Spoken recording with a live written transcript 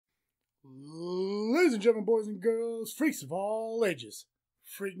Ladies and gentlemen, boys and girls, freaks of all ages,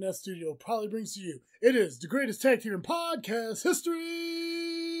 Freaknet Studio proudly brings to you, it is the greatest tag team in podcast history,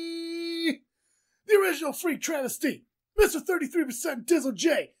 the original Freak Travesty, Mr. 33% Dizzle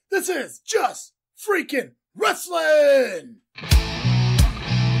J. This is Just Freaking Wrestling!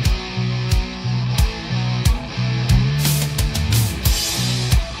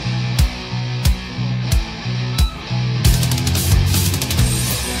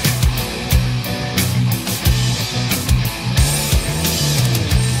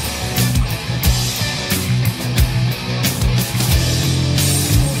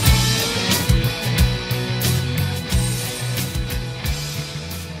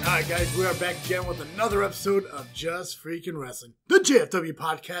 Guys, we are back again with another episode of Just Freaking Wrestling, the JFW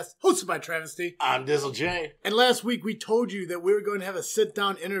podcast, hosted by Travesty. I'm Dizzle J. And last week we told you that we were going to have a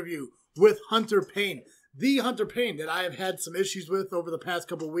sit-down interview with Hunter Paine, the Hunter Paine that I have had some issues with over the past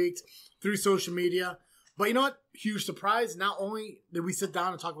couple of weeks through social media. But you know what? Huge surprise. Not only did we sit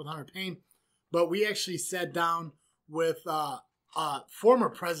down and talk with Hunter Paine, but we actually sat down with former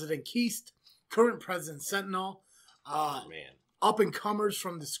President Keast, current President Sentinel. Man. Up-and-comers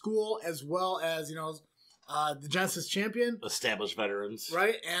from the school, as well as, the Genesis champion. Established veterans.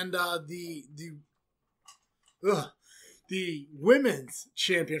 Right, and the women's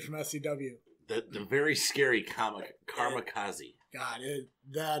champion from SCW. The very scary KarmaKazi.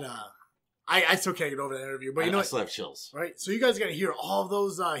 God, I still can't get over that interview. But I still have chills. Right, so you guys got to hear all of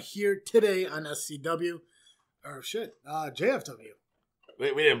those here today on SCW. Or JFW.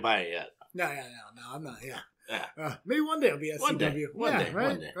 We didn't buy it yet. No, I'm not, yeah. Yeah. Maybe one day it'll be SCW. One day.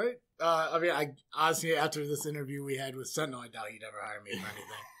 Right? I honestly, after this interview we had with Sentinel, I doubt he'd ever hire me for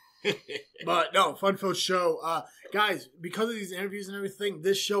anything. But no, fun-filled show. Guys, because of these interviews and everything,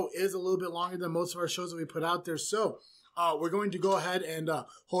 this show is a little bit longer than most of our shows that we put out there. So we're going to go ahead and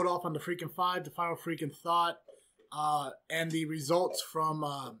hold off on the Freaking Five, the final Freaking Thought, and the results from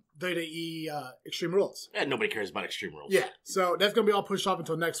WWE Extreme Rules. Yeah, nobody cares about Extreme Rules. Yeah, so that's going to be all pushed off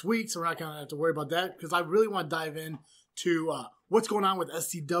until next week, so we're not going to have to worry about that, because I really want to dive into what's going on with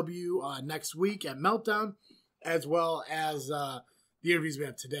SCW next week at Meltdown, as well as the interviews we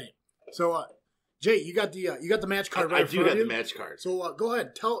have today. So, Jay, you got the match card right in front of you. I do got the match card. So go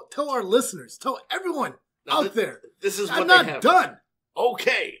ahead, tell our listeners, tell everyone out there. This is what I'm they not have. done.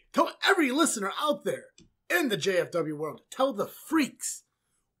 Okay. Tell every listener out there in the JFW world, tell the freaks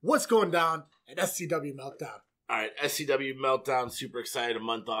what's going down at SCW Meltdown. All right, SCW Meltdown, super excited, a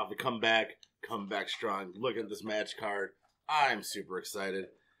month off to come back strong. Look at this match card. I'm super excited.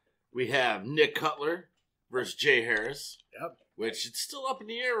 We have Nick Cutler versus Jay Harris. Yep. Which it's still up in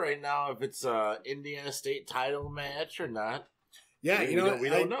the air right now if it's a Indiana State title match or not. Yeah, we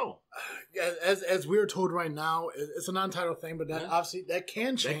don't know. As we're told right now, it's a non-title thing, but that obviously that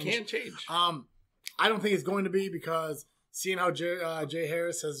can change. That can change. I don't think it's going to be, because seeing how Jay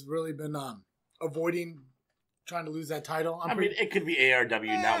Harris has really been avoiding trying to lose that title. It could be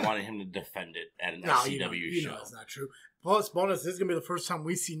ARW not wanting him to defend it at an SCW show. That's not true. Plus, bonus, this is going to be the first time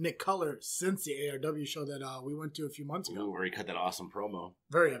we see Nick Cutler since the ARW show that we went to a few months ago. Ooh, where he cut that awesome promo.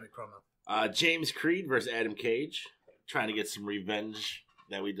 Very epic promo. James Creed versus Adam Cage. Trying to get some revenge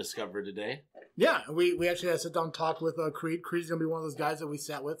that we discovered today. Yeah, we actually had to sit down and talk with Creed. Creed's going to be one of those guys that we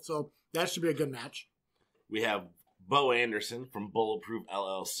sat with, so that should be a good match. We have Bo Anderson from Bulletproof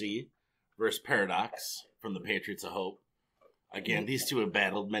LLC versus Paradox from the Patriots of Hope. Again, these two have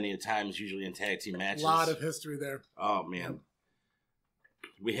battled many a times, usually in tag team matches. A lot of history there. Oh, man.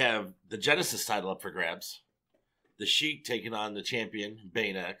 We have the Genesis title up for grabs. The Sheik taking on the champion,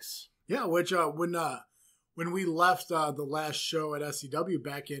 Bane X. Yeah, which when we left the last show at SCW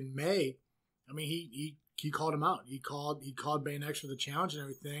back in May, I mean, he called him out. He called Bane X for the challenge and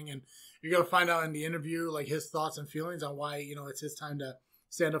everything, and you're gonna find out in the interview like his thoughts and feelings on why it's his time to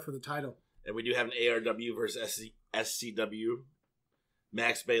stand up for the title. And we do have an ARW versus SCW,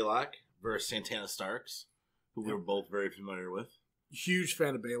 Max Blaylock versus Santana Starks, who we're both very familiar with. Huge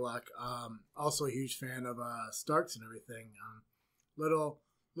fan of Blaylock. Also a huge fan of Starks and everything. Little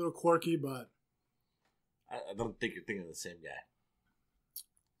quirky, but I don't think you're thinking of the same guy.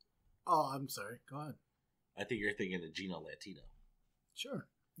 Oh, I'm sorry. Go ahead. I think you're thinking of Gino Latino. Sure.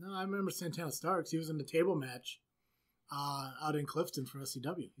 No, I remember Santana Starks. He was in the table match out in Clifton for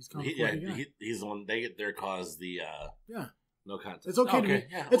SCW. He's kind of he's the one. They get their cause the no contest. It's okay.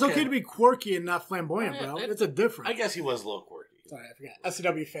 It's okay to be quirky and not flamboyant, bro. It's a difference. I guess he was a little quirky. Sorry, I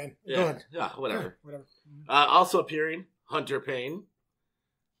forgot. SCW fan. Yeah. Go ahead. Yeah, whatever. Whatever. Also appearing, Hunter Paine,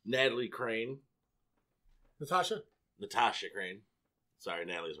 Natalie Crane, Natasha Crane. Sorry,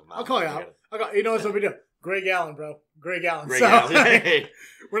 Natalie's my mom. I'll call you out. You know what's what we do? Greg Allen, bro. Greg Allen. Greg Allen. Hey.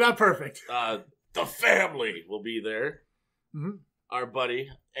 We're not perfect. The family will be there. Mm-hmm. Our buddy,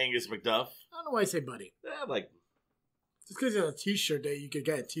 Angus McDuff. I don't know why I say buddy. Just because you have a t-shirt that you could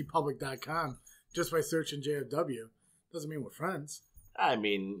get at tpublic.com just by searching JFW doesn't mean we're friends. I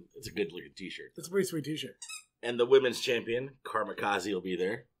mean, it's a good looking t-shirt. It's a pretty sweet t-shirt. And the women's champion, KarmaKazi, will be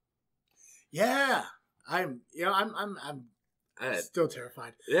there. Yeah. I'm still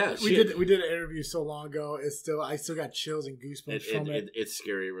terrified. Yeah. We did an interview so long ago. I still got chills and goosebumps from it. It's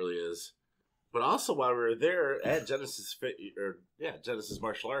scary, it really is. But also while we were there at Genesis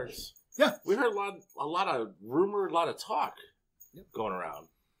Martial Arts, we heard a lot of rumor, a lot of talk going around.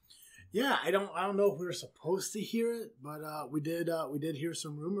 Yeah, I don't know if we were supposed to hear it, but we did hear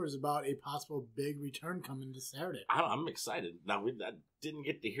some rumors about a possible big return coming this Saturday. I'm excited. Now I didn't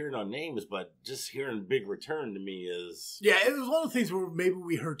get to hear no names, but just hearing big return to me is it was one of the things where maybe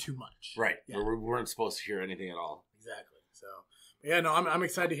we heard too much. Right, where we weren't supposed to hear anything at all. Exactly. So I'm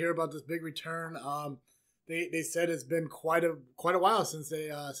excited to hear about this big return. They said it's been quite a while since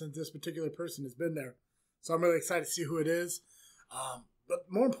this particular person has been there, so I'm really excited to see who it is. But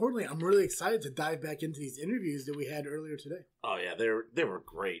more importantly, I'm really excited to dive back into these interviews that we had earlier today. Oh yeah, they were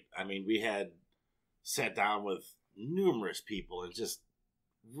great. I mean, we had sat down with numerous people and just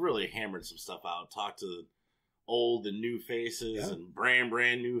really hammered some stuff out. Talked to old and new faces and brand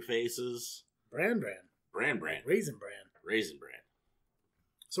new faces. Brand. Raisin brand.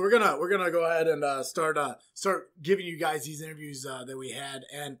 So we're gonna go ahead and start giving you guys these interviews that we had,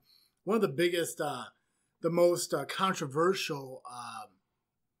 and one of the biggest, the most controversial.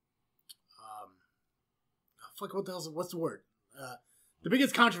 What's the word? The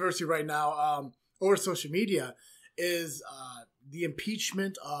biggest controversy right now over social media is the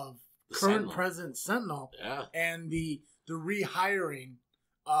impeachment of current President Sentinel and the rehiring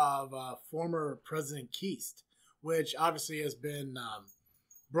of former President Keast, which obviously has been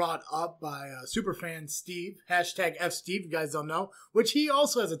brought up by superfan Steve, #FSteve, you guys don't know, which he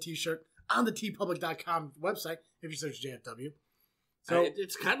also has a t-shirt on the tpublic.com website if you search JFW. So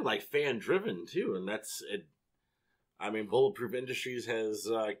it's kind of like fan driven too, and that's it. I mean, Bulletproof Industries has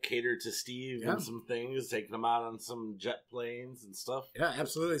catered to Steve and some things, taking him out on some jet planes and stuff. Yeah,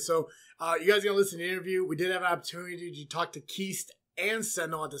 absolutely. So you guys are going to listen to the interview. We did have an opportunity to talk to Keast and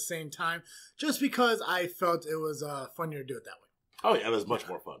Sentinel at the same time, just because I felt it was funnier to do it that way. Oh, yeah, it was much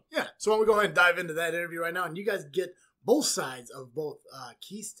more fun. Yeah, so why don't we go ahead and dive into that interview right now, and you guys get both sides of both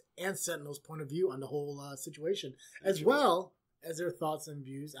Keast and Sentinel's point of view on the whole situation, as well as their thoughts and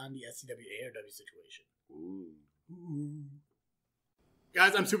views on the SCW-ARW situation. Ooh.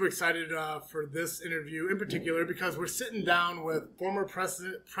 Guys, I'm super excited for this interview in particular because we're sitting down with former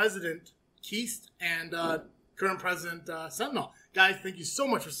President Keast and current President Sentinel. Guys, thank you so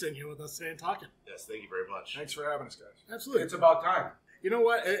much for sitting here with us today and talking. Yes, thank you very much. Thanks for having us, guys. Absolutely. It's about time. You know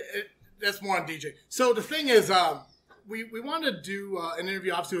what? That's more on DJ. So the thing is, we wanted to do an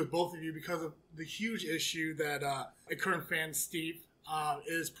interview, obviously, with both of you because of the huge issue that a current fan, Steve,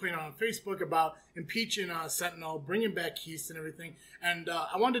 is putting on Facebook about impeaching Sentinel, bringing back Keast and everything. And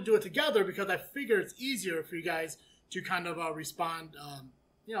I wanted to do it together because I figure it's easier for you guys to kind of respond,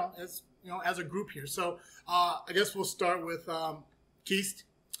 as a group here. So I guess we'll start with Keast.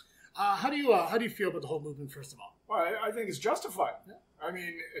 How do you feel about the whole movement, first of all? Well, I think it's justified. Yeah. I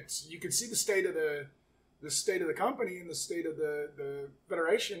mean, you can see the state of the company and the state of the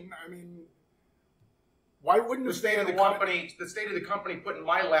federation. I mean, why wouldn't the state of the company put in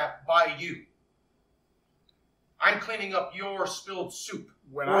my lap by you? I'm cleaning up your spilled soup,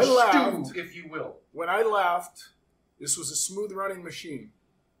 stew, if you will. When I left, this was a smooth running machine.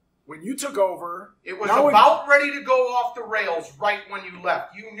 When you took over, it was about ready to go off the rails right when you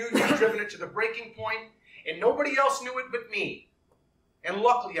left. You knew you'd driven it to the breaking point, and nobody else knew it but me. And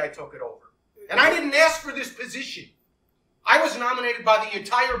luckily, I took it over. And I didn't ask for this position. I was nominated by the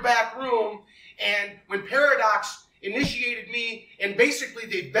entire back room, and when Paradox initiated me, and basically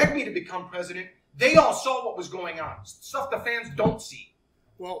they begged me to become president, they all saw what was going on. Stuff the fans don't see.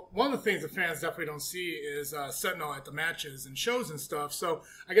 Well, one of the things the fans definitely don't see is Sentinel at the matches and shows and stuff. So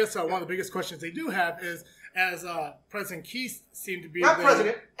I guess one of the biggest questions they do have is, as President Keast seemed to be... Not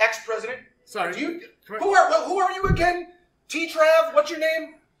president, ex-president. Sorry. Who are you again? T-Trav, what's your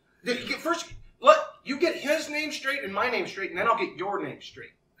name? First, you get his name straight and my name straight, and then I'll get your name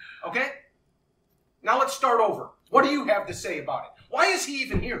straight. Okay? Now let's start over. What do you have to say about it? Why is he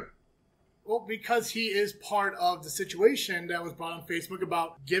even here? Well, because he is part of the situation that was brought on Facebook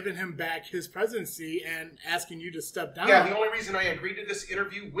about giving him back his presidency and asking you to step down. Yeah, the only reason I agreed to this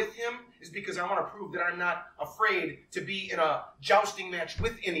interview with him is because I want to prove that I'm not afraid to be in a jousting match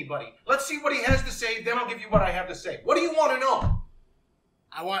with anybody. Let's see what he has to say, then I'll give you what I have to say. What do you want to know?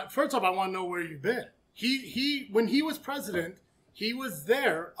 First off, I want to know where you've been. When he was president, he was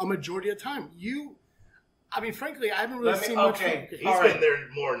there a majority of the time. Frankly, I haven't really seen much. Okay, he's been there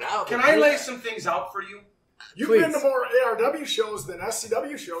more now. Can I lay some things out for you? You've been to more ARW shows than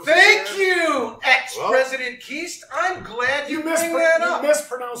SCW shows. Thank you, ex-President Keast. I'm glad you bring that up. You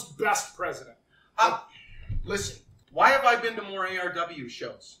mispronounced best president. Listen, why have I been to more ARW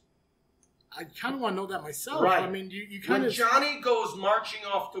shows? I kind of want to know that myself. Right. I mean, you kind when of... Johnny goes marching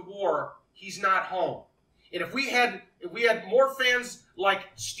off to war, he's not home. And if we had more fans like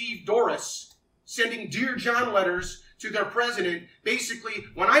Steve Doris sending Dear John letters to their president, basically,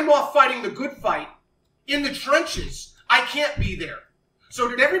 when I'm off fighting the good fight in the trenches, I can't be there. So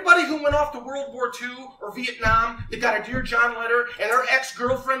did everybody who went off to World War II or Vietnam that got a Dear John letter and their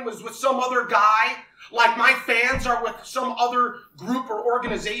ex-girlfriend was with some other guy, like my fans are with some other group or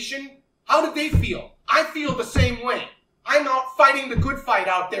organization, how did they feel? I feel the same way. I'm out fighting the good fight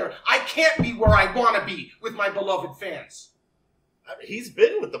out there. I can't be where I want to be with my beloved fans. I mean, he's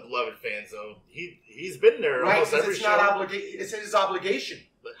been with the beloved fans, though. He's been there almost every show. It's his obligation.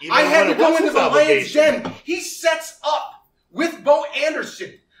 I had to go into the Lion's Den. He sets up with Bo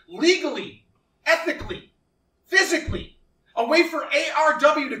Anderson, legally, ethically, physically, a way for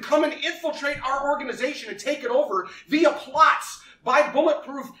ARW to come and infiltrate our organization and take it over via plots by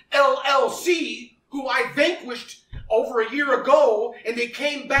Bulletproof LLC, who I vanquished over a year ago, and they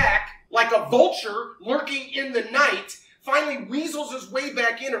came back like a vulture lurking in the night, finally weasels his way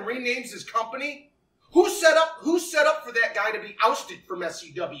back in and renames his company. Who set up for that guy to be ousted from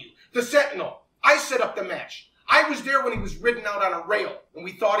SCW? The Sentinel. I set up the match. I was there when he was ridden out on a rail, and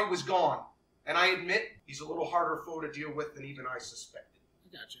we thought he was gone. And I admit, he's a little harder foe to deal with than even I suspected.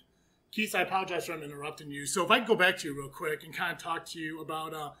 I gotcha. Keith, I apologize for interrupting you. So if I can go back to you real quick and kind of talk to you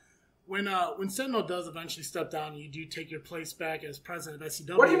about when Sentinel does eventually step down and you do take your place back as president of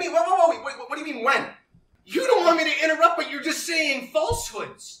SCW. What do you mean? What do you mean when? You don't want me to interrupt, but you're just saying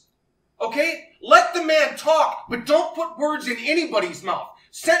falsehoods. Okay? Let the man talk, but don't put words in anybody's mouth.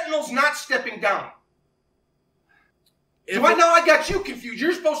 Sentinel's not stepping down. Now I got you confused.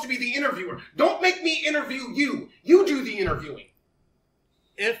 You're supposed to be the interviewer. Don't make me interview you. You do the interviewing.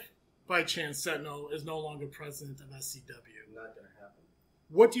 If, by chance, Sentinel is no longer president of SCW. Not going to happen.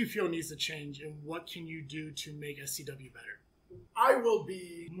 What do you feel needs to change, and what can you do to make SCW better? I will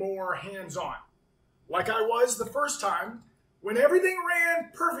be more hands-on. Like I was the first time when everything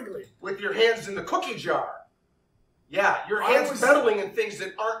ran perfectly. With your hands in the cookie jar. Yeah, your hands meddling in things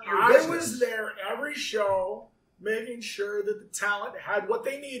that aren't your business. I was there every show, making sure that the talent had what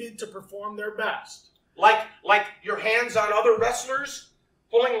they needed to perform their best. Like your hands on other wrestlers,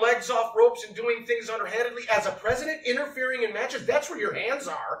 pulling legs off ropes and doing things underhandedly as a president, interfering in matches. That's where your hands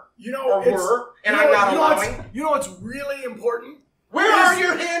are. You know, I'm not allowing. You know what's really important? Where are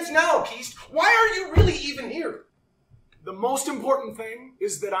your hands now, Keast? Why are you really even here? The most important thing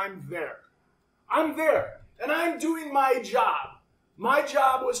is that I'm there. I'm there, and I'm doing my job. My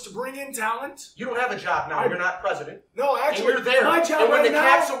job was to bring in talent. You don't have a job now. You're not president. No, actually, and you're there. My job and when right the now,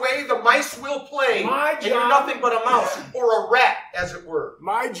 cat's away, the mice will play. And you're nothing but a mouse or a rat, as it were.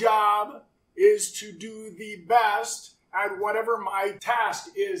 My job is to do the best at whatever my task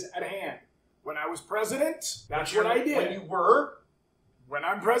is at hand. When I was president, that's what I did. When you were? When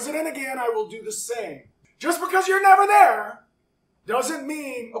I'm president again, I will do the same. Just because you're never there doesn't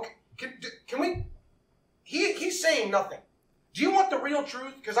mean... Okay, can we... He's saying nothing. Do you want the real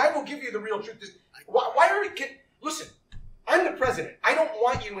truth? Because I will give you the real truth. Why are you... Listen, I'm the president. I don't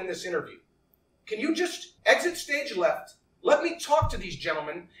want you in this interview. Can you just exit stage left, let me talk to these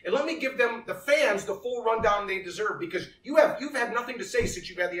gentlemen, and let me give them, the fans, the full rundown they deserve, because you've had nothing to say since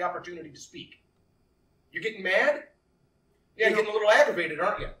you've had the opportunity to speak. You're getting mad? Yeah, you're getting a little aggravated,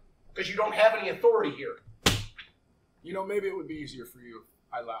 aren't you? Because you don't have any authority here. You know, maybe it would be easier for you.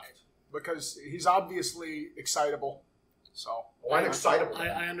 I left. Because he's obviously excitable. So, I'm excitable.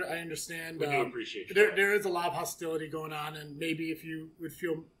 I understand. We do appreciate you. There is a lot of hostility going on, and maybe if you would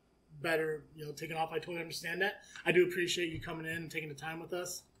feel better, taking off, I totally understand that. I do appreciate you coming in and taking the time with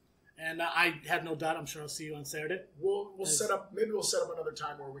us. And I have no doubt, I'm sure I'll see you on Saturday. We'll set up another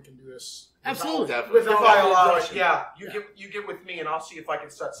time where we can do this. Absolutely. Yeah, you get with me and I'll see if I can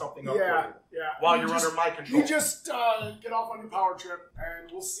set something up for you. Yeah. While you're under my control. You just get off on your power trip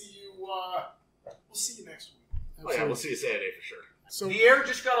and we'll see you next week. Oh yeah, we'll see you Saturday for sure. So the air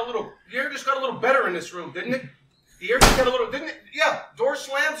just got a little better in this room, didn't it? The air just got a little, didn't it? Yeah, door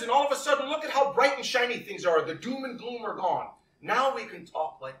slams, and all of a sudden, look at how bright and shiny things are. The doom and gloom are gone. Now we can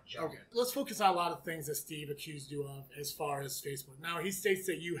talk like gentlemen. Okay, let's focus on a lot of things that Steve accused you of as far as Facebook. Now, he states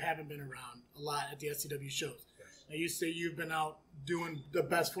that you haven't been around a lot at the SCW shows. Yes. Now, you say you've been out doing the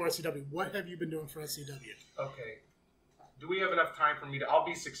best for SCW. What have you been doing for SCW? Okay. Do we have enough time for me to... I'll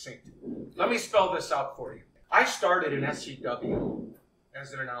be succinct. Let me spell this out for you. I started in SCW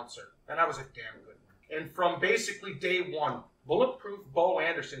as an announcer, and I was a damn good one. And from basically day one, Bulletproof Bo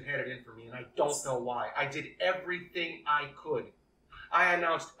Anderson had it in for me, and I don't know why. I did everything I could. I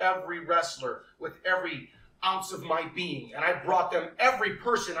announced every wrestler with every ounce of my being, and I brought them, every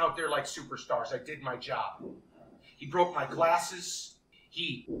person out there like superstars. I did my job. He broke my glasses.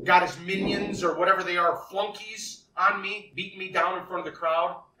 He got his minions, or whatever they are, flunkies, on me, beating me down in front of the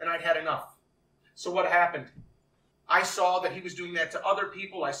crowd, and I'd had enough. So what happened? I saw that he was doing that to other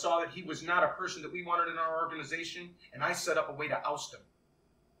people. I saw that he was not a person that we wanted in our organization, and I set up a way to oust him.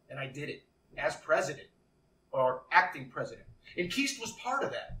 And I did it as president, or acting president. And Keast was part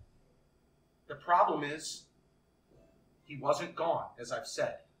of that. The problem is, he wasn't gone, as I've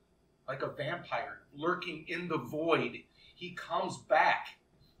said. Like a vampire lurking in the void, he comes back.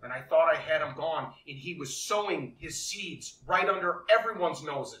 And I thought I had him gone, and he was sowing his seeds right under everyone's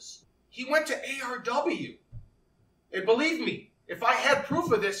noses. He went to ARW. And believe me, if I had proof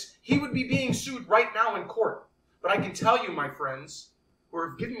of this, he would be being sued right now in court. But I can tell you, my friends, who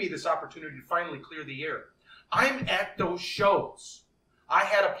have given me this opportunity to finally clear the air, I'm at those shows. I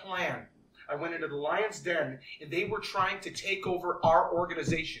had a plan. I went into the Lion's Den, and they were trying to take over our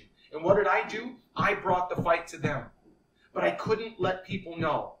organization. And what did I do? I brought the fight to them. But I couldn't let people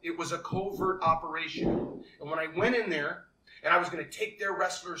know. It was a covert operation. And when I went in there, and I was going to take their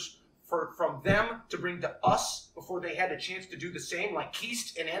wrestlers from them to bring to us before they had a chance to do the same, like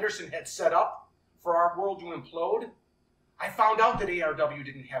Keast and Anderson had set up for our world to implode, I found out that ARW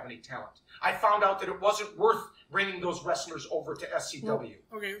didn't have any talent. I found out that it wasn't worth bringing those wrestlers over to SCW. Well,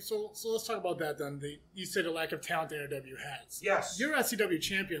 okay, so let's talk about that then. You said the lack of talent ARW has. Yes. Your SCW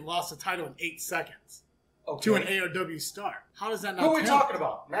champion lost the title in 8 seconds. Okay. To an ARW star. How does that not? Who are we talking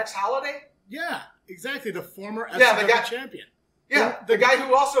about? Max Holiday? Yeah, exactly. The former SCW champion. Yeah, the guy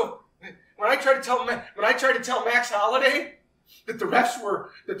who also, when I tried to tell Max Holiday that the refs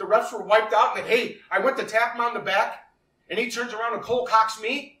were wiped out, and that, hey, I went to tap him on the back, and he turns around and cold cocks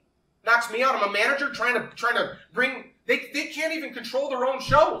me, knocks me out. I'm a manager trying to bring. They can't even control their own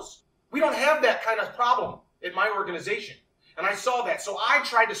shows. We don't have that kind of problem in my organization. And I saw that. So I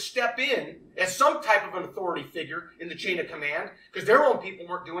tried to step in as some type of an authority figure in the chain of command, because their own people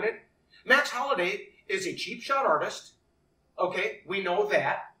weren't doing it. Max Holiday is a cheap shot artist. Okay, we know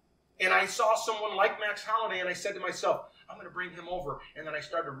that. And I saw someone like Max Holiday, and I said to myself, I'm going to bring him over. And then I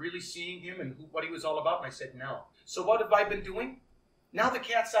started really seeing him and what he was all about, and I said, no. So what have I been doing? Now the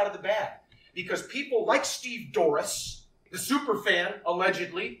cat's out of the bag. Because people like Steve Doris, the super fan,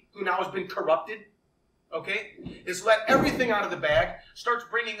 allegedly, who now has been corrupted, okay, is let everything out of the bag, starts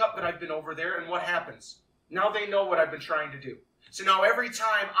bringing up that I've been over there, and what happens? Now they know what I've been trying to do. So now every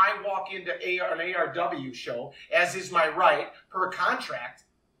time I walk into an ARW show, as is my right, per contract,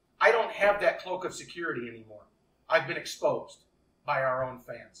 I don't have that cloak of security anymore. I've been exposed by our own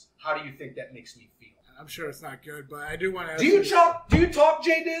fans. How do you think that makes me feel? I'm sure it's not good, but I do want to ask Do you talk,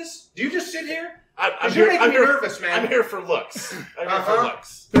 J Diz? Do you just sit here? You're making me nervous, man. I'm here for looks. I'm here for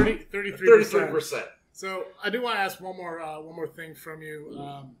looks. 33%. So I do want to ask one more thing from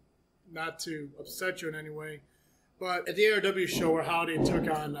you, not to upset you in any way, but at the ARW show where Holiday took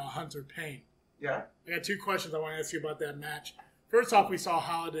on Hunter Paine. Yeah. I got 2 questions I want to ask you about that match. First off, we saw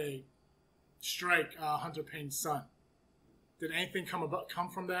Holiday strike Hunter Paine's son. Did anything come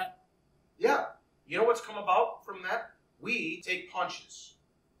from that? Yeah. You know what's come about from that? We take punches.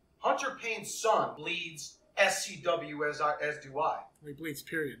 Hunter Paine's son bleeds SCW as do I. He bleeds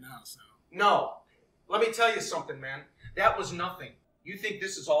period now, so. No. Let me tell you something, man. That was nothing. You think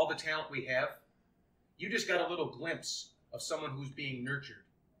this is all the talent we have? You just got a little glimpse of someone who's being nurtured,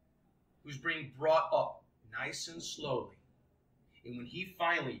 who's being brought up nice and slowly. And when he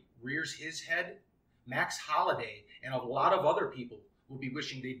finally rears his head, Max Holiday and a lot of other people will be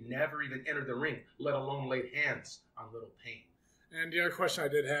wishing they'd never even entered the ring, let alone laid hands on little Paine. And the other question I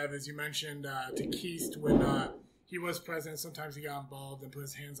did have is you mentioned to Keast when he was president, sometimes he got involved and put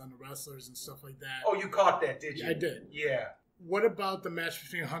his hands on the wrestlers and stuff like that. Oh, you caught that, did you? I did. Yeah. What about the match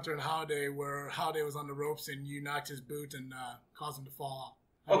between Hunter and Holiday where Holiday was on the ropes and you knocked his boot and caused him to fall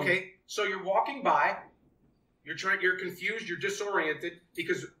off? Okay, so you're walking by, You're confused. You're disoriented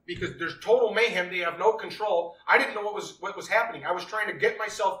because there's total mayhem. They have no control. I didn't know what was happening. I was trying to get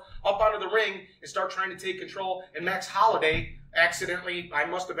myself up onto the ring and start trying to take control. And Max Holiday I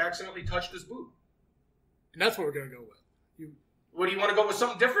must have accidentally touched his boot. And that's what we're gonna go with. What do you want to go with?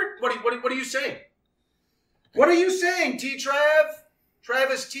 Something different? What are you saying? What are you saying,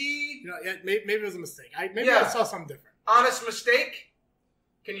 Travis T? Maybe it was a mistake. I saw something different. Honest mistake.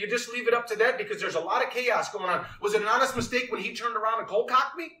 Can you just leave it up to that? Because there's a lot of chaos going on. Was it an honest mistake when he turned around and cold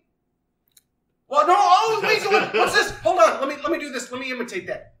cocked me? Well, no. Oh, wait. What's this? Hold on. Let me do this. Let me imitate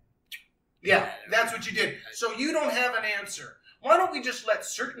that. Yeah, that's what you did. So you don't have an answer. Why don't we just let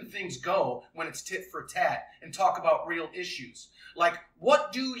certain things go when it's tit for tat and talk about real issues? Like,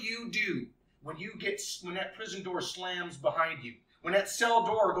 what do you do when that prison door slams behind you? When that cell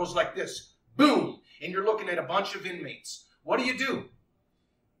door goes like this, boom, and you're looking at a bunch of inmates. What do?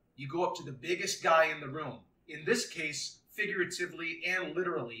 You go up to the biggest guy in the room, in this case, figuratively and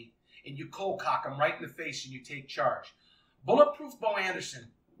literally, and you cold cock him right in the face and you take charge. Bulletproof Bo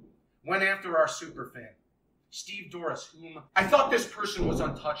Anderson went after our super fan, Steve Doris, whom I thought this person was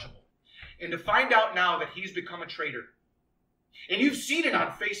untouchable. And to find out now that he's become a traitor, and you've seen it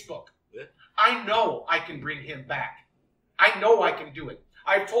on Facebook, I know I can bring him back. I know I can do it.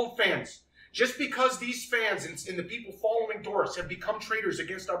 I've told fans, just because these fans and the people following Doris have become traitors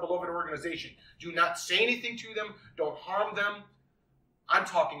against our beloved organization, do not say anything to them. Don't harm them. I'm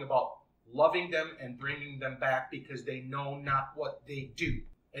talking about loving them and bringing them back because they know not what they do.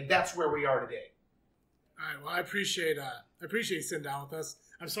 And that's where we are today. All right. Well, I appreciate you sitting down with us.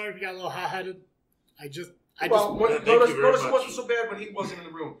 I'm sorry if you got a little hot-headed. Notice it wasn't so bad when he wasn't in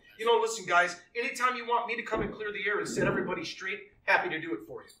the room. Listen, guys, anytime you want me to come and clear the air and set everybody straight, happy to do it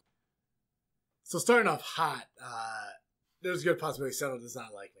for you. So starting off hot, there's a good possibility Settle does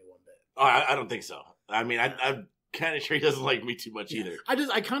not like me one bit. Oh, I don't think so. I mean, I'm kind of sure he doesn't like me too much either.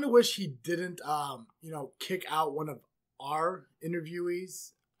 I kind of wish he didn't, kick out one of our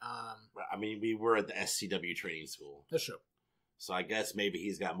interviewees. I mean, we were at the SCW training school. That's true. So I guess maybe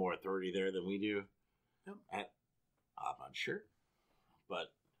he's got more authority there than we do. Yep. I'm not sure.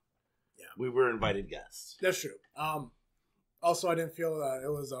 But yeah, we were invited guests. That's true. Also, I didn't feel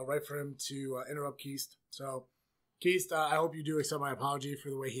it was right for him to interrupt Keast. So, Keast, I hope you do accept my apology for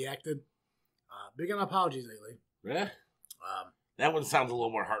the way he acted. Big on apologies lately. Yeah. That one sounds a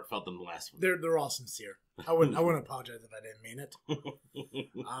little more heartfelt than the last one. They're all sincere. I wouldn't apologize if I didn't mean it.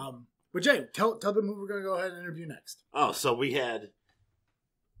 But Jay, tell them who we're gonna go ahead and interview next. Oh, so we had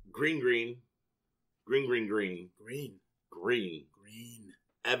Green.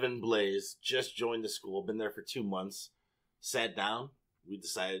 Evan Blaze just joined the school. Been there for 2 months. Sat down. We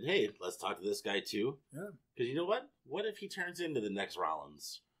decided, hey, let's talk to this guy too. Yeah. Because you know what? What if he turns into the next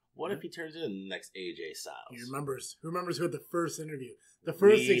Rollins? What if he turns into the next AJ Styles? Who remembers who had the first interview? The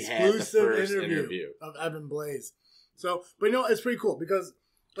first exclusive interview of Evan Blaze. So, but it's pretty cool because,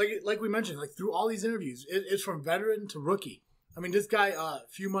 like we mentioned, through all these interviews, it's from veteran to rookie. I mean, this guy, a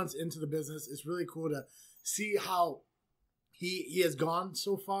few months into the business, it's really cool to see how he has gone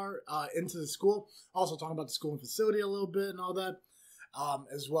so far into the school. Also talking about the school and facility a little bit and all that,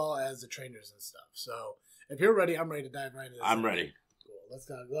 as well as the trainers and stuff. So if you're ready, I'm ready to dive right into this. I'm ready. Cool. Let's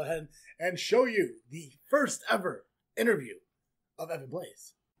go ahead and show you the first ever interview of Evan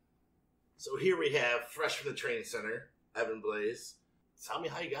Blaze. So here we have, fresh from the training center, Evan Blaze. Tell me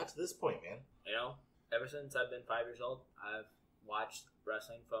how you got to this point, man. Ever since I've been 5 years old, I've watched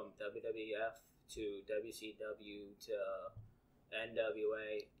wrestling from WWF to WCW to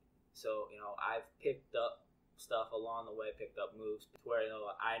NWA. So, I've picked up stuff along the way, picked up moves where,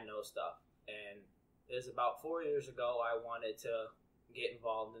 I know stuff. And it was about 4 years ago I wanted to get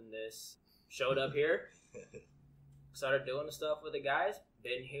involved in this. Showed up here, started doing the stuff with the guys.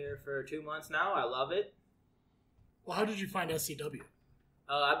 Been here for 2 months now. I love it. Well, how did you find SCW?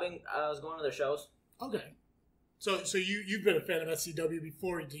 I was going to their shows. Okay. So you've been a fan of SCW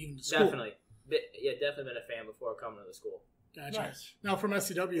before you came to school? Definitely. Definitely been a fan before coming to the school. Gotcha. Nice. Now from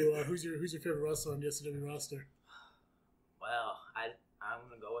SCW, who's your favorite wrestler on the SCW roster? Well, I'm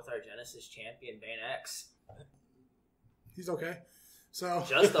gonna go with our Genesis champion, Bane X. He's okay. So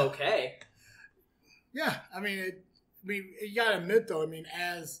just okay. Yeah, I mean, you gotta admit though. I mean,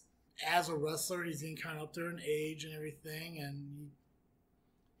 as a wrestler, he's getting kind of up there in age and everything, and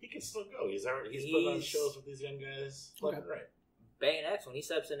he can still go. He's put on shows with these young guys. Okay. Right. Bane X, when he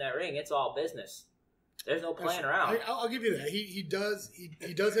steps in that ring, it's all business. There's no playing around. I'll give you that. He does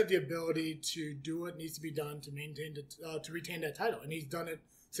have the ability to do what needs to be done to maintain to retain that title, and he's done it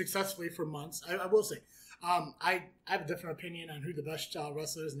successfully for months. I will say, I have a different opinion on who the best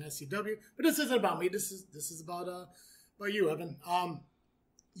wrestler is in SCW, but this isn't about me. This is about you, Evan.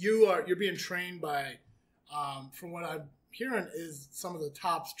 You're being trained by, from what I'm hearing, is some of the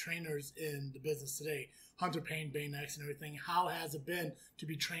top trainers in the business today. Hunter Paine, Bane X, and everything. How has it been to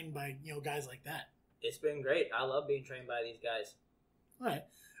be trained by guys like that? It's been great. I love being trained by these guys. All right.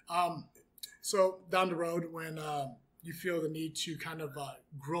 So down the road, when you feel the need to kind of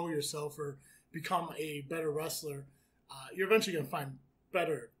grow yourself or become a better wrestler, you're eventually going to find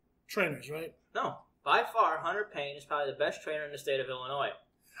better trainers, right? No. By far, Hunter Paine is probably the best trainer in the state of Illinois.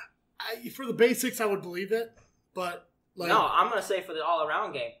 For the basics, I would believe it, but... No, I'm going to say for the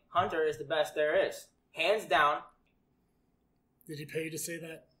all-around game, Hunter is the best there is. Hands down. Did he pay you to say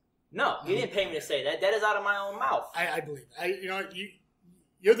that? No, he didn't pay me to say that. That is out of my own mouth. I believe it.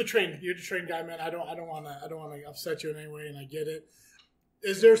 You're the trained guy, man. I don't want to upset you in any way, and I get it.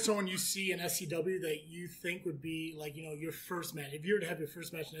 Is there someone you see in SCW that you think would be your first match? If you were to have your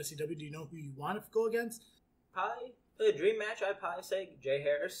first match in SCW, do you know who you want to go against? Probably for the dream match, I'd probably say Jay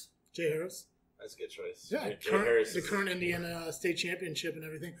Harris. Jay Harris. That's a good choice. Yeah, the current Indiana State Championship and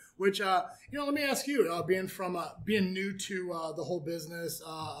everything. Which, let me ask you, being new to the whole business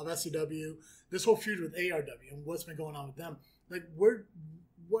of SCW, this whole feud with ARW and what's been going on with them,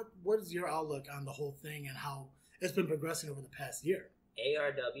 what is your outlook on the whole thing and how it's been progressing over the past year?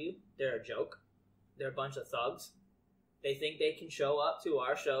 ARW, they're a joke. They're a bunch of thugs. They think they can show up to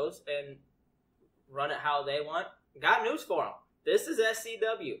our shows and run it how they want. Got news for them. This is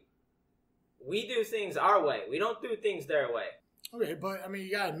SCW. We do things our way. We don't do things their way. Okay, but, you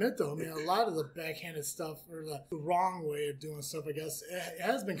got to admit, though, a lot of the backhanded stuff or the wrong way of doing stuff, I guess, it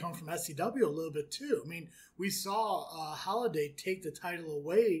has been coming from SCW a little bit, too. We saw Holiday take the title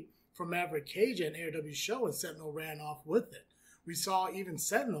away from Maverick Cage at an ARW show, and Sentinel ran off with it. We saw even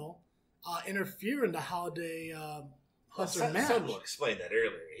Sentinel interfere in the Holiday Hunter match. Sentinel explained that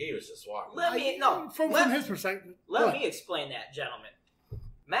earlier. He was just walking. From his perspective. Let me explain that, gentlemen.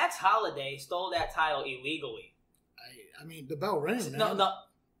 Max Holiday stole that title illegally. The bell rang, man. No.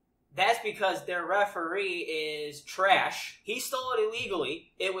 That's because their referee is trash. He stole it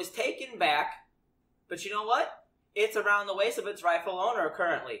illegally. It was taken back. But you know what? It's around the waist of its rightful owner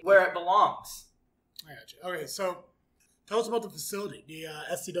currently, where it belongs. I got you. Okay, so tell us about the facility, the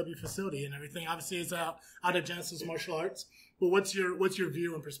SCW facility and everything. Obviously, it's out of Genesis Martial Arts. But what's your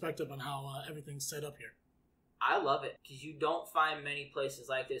view and perspective on how everything's set up here? I love it because you don't find many places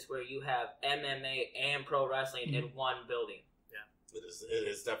like this where you have MMA and pro wrestling in one building. Yeah, it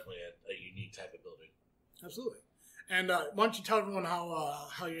is definitely a unique type of building. Absolutely. And why don't you tell everyone how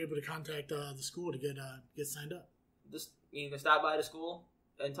you're able to contact the school to get signed up? You can stop by the school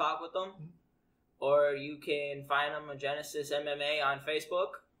and talk with them, or you can find them on Genesis MMA on Facebook.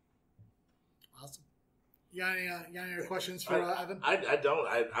 Awesome. You got any questions for Evan? I don't.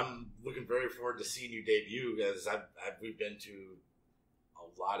 I'm looking very forward to seeing you debut because we've been to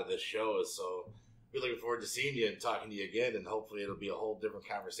a lot of the shows, so we're looking forward to seeing you and talking to you again, and hopefully it'll be a whole different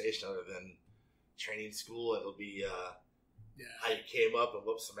conversation other than training school. It'll be how you came up and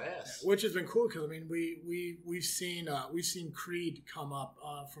whooped some ass, which has been cool because we've seen Creed come up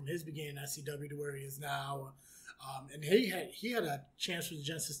from his beginning in SCW to where he is now. And he had a chance for the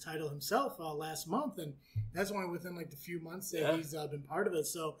Genesis title himself last month, and that's only within the few months that he's been part of it.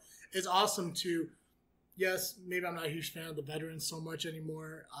 So it's awesome to, yes, maybe I'm not a huge fan of the veterans so much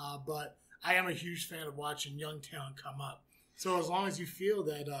anymore, but I am a huge fan of watching young talent come up. So as long as you feel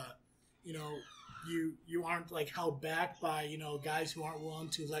that you aren't held back by guys who aren't willing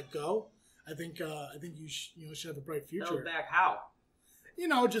to let go, I think you should have a bright future. Held back how?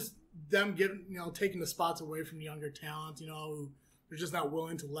 Just them taking the spots away from younger talent, who they're just not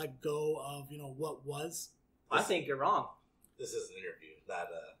willing to let go of, what was. I think you're wrong. This is an interview,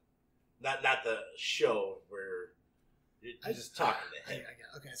 not the show where you're just talking to him.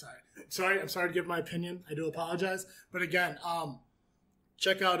 Okay, I'm sorry to give my opinion. I do apologize, but again,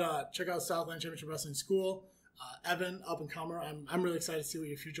 check out Southland Championship Wrestling School. Evan, up and comer. I'm really excited to see what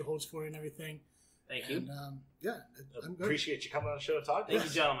your future holds for you and everything. Thank you. I'm good. Appreciate you coming on the show and talking. Thank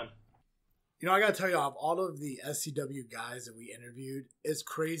you, gentlemen. I got to tell you, of all of the SCW guys that we interviewed, it's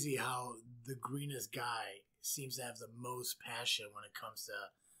crazy how the greenest guy seems to have the most passion when it comes to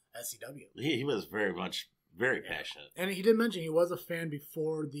SCW. He was very passionate. And he did mention he was a fan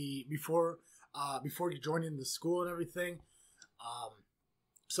before joining the school and everything.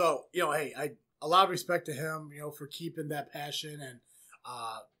 So, hey, a lot of respect to him, for keeping that passion and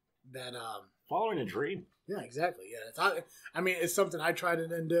following a dream. Yeah, exactly. Yeah, it's something I try to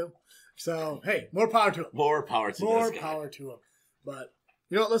then do. So, hey, more power to him. More power to him. But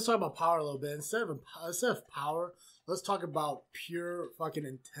You know, let's talk about power a little bit. Instead of power, let's talk about pure fucking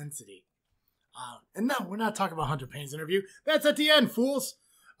intensity. And no, we're not talking about Hunter Payne's interview. That's at the end, fools.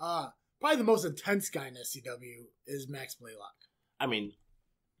 Probably the most intense guy in SCW is Max Blaylock. I mean,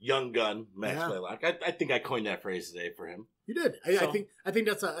 young gun Max Blaylock. I think I coined that phrase today for him. You did. I think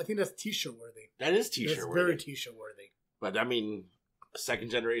that's t-shirt worthy. That is t-shirt worthy. Very t-shirt worthy. But I mean, second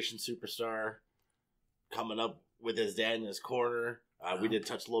generation superstar coming up with his dad in his corner. We did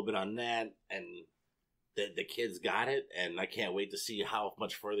touch a little bit on that, and the kid's got it, and I can't wait to see how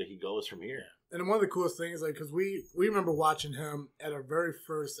much further he goes from here. And one of the coolest things, like, because we remember watching him at our very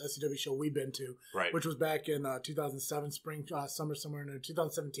first SCW show we've been to, right, which was back in 2007, spring, summer, somewhere in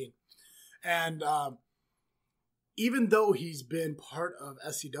 2017. And even though he's been part of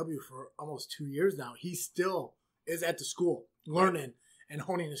SCW for almost 2 years now, he still is at the school learning and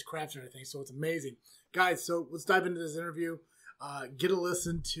honing his craft and everything. So it's amazing. Guys, so let's dive into this interview. Get a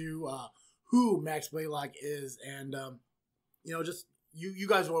listen to who Max Blaylock is, and just you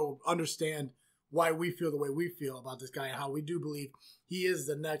guys will understand why we feel the way we feel about this guy and how we do believe he is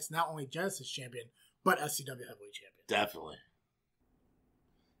the next not only Genesis champion but SCW heavyweight champion. Definitely.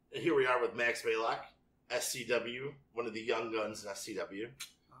 And here we are with Max Blaylock, SCW, one of the young guns in SCW.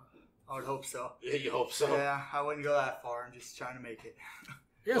 I would hope so. Yeah, you hope so. Yeah, I wouldn't go that far. I'm just trying to make it.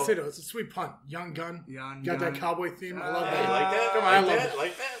 Yeah, say though, it's a sweet pun. Young gun. Got that cowboy theme. I love that. You like that? Come on, I love that.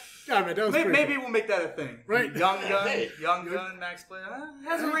 Like that? Yeah, man, that was maybe we'll make that a thing. Right. Young gun, Max Blaylock.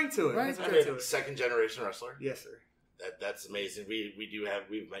 Has a ring to it. Right. Second generation wrestler. Yes, sir. That's amazing. We've met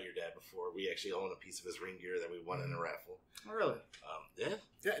your dad before. We actually own a piece of his ring gear that we won in a raffle. Oh, really? Yeah.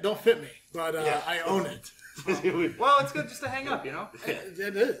 Yeah, it don't fit me, but I own it. Well, it's good just to hang up, you know?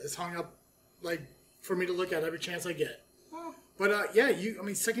 It is. It's hung up, like, for me to look at every chance I get. But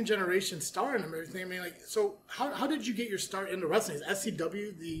second generation star and everything. I mean, like, so how did you get your start into wrestling? Is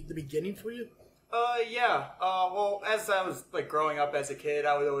SCW the beginning for you? Yeah. Well, as I was like growing up as a kid,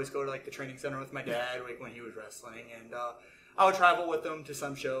 I would always go to like the training center with my dad, like when he was wrestling, and I would travel with him to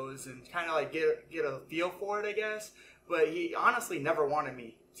some shows and kind of like get a feel for it, I guess. But he honestly never wanted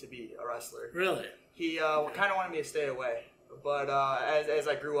me to be a wrestler. Really? He kind of wanted me to stay away. But as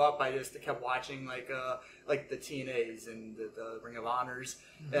I grew up, I just kept watching like the TNAs and the Ring of Honors,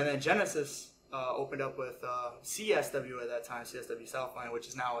 and then Genesis opened up with CSW at that time, CSW Southland, which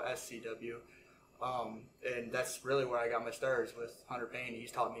is now SCW, and that's really where I got my stars with Hunter Paine.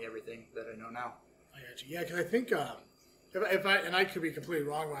 He's taught me everything that I know now. I got you. Yeah, because I think if I could be completely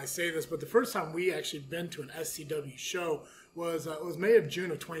wrong when I say this, but the first time we actually been to an SCW show was it was May of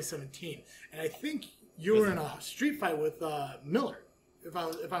June of 2017, and I think you were in a street fight with Miller, if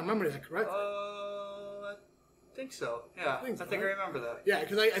I remember that correctly. I think so. Yeah, I think I remember that. Yeah,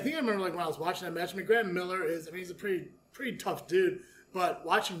 because I think I remember like when I was watching that match. I mean, Grant Miller he's a pretty tough dude, but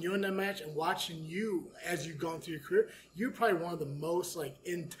watching you in that match and watching you as you've gone through your career, you're probably one of the most like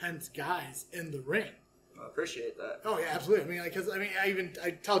intense guys in the ring. I appreciate that. Oh yeah, absolutely. I mean, I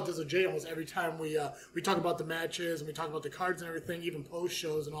tell Dizzle J almost every time we talk about the matches and we talk about the cards and everything, even post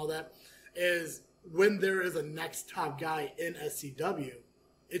shows and all that, is when there is a next top guy in SCW,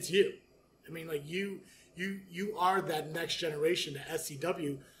 it's you. I mean, like you are that next generation that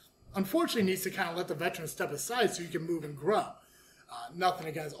SCW unfortunately needs to kind of let the veterans step aside so you can move and grow. Nothing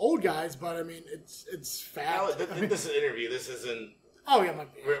against old guys, but I mean, it's fact. This is an interview. This isn't. Oh yeah,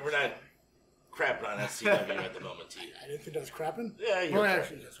 we're not crapping on SCW at the moment. I didn't think that was crapping. Yeah, you're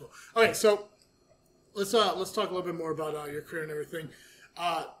actually yes. Well, okay, so let's talk a little bit more about your career and everything.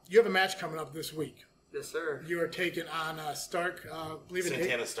 You have a match coming up this week. Yes, sir. You are taking on Stark,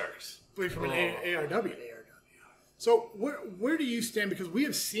 Santana Starks. I believe from an ARW. So where do you stand? Because we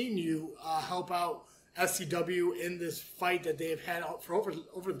have seen you help out SCW in this fight that they have had out for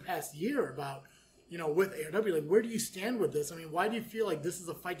over the past year about, with ARW. Like, where do you stand with this? I mean, why do you feel like this is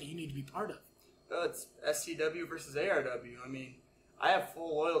a fight that you need to be part of? It's SCW versus ARW. I mean, I have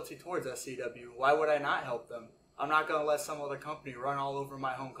full loyalty towards SCW. Why would I not help them? I'm not going to let some other company run all over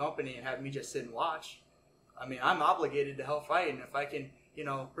my home company and have me just sit and watch. I mean, I'm obligated to help fight, and if I can,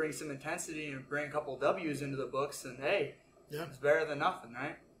 bring some intensity and bring a couple W's into the books, then hey, it's better than nothing,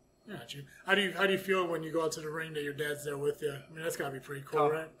 right? Yeah, how do you feel when you go out to the ring that your dad's there with you? I mean, that's got to be pretty cool,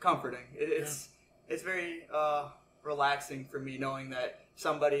 right? Comforting. It's very relaxing for me knowing that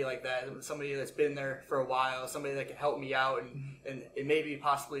somebody like that, somebody that's been there for a while, somebody that can help me out and maybe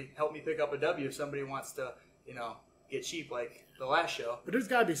possibly help me pick up a W if somebody wants to, get cheap like the last show. But there's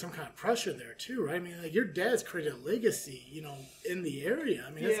got to be some kind of pressure there too, right? I mean, like your dad's created a legacy, you know, in the area.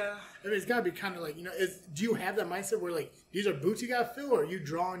 I mean, it's got to be kind of like, you know, do you have that mindset where like these are boots you got to fill, or are you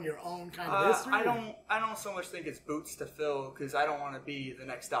drawing your own kind of history? I don't so much think it's boots to fill, because I don't want to be the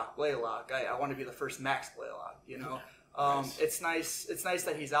next Doc Blaylock. I want to be the first Max Blaylock, you know. Nice. It's nice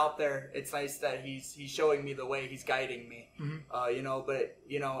that he's out there. It's nice that he's showing me the way, he's guiding me. You know, but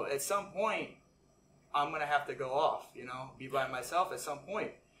you know, at some point I'm gonna have to go off, you know, be by myself at some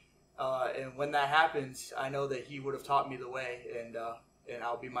point. And when that happens, I know that he would have taught me the way, and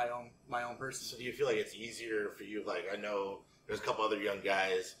I'll be my own person. So do you feel like it's easier for you? Like, I know there's a couple other young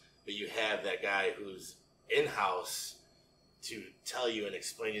guys, but you have that guy who's in-house to tell you and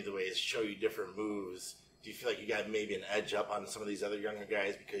explain you the ways, show you different moves. Do you feel like you got maybe an edge up on some of these other younger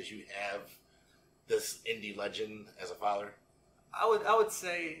guys because you have this indie legend as a father? I would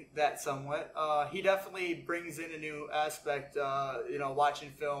say that somewhat. He definitely brings in a new aspect. You know,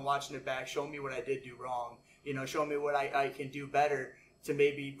 watching film, watching it back, showing me what I did do wrong. You know, showing me what I can do better to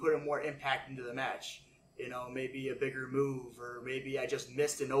maybe put a more impact into the match. You know, maybe a bigger move, or maybe I just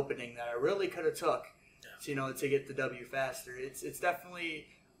missed an opening that I really could have took. You know, to get the W faster. It's definitely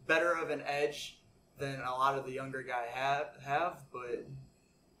better of an edge than a lot of the younger guys have. But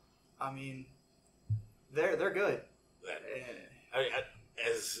I mean, they're good.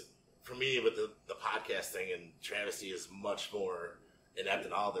 As for me, with the podcast thing, and Travesty is much more inept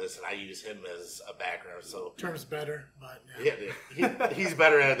in all this, and I use him as a background. So terms better, but he's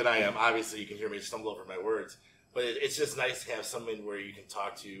better at it than I am. Obviously, you can hear me stumble over my words, but it's just nice to have someone where you can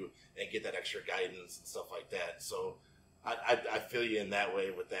talk to and get that extra guidance and stuff like that. So I feel you in that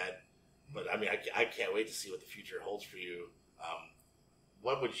way with that. But I mean, I can't wait to see what the future holds for you.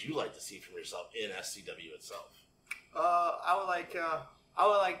 What would you like to see from yourself in SCW itself? I would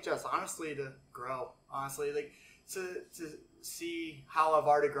like just honestly to grow. Honestly, like to see how I've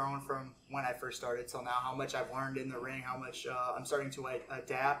already grown from when I first started till now. How much I've learned in the ring. How much I'm starting to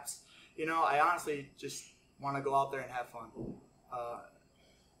adapt. You know, I honestly just want to go out there and have fun.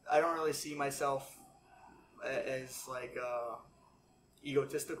 I don't really see myself as like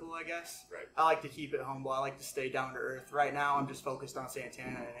egotistical, I guess. Right. I like to keep it humble. I like to stay down to earth. Right now, I'm just focused on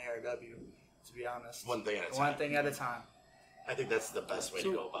Santana and ARW. To be honest, one thing at a time. I think that's the best way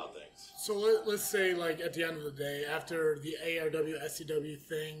to go about things. So let's say, like, at the end of the day, after the ARW SCW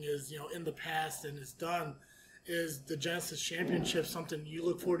thing is, you know, in the past and it's done, is the Genesis Championship something you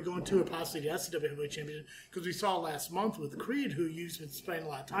look forward to going to, or possibly the SCW Heavyweight Championship? Because we saw last month with Creed, who you've been spending a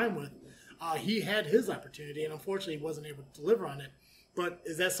lot of time with, he had his opportunity, and unfortunately he wasn't able to deliver on it. But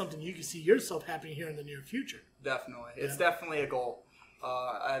is that something you can see yourself happening here in the near future? Definitely. It's definitely a goal.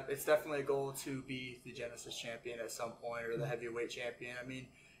 It's definitely a goal to be the Genesis champion at some point, or the heavyweight champion. I mean,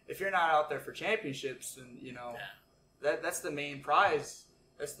 if you're not out there for championships, then you know that's the main prize.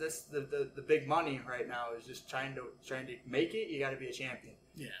 That's the big money right now, is just trying to make it. You got to be a champion.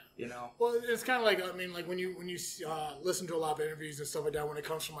 Yeah, you know. Well, it's kind of like, I mean, like when you listen to a lot of interviews and stuff like that, when it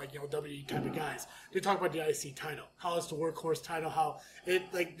comes from like, you know, WWE type of guys, they talk about the IC title, how it's the workhorse title, how it,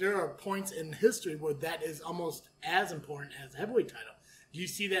 like, there are points in history where that is almost as important as the heavyweight title. Do you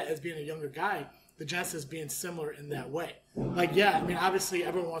see that as being a younger guy, the Genesis being similar in that way? Like, yeah, I mean, obviously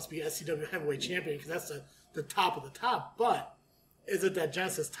everyone wants to be SCW heavyweight champion because that's the top of the top, but is it that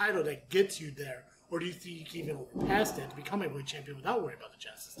Genesis title that gets you there? Or do you think you can even go past that to become a heavyweight champion without worrying about the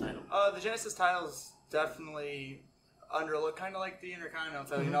Genesis title? The Genesis title is definitely underlooked, kind of like the Intercontinental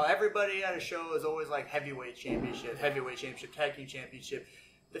title. You know, everybody at a show is always like heavyweight championship, tag team championship.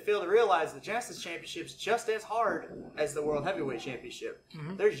 They fail to realize the Genesis Championship is just as hard as the World Heavyweight Championship.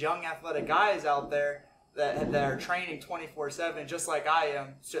 There's young athletic guys out there that are training 24/7, just like I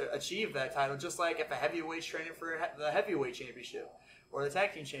am, to achieve that title. Just like if a heavyweight's training for the Heavyweight Championship or the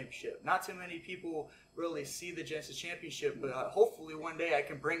Tag Team Championship. Not too many people really see the Genesis Championship, but hopefully one day I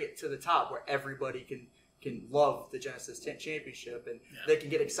can bring it to the top where everybody can love the Genesis Championship, and they can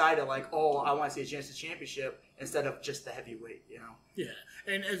get excited like, oh, I want to see a Genesis Championship instead of just the heavyweight, you know? Yeah,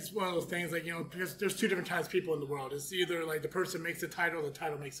 and it's one of those things, like, you know, because there's two different types of people in the world. It's either like the person makes the title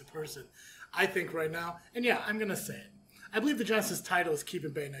makes the person. I think right now, and yeah, I'm going to say it, I believe the Genesis title is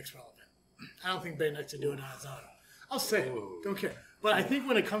keeping Bane X relevant. I don't think Bane X can do it on his own. I'll say it, don't care. But I think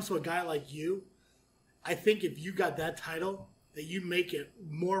when it comes to a guy like you, I think if you got that title, that you make it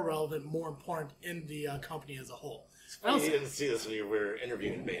more relevant, more important in the company as a whole. You didn't see this when you were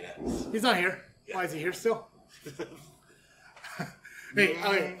interviewing Bane X. He's not here. Yeah. Why is he here still? Hey,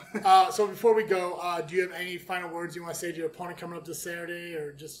 okay. So before we go, do you have any final words you want to say to your opponent coming up this Saturday,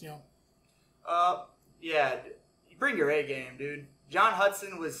 or just, you know? Yeah, bring your A game, dude. John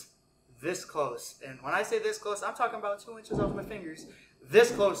Hudson was this close. And when I say this close, I'm talking about 2 inches off my fingers.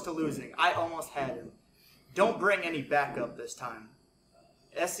 This close to losing. I almost had him. Don't bring any backup this time.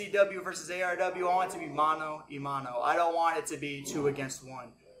 SCW versus ARW, I want it to be mano a mano. I don't want it to be 2 against 1.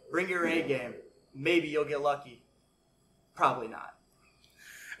 Bring your A game. Maybe you'll get lucky. Probably not.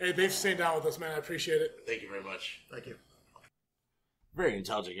 Hey, thanks for sitting down with us, man. I appreciate it. Thank you very much. Thank you. Very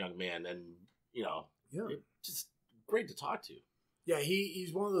intelligent young man, and just great to talk to. Yeah,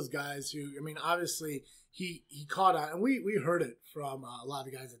 he's one of those guys who, I mean, obviously he caught on, and we heard it from a lot of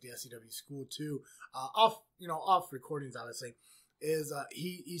the guys at the SCW school too, off recordings, obviously, is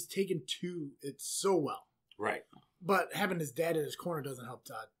he's taken to it so well, right? But having his dad in his corner doesn't help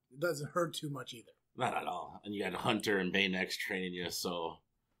Todd. It doesn't hurt too much either. Not at all. And you got Hunter and Bane X training you, so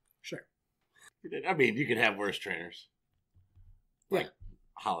sure. I mean, you could have worse trainers, like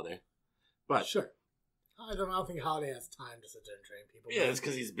Holiday, but sure. I don't think Holiday has time to sit there and train people. Yeah, it's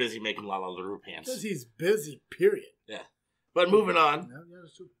because he's busy making La La LaRue pants. Because he's busy, period. Yeah. But moving on,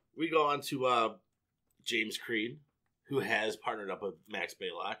 that's true. We go on to James Creed, who has partnered up with Max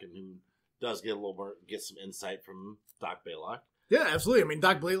Blaylock and who does get some insight from Doc Blaylock. Yeah, absolutely. I mean,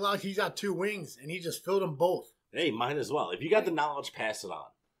 Doc Blaylock, he's got 2 wings, and he just filled them both. Hey, mine as well. If you got the knowledge, pass it on.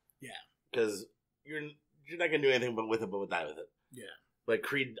 Yeah. Because you're not going to do anything but die with it. Yeah. But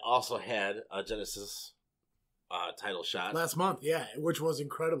Creed also had a Genesis title shot last month, which was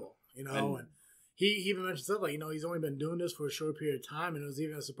incredible, and he even mentioned stuff like, he's only been doing this for a short period of time, and it was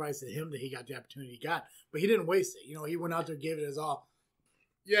even a surprise to him that he got the opportunity he got, but he didn't waste it. He went out there, gave it his all.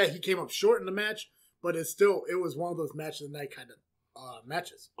 Yeah, he came up short in the match, but it was one of those match of the night kind of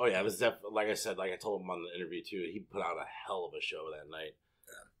matches. Oh yeah, it was definitely, like I said, like I told him on the interview too, he put out a hell of a show that night.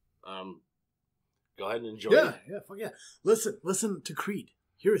 Yeah. Go ahead and enjoy it. Yeah, fuck yeah. Listen to Creed.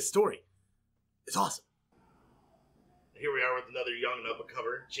 Hear his story. It's awesome. Here we are with another young and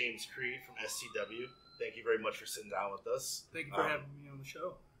up-and-comer, James Creed from SCW. Thank you very much for sitting down with us. Thank you for having me on the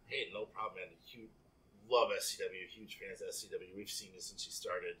show. Hey, no problem, man. Love SCW. Huge fans of SCW. We've seen you since you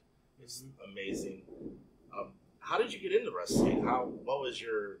started. It's amazing. How did you get into wrestling? What was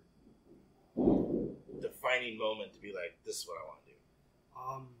your defining moment to be like, this is what I want to do?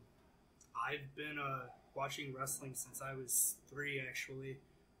 I've been watching wrestling since I was 3, actually.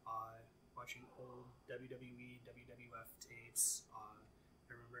 Watching old WWE, WWF tapes.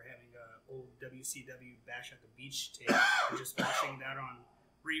 I remember having an old WCW Bash at the Beach tape and just watching that on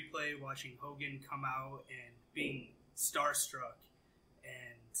replay, watching Hogan come out and being starstruck.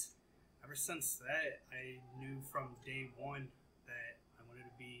 And ever since that, I knew from day one that I wanted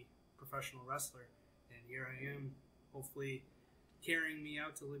to be a professional wrestler. And here I am, hopefully carrying me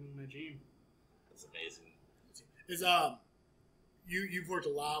out to living my dream. That's amazing. You've worked a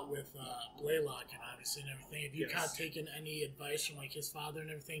lot with Blaylock and obviously and everything. Have you kind of taken any advice from like his father and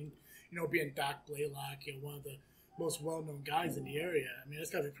everything? Being Doc Blaylock, one of the most well-known guys in the area. I mean,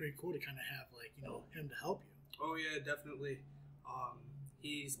 it's got to be pretty cool to kind of have him to help you. Oh yeah, definitely.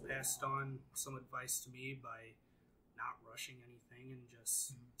 He's passed on some advice to me by not rushing anything and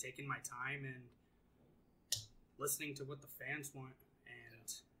just taking my time and listening to what the fans want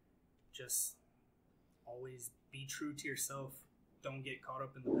and just always be true to yourself. Don't get caught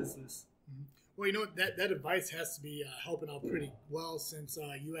up in the business. Mm-hmm. Well, that advice has to be helping out pretty well since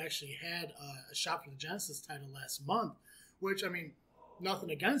you actually had a shot for the Genesis title last month, which, I mean,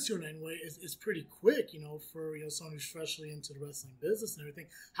 nothing against you in any way, is pretty quick, for someone who's freshly into the wrestling business and everything.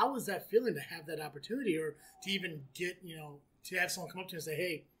 How was that feeling to have that opportunity or to even get, to have someone come up to you and say,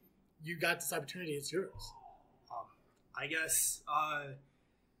 hey, you got this opportunity, it's yours? I guess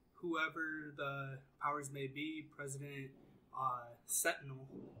whoever the powers may be, President Sentinel,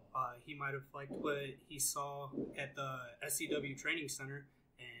 he might have liked what he saw at the SCW training center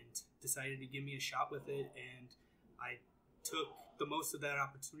and decided to give me a shot with it, and I took the most of that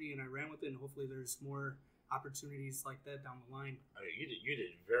opportunity and I ran with it, and hopefully there's more opportunities like that down the line. I mean, you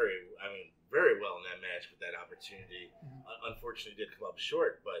did very well in that match with that opportunity. Mm-hmm. Unfortunately, it did come up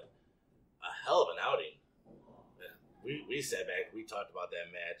short, but a hell of an outing. We sat back, we talked about that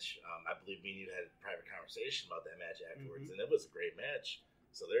match. I believe me and you had a private conversation about that match afterwards, and it was a great match.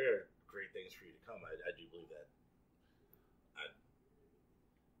 So there are great things for you to come. I do believe that.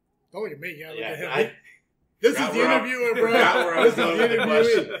 Don't look at me. Look at him. This is the interviewer, bro. This is the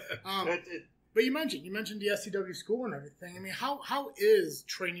interviewer. But you mentioned the SCW school and everything. I mean, how is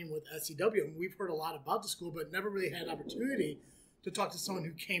training with SCW? I mean, we've heard a lot about the school, but never really had an opportunity to talk to someone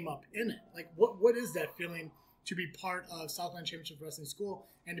who came up in it. Like, what is that feeling to be part of Southland Championship Wrestling School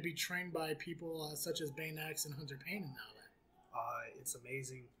and to be trained by people such as Bane X and Hunter Paine and all that? It's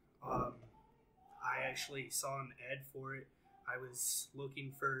amazing. I actually saw an ad for it. I was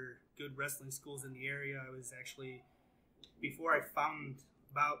looking for good wrestling schools in the area. I was actually, before I found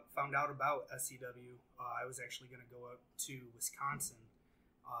out about SCW, I was actually going to go up to Wisconsin,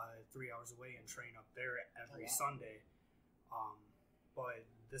 3 hours away, and train up there every Sunday. But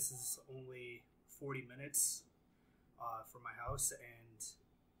this is only 40 minutes from my house, and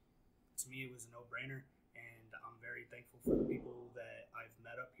to me it was a no-brainer. And I'm very thankful for the people that I've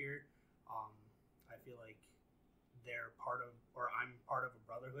met up here. I feel like they're I'm part of a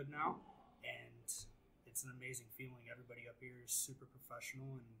brotherhood now, and it's an amazing feeling. Everybody up here is super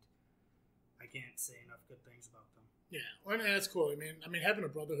professional, and I can't say enough good things about them. Yeah, well, and that's cool. I mean, having a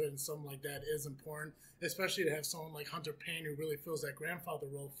brotherhood and something like that is important, especially to have someone like Hunter Paine who really fills that grandfather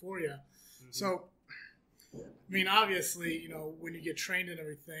role for you. Mm-hmm. So, I mean, obviously, you know, when you get trained and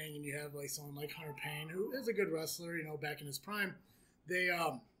everything, and you have like someone like Hunter Paine who is a good wrestler, you know, back in his prime, they,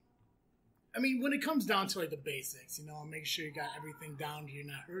 I mean, when it comes down to like the basics, you know, make sure you got everything down, you're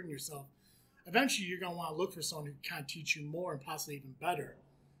not hurting yourself. Eventually, you're gonna want to look for someone who can teach you more and possibly even better.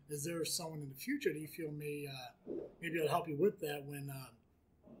 Is there someone in the future that you feel maybe it'll help you with that when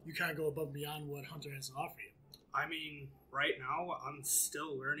you kind of go above and beyond what Hunter has to offer you? I mean, right now I'm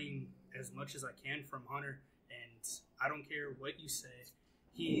still learning as much as I can from Hunter, and I don't care what you say.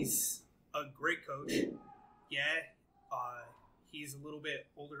 He's a great coach. Yeah, he's a little bit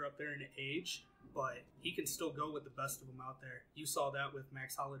older up there in age, but he can still go with the best of them out there. You saw that with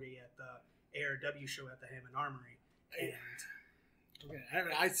Max Holiday at the ARW show at the Hammond Armory, and. Okay,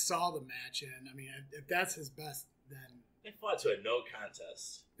 I saw the match, and I mean, if that's his best, then they fought to a no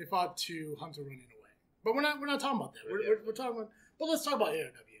contest. They fought to Hunter running away, but we're not talking about that. We're talking about, but let's talk about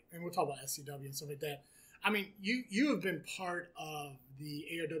ARW, and we'll talk about SCW and stuff like that. I mean, you have been part of the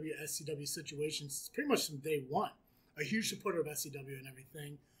ARW SCW situations pretty much from day one. A huge supporter of SCW and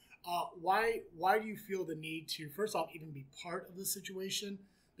everything. Why do you feel the need to first off even be part of the situation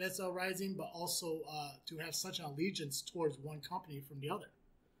that's rising, but also to have such an allegiance towards one company from the other?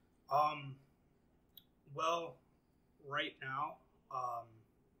 Well, right now,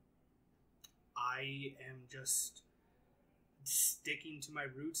 I am just sticking to my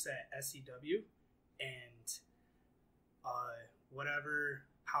roots at SCW, and whatever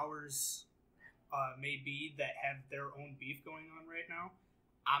powers may be that have their own beef going on right now,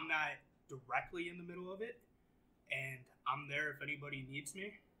 I'm not directly in the middle of it, and I'm there if anybody needs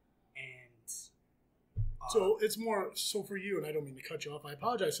me. And so it's more so for you, and I don't mean to cut you off, I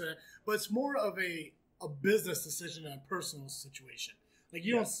apologize for that, but it's more of a business decision than a personal situation. Like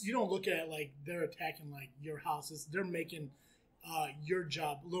you don't look at it like they're attacking like your houses. They're making your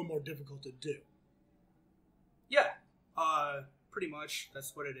job a little more difficult to do. Yeah, pretty much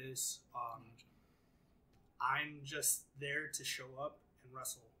that's what it is. I'm just there to show up and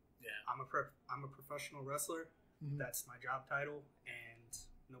wrestle. Yeah, I'm a professional wrestler. Mm-hmm. That's my job title, and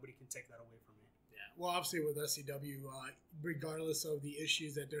nobody can take that away from me. Yeah. Well, obviously with SCW, regardless of the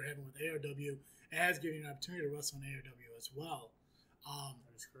issues that they're having with ARW, it has given you an opportunity to wrestle on ARW as well.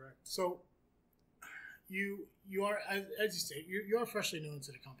 That is correct. So you are, as you say, you are freshly new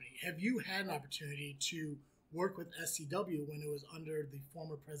into the company. Have you had an opportunity to work with SCW when it was under the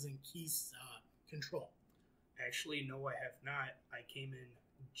former President Keast's control? Actually, no, I have not. I came in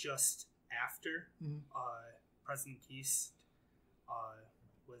just after President Keast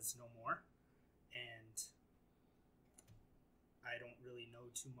was no more, and I don't really know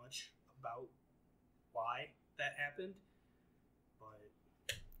too much about why that happened.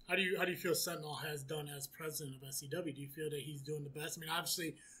 But how do you feel Sentinel has done as president of SCW? Do you feel that he's doing the best? I mean,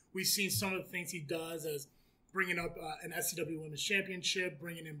 obviously, we've seen some of the things he does as bringing up an SCW Women's Championship,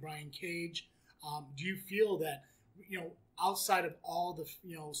 bringing in Brian Cage. Do you feel that, outside of all the,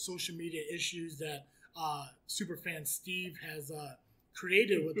 social media issues that superfan Steve has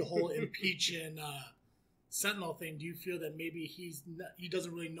created with the whole impeaching Sentinel thing, do you feel that maybe he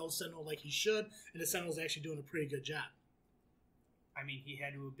doesn't really know Sentinel like he should, and the Sentinel's actually doing a pretty good job? I mean, he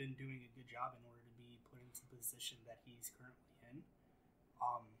had to have been doing a good job in order to be put into the position that he's currently in.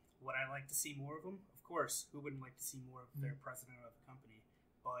 Would I like to see more of him? Of course. Who wouldn't like to see more of their president of the company?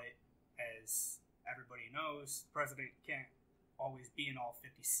 But as everybody knows, the president can't always be in all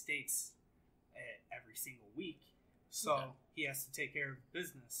 50 states every single week. So he has to take care of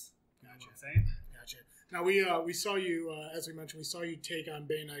business. You know what I'm saying? Gotcha. Now, we saw you, as we mentioned, we saw you take on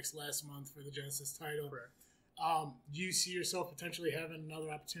Bane X last month for the Genesis title. Correct. Do you see yourself potentially having another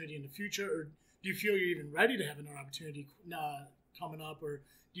opportunity in the future, or do you feel you're even ready to have another opportunity coming up, or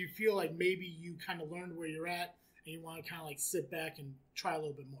do you feel like maybe you kind of learned where you're at and you want to kind of like sit back and try a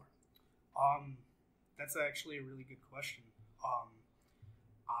little bit more? That's actually a really good question.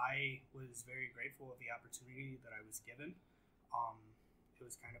 I was very grateful of the opportunity that I was given. It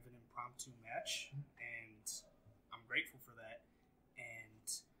was kind of an impromptu match, and I'm grateful for that. And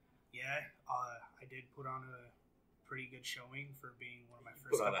yeah, I did put on a pretty good showing for being one of my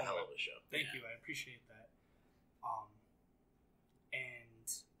first. Put on a hell of a show. Thank you, I appreciate that. And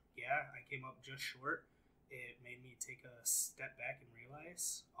yeah, I came up just short. It made me take a step back and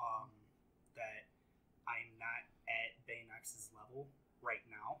realize that I'm not at Bane X's level right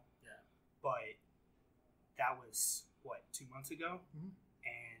now. Yeah. But that was, 2 months ago? Mm-hmm.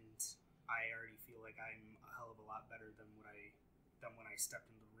 And I already feel like I'm a hell of a lot better than when I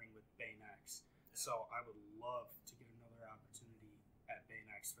stepped into the ring with Bane X. So I would love to get another opportunity at Bane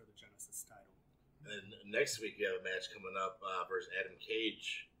X for the Genesis title. And next week you have a match coming up versus Adam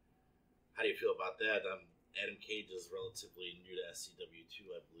Cage. How do you feel about that? Adam Cage is relatively new to SCW too,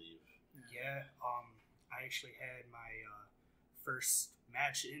 I believe. Yeah, I actually had my first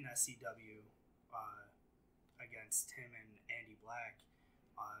match in SCW against him and Andy Black,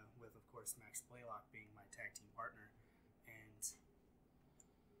 with, of course, Max Blaylock being my tag team partner. And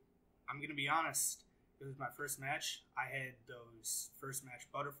I'm going to be honest, it was my first match. I had those first match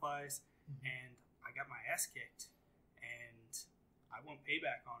butterflies, and I got my ass kicked. And I want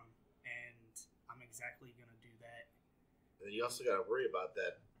payback on him, and I'm exactly going to do that. And you also got to worry about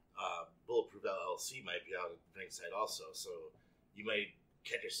that. Bulletproof LLC might be out at ringside also, so you might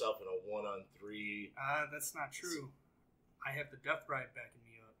catch yourself in a 1-on-3. That's not true. I have the Death Ride backing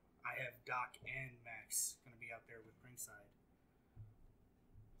me up. I have Doc and Max going to be out there with ringside.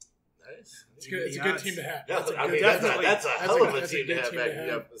 Nice. It's good. It's a good team to have. That's a hell of a team to have backing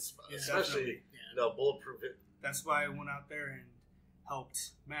you up, especially Bulletproof. That's why I went out there and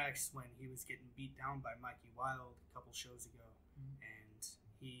helped Max when he was getting beat down by Mikey Wild a couple shows ago, and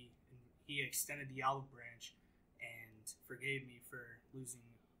he extended the olive branch and forgave me for losing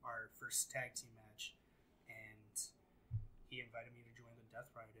our first tag team match, and he invited me to join the Death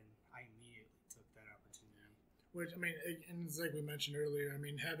Ride, and I immediately took that opportunity. Which, I mean, and it's like we mentioned earlier, I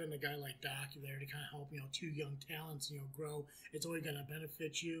mean, having a guy like Doc there to kind of help, two young talents, grow, it's only going to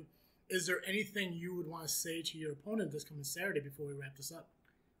benefit you. Is there anything you would want to say to your opponent this coming Saturday before we wrap this up?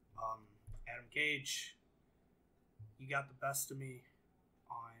 Adam Cage, you got the best of me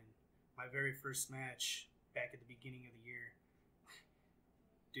on my very first match back at the beginning of the year.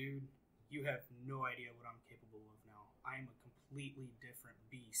 Dude, you have no idea what I'm capable of now. I am a completely different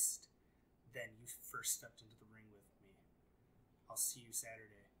beast than you first stepped into the ring with me. I'll see you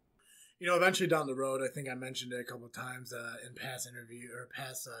Saturday. Eventually down the road, I think I mentioned it a couple of times in past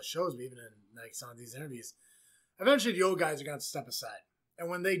shows, but even in like some of these interviews. Eventually, the old guys are going to step aside, and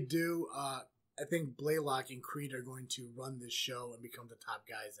when they do, I think Blaylock and Creed are going to run this show and become the top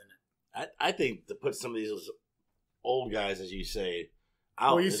guys in it. I think to put some of these old guys, as you say,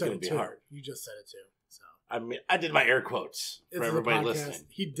 out is going to be hard. You just said it too. So I mean, I did my air quotes for everybody listening.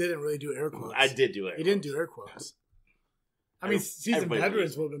 He didn't really do air quotes. I did do air quotes. He didn't do air quotes. I mean, seasoned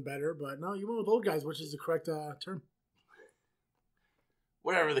veterans would have been better, but no, you went with old guys, which is the correct term.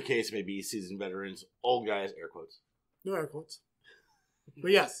 Whatever the case may be, seasoned veterans, old guys, air quotes. No air quotes.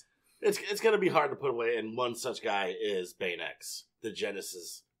 But yes. It's going to be hard to put away, and one such guy is Bane X, the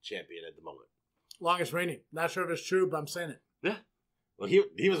Genesis champion at the moment. Longest reigning. Not sure if it's true, but I'm saying it. Yeah. Well,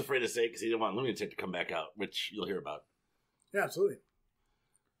 he was afraid to say it because he didn't want Lunatic to come back out, which you'll hear about. Yeah, absolutely.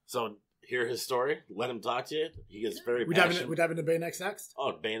 So, hear his story. Let him talk to you. He gets very passionate. We dive into Bane X next?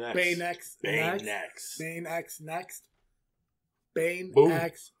 Oh, Bane X. Bane X next. Bane X next. Bane Boom.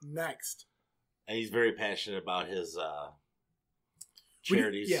 X next. And he's very passionate about his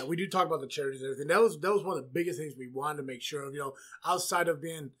charities. We do talk about the charities and everything. That was one of the biggest things we wanted to make sure of. Outside of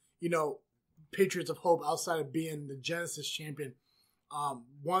being, Patriots of Hope, outside of being the Genesis champion,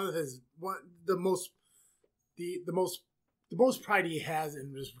 the most pride he has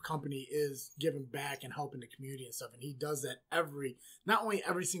in his company is giving back and helping the community and stuff. And he does that not only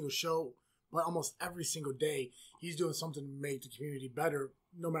every single show, but almost every single day. He's doing something to make the community better,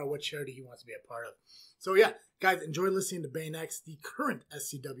 no matter what charity he wants to be a part of. So yeah, guys, enjoy listening to Bane X, the current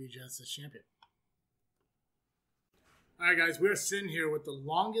SCW Genesis champion. All right, guys, we're sitting here with the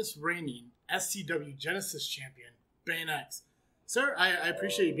longest reigning SCW Genesis champion, Bane X. Sir, I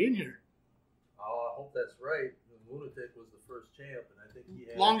appreciate you being here. Oh, I hope that's right. The Lunatic was the first champ, and I think he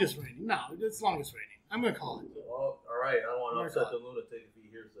had... Longest reigning. No, it's longest reigning. I'm going to call it. Oh, all right. I don't want to upset the Lunatic if he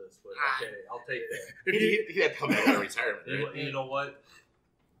hears this, but okay, I'll take that. He had to come back out of retirement, right? You know what?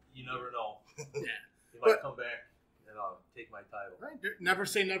 You never know. Yeah. He might come back and take my title. Right. Never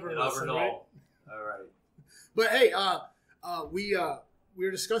say never. You never know. Right? All right. But hey, we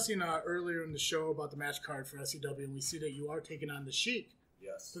were discussing earlier in the show about the match card for SCW, and we see that you are taking on the Sheik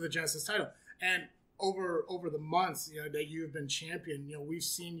Yes. for the Genesis title. And over the months, that you've been champion, we've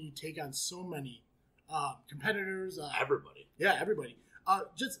seen you take on so many competitors. Everybody. Yeah, everybody.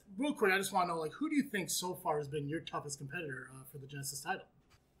 Just real quick, I just want to know, who do you think so far has been your toughest competitor for the Genesis title?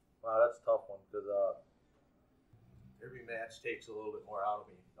 Wow, that's a tough one because every match takes a little bit more out of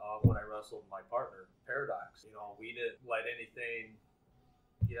me. When I wrestled my partner, Paradox, we didn't let anything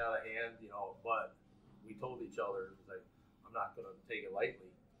get out of hand, but we told each other, like, I'm not going to take it lightly.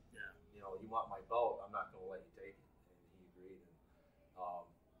 Yeah. You want my belt, I'm not going to let you take it. And he agreed. And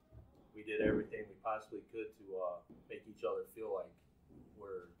we did everything we possibly could to make each other feel like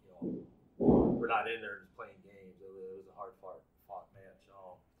we're not in there just playing games. It was a hard fought match.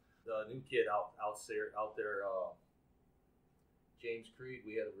 The new kid out there, James Creed,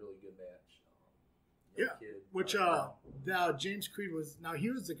 we had a really good match. Kid, which now James Creed was he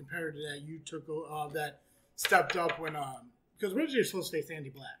was the competitor that you took that stepped up when because originally you're supposed to face Andy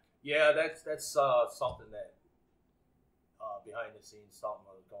Black. Yeah, that's something that behind the scenes something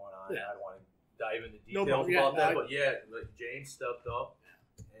was going on. Yeah. I don't want to dive into details about that, but James stepped up,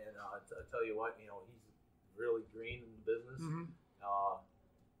 and I tell you what, he's really green in the business, Mm-hmm.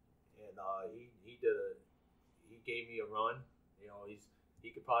 and he gave me a run. He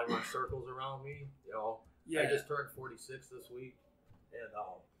could probably run circles around me. I just turned 46 this week, and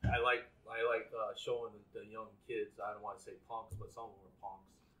I like showing the young kids. I don't want to say punks, but some of them are punks.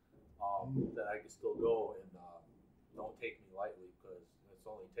 That I can still go and don't take me lightly because it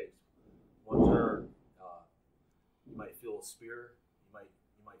only takes one turn. You might feel a spear.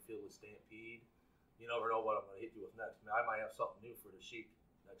 You might feel a stampede. You never know what I'm going to hit you with next. I might have something new for the Sheik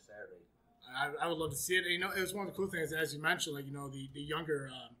next Saturday. I would love to see it. It was one of the cool things, as you mentioned, the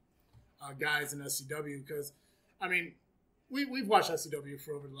younger guys in SCW, because, we've watched SCW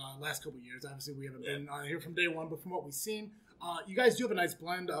for over the last couple of years. Obviously, we haven't been here from day one, but from what we've seen, you guys do have a nice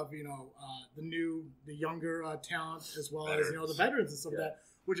blend of, the younger talent as well as, the veterans and stuff like that,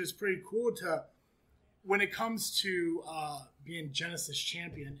 which is pretty cool when it comes to being Genesis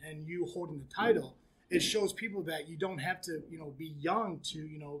champion and you holding the title. It shows people that you don't have to, be young to,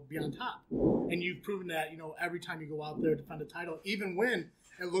 be on top. And you've proven that, every time you go out there to defend the title, even when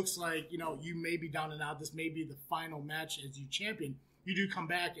it looks like, you may be down and out, this may be the final match as you champion, you do come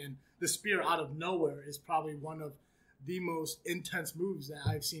back, and the spear out of nowhere is probably one of the most intense moves that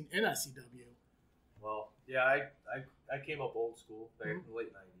I've seen in SCW. Well, yeah, I came up old school back in the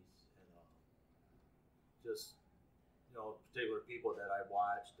late 90s. And just, particular people that I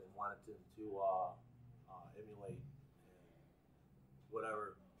watched and wanted to emulate, and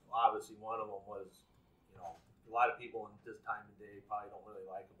whatever. Obviously, one of them was, a lot of people in this time of day probably don't really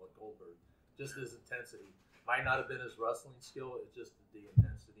like him, but Goldberg, just his intensity. Might not have been his wrestling skill, it's just the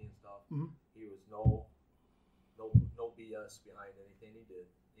intensity and stuff. Mm-hmm. He was no BS behind anything he did.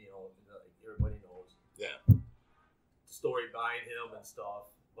 Everybody knows. Yeah. The story behind him and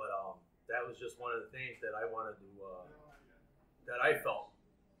stuff, but that was just one of the things that I wanted to, that I felt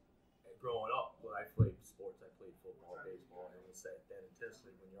growing up when I played sports. I played football, baseball, and it's that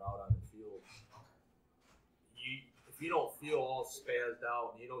intensity when you're out on the field. If you don't feel all spazzed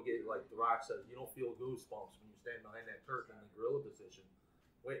out and you don't get, like The Rock says, you don't feel goosebumps when you stand behind that curtain in the gorilla position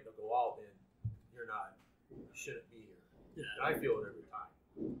waiting to go out, then you shouldn't be here. Yeah. And I feel it every time.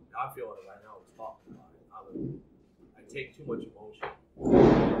 And I'm feeling it right now. I was talking about it. I take too much emotion.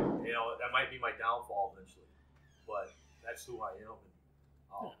 That might be my downfall eventually, but that's who I am.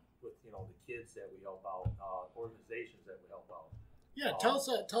 And, with the kids that we help out, organizations that we help out. Yeah, tell us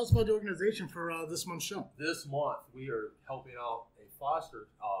about the organization for this month's show. This month we are helping out a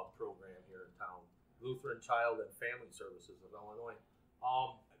foster program here in town, Lutheran Child and Family Services of Illinois.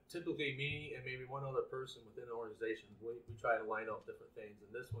 Typically me and maybe one other person within the organization, we try to line up different things, and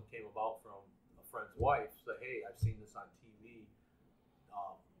this one came about from a friend's wife. Said, hey, I've seen this on TV.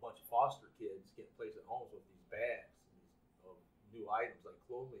 A bunch of foster kids getting placed at homes with these bags of new items like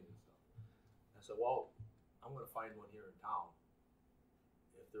clothing and stuff. I said, well, I'm going to find one here in town,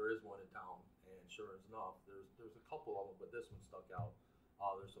 if there is one in town. And sure enough, there's a couple of them, but this one stuck out.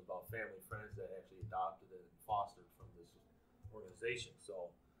 There's about family friends that actually adopted and fostered from this organization.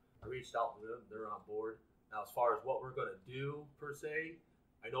 So I reached out to them. They're on board. Now, as far as what we're going to do per se,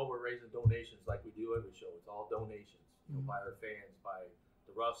 I know we're raising donations like we do every show. It's all donations, by our fans, by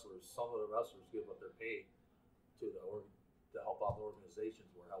the wrestlers. Some of the wrestlers give up their pay to help out the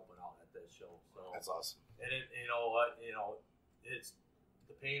organizations we're helping out at this show. So that's awesome. And you know what? It's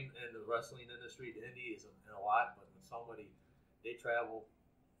the Paine in the wrestling industry. The indie is a lot, but when somebody they travel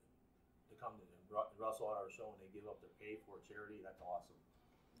to come to wrestle at our show and they give up their pay for a charity, that's awesome.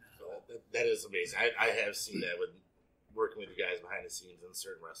 So that is amazing. I have seen that with working with you guys behind the scenes, and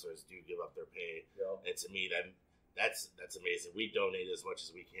certain wrestlers do give up their pay. Yep. And to me, that's amazing. We donate as much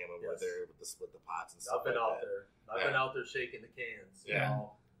as we can when we're there with the split the pots and stuff. I've been like out that. there. I've been out there shaking the cans. Yeah.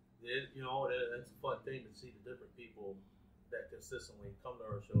 You know, it's a fun thing to see the different people that consistently come to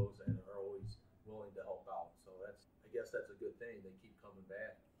our shows and are always willing to help out. So I guess that's a good thing. They keep coming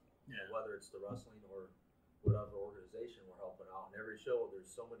back. Yeah. Whether it's the wrestling or whatever organization we're helping out. And every show, there's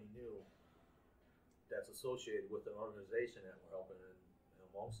so many new that's associated with an organization that we're helping. And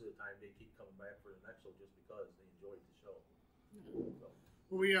most of the time, they keep coming back for the next show just because they enjoyed the show. So.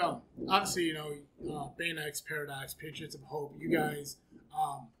 Well, we obviously, Bane X, Paradox, Patriots of Hope. You guys,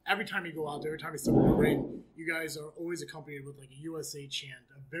 every time you go out there, every time you step in the ring, you guys are always accompanied with like a USA chant,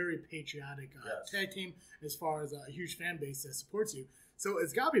 a very patriotic tag team as far as a huge fan base that supports you. So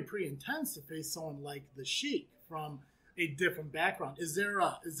it's got to be pretty intense to face someone like the Sheik from a different background. Is there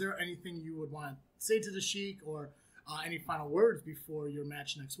anything you would want to say to the Sheik, or any final words before your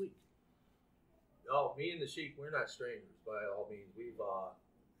match next week? Oh, me and the Sheik, we're not strangers by all means. I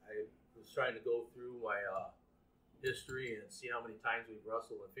was trying to go through my history and see how many times we've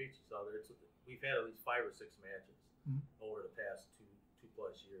wrestled and faced each other. We've had at least 5 or 6 matches over the past two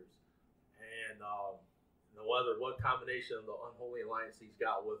plus years, and what combination of the unholy alliance he's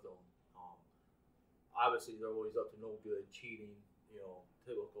got with him. Obviously, they're always up to no good, cheating,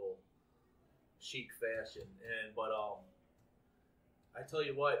 typical Sheik fashion. But I tell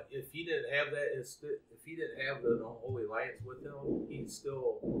you what, if he didn't have that, if he didn't have the unholy alliance with him, he's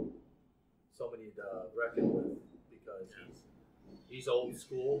still somebody to reckon with, because he's old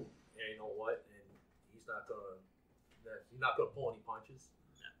school, and you know what, and he's not gonna pull any punches.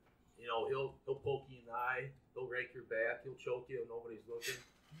 He'll poke you in the eye, he'll rake your back, he'll choke you if nobody's looking,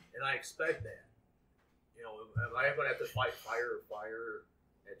 and I expect that. Am I going to have to fight fire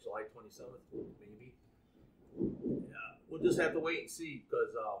at July 27th? Maybe. Yeah, we'll just have to wait and see,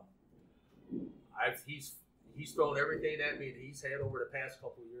 because he's thrown everything at me that he's had over the past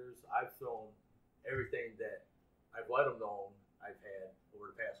couple of years. I've thrown everything that I've let him know I've had over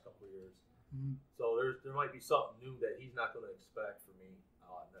the past couple of years. Mm-hmm. So there might be something new that he's not going to expect from me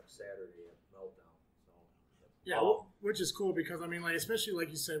next Saturday at Meltdown. So which is cool, because especially like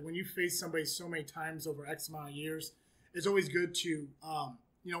you said, when you face somebody so many times over X amount of years, it's always good to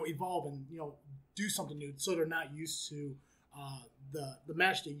evolve and do something new, so they're not used to the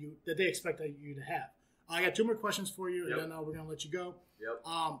match that they expect you to have. I got 2 more questions for you, and then we're gonna let you go. Yep.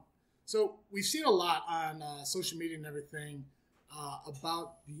 So we've seen a lot on social media and everything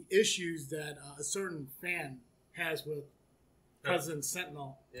about the issues that a certain fan has with President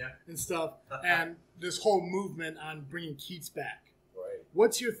Sentinel and stuff, and this whole movement on bringing Keast back. Right.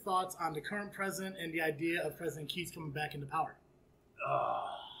 What's your thoughts on the current president and the idea of President Keast coming back into power?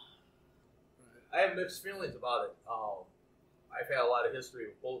 I have mixed feelings about it. I've had a lot of history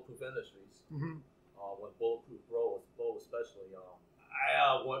with Bulletproof Industries. Mm-hmm. With Bulletproof Bro especially.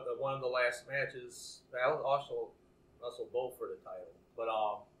 One of the last matches, I also wrestled both for the title, but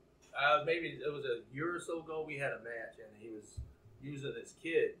maybe it was a year or so ago, we had a match, and he was using his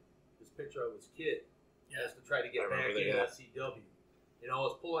picture of his kid, as to try to get back in SCW. It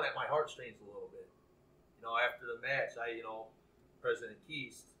was pulling at my heartstrings a little bit. After the match, President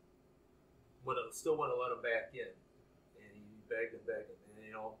Keast still want to let him back in, and he begged and begged, and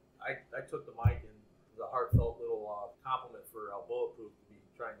I took the mic, and it was a heartfelt little compliment for Bulletproof to be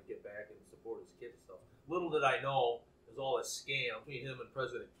trying to get back and support his kid and stuff. Little did I know, there's all this scam between him and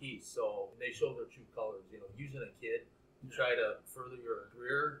President Keast. So they showed their true colors. Using a kid to try to further your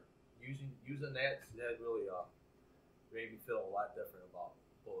career, using that really made me feel a lot different about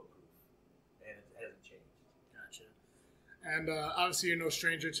Bulletproof, and it hasn't changed. Gotcha. And obviously, you're no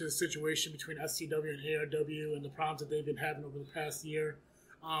stranger to the situation between SCW and ARW and the problems that they've been having over the past year.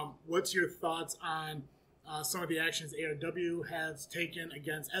 What's your thoughts on some of the actions ARW has taken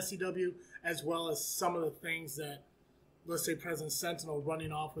against SCW, as well as some of the things that, let's say, President Sentinel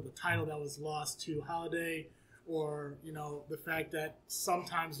running off with a title that was lost to Holiday, or the fact that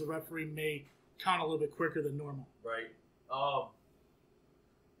sometimes the referee may count a little bit quicker than normal? Right. I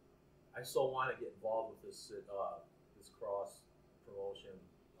still want to get involved with this cross promotion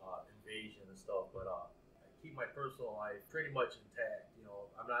invasion and stuff, but I keep my personal life pretty much intact.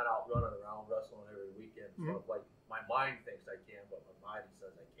 I'm not out running around wrestling every weekend. Mm-hmm. Like my mind thinks I can, but my body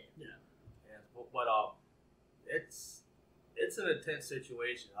says I can't. Yeah. But it's an intense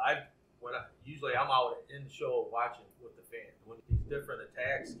situation. Usually I'm out in the show watching with the fans when these different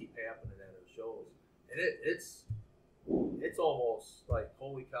attacks keep happening at our shows, and it's almost like,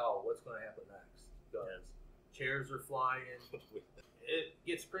 holy cow, what's going to happen next? Because chairs are flying. It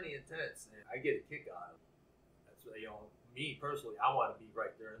gets pretty intense, and I get a kick out of it. So, me personally, I want to be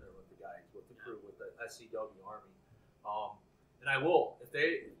right there in there with the guys, with the crew, with the SCW Army. And I will. If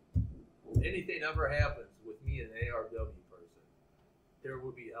anything ever happens with me and an ARW person, there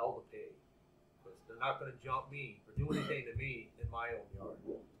will be hell to pay. Because they're not going to jump me or do anything to me in my own yard.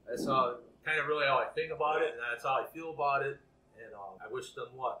 That's kind of really how I think about it, and that's how I feel about it. And I wish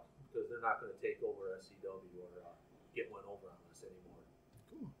them luck, because they're not going to take over SCW or get one over on us anymore.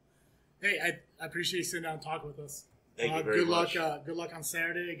 Cool. Hey, I appreciate you sitting down and talking with us. Thank you very much. Good luck on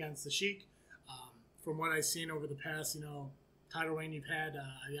Saturday against the Sheik. From what I've seen over the past, title reign you've had,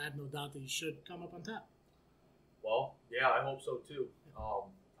 I have no doubt that you should come up on top. Well, yeah, I hope so too.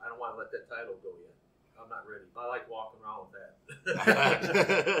 I don't want to let that title go yet. I'm not ready. I like walking around with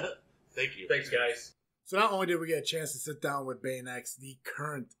that. Thank you. Thanks, guys. So not only did we get a chance to sit down with Bane X, the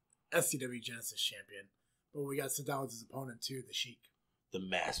current SCW Genesis champion, but we got to sit down with his opponent too, the Sheik. The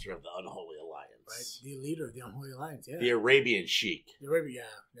master of the Unholy Alliance. Right, the leader of the Unholy Alliance, yeah. The Arabian Sheik. The Arabian, yeah,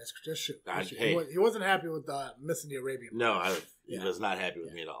 that's true. He wasn't happy with missing the Arabian. No, he was not happy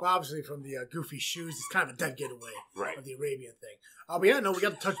with me at all. Well, obviously, from the goofy shoes, it's kind of a dead getaway of the Arabian thing. But yeah, no, we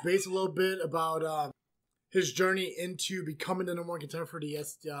got to touch base a little bit about his journey into becoming the number one contender for the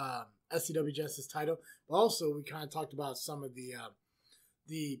SCW Genesis title. But also, we kind of talked about some of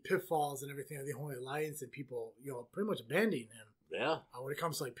the pitfalls and everything of the Unholy Alliance and people, pretty much abandoning him. Yeah. When it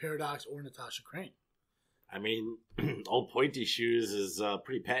comes to like Paradox or Natasha Crane. I mean, old Pointy Shoes is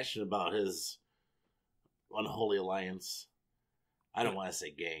pretty passionate about his Unholy Alliance. I don't want to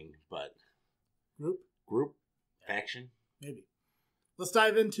say gang, but group, faction, maybe. Let's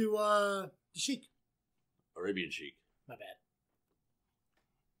dive into the Sheik. Arabian Sheik. My bad.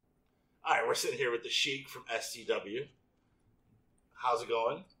 All right, we're sitting here with the Sheik from SCW. How's it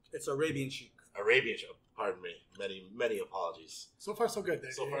going? It's Arabian Sheik. Arabian Sheik. Pardon me. Many apologies. So far, so good.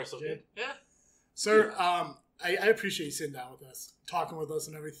 So far, so good. Yeah. Sir, I appreciate you sitting down with us, talking with us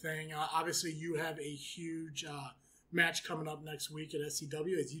and everything. Obviously, you have a huge match coming up next week at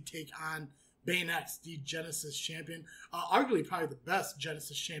SCW as you take on Bane X, the Genesis champion. Arguably, probably the best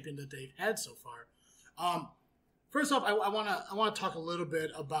Genesis champion that they've had so far. First off, I want to talk a little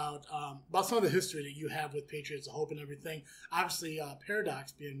bit about some of the history that you have with Patriots of Hope and everything. Obviously,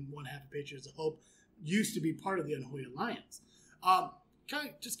 Paradox, being one half of Patriots of Hope, used to be part of the Unholy Alliance. Kind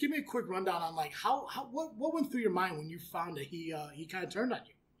of just give me a quick rundown on like what went through your mind when you found that he kind of turned on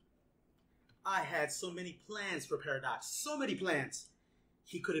you. I had so many plans for Paradox, so many plans.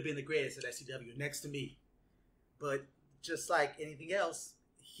 He could have been the greatest at SCW next to me, but just like anything else,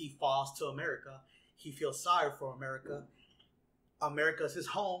 he falls to America. He feels sorry for America. America's his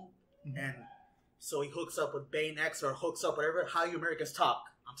home, and so he hooks up with Bane X or hooks up whatever how you Americans talk.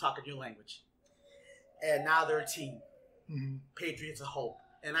 I'm talking your language. And now they're a team. Patriots of Hope.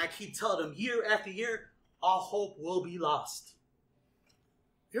 And I keep telling them year after year, all hope will be lost.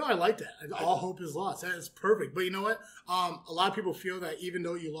 I like that. All hope is lost. That is perfect. But you know what? A lot of people feel that even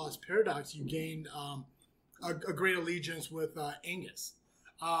though you lost Paradox, you gained a great allegiance with Angus.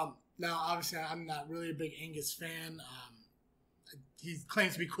 Now, obviously, I'm not really a big Angus fan. He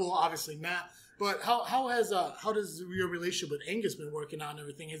claims to be cool. Obviously not. But how does your relationship with Angus been working out and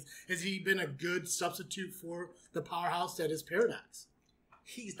everything? Has he been a good substitute for the powerhouse that is Paradox?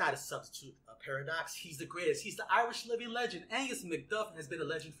 He's not a substitute of Paradox. He's the greatest. He's the Irish living legend. Angus McDuff has been a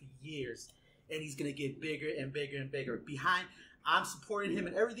legend for years, and he's going to get bigger and bigger and bigger. I'm supporting him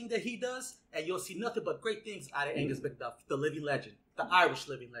in everything that he does, and you'll see nothing but great things out of Angus McDuff, the living legend, the Irish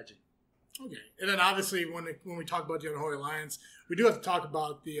living legend. Okay, and then obviously when we talk about the Unholy Alliance, we do have to talk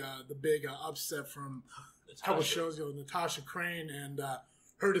about the big upset from a couple shows ago, Natasha Crane, and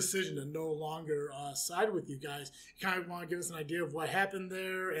her decision to no longer side with you guys. You kind of want to give us an idea of what happened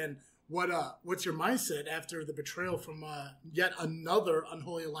there and what's your mindset after the betrayal from yet another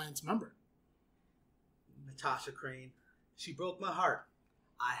Unholy Alliance member? Natasha Crane, she broke my heart.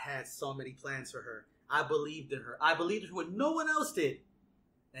 I had so many plans for her. I believed in her. I believed in her when no one else did.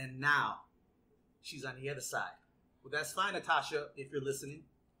 And now, she's on the other side. Well, that's fine, Natasha, if you're listening,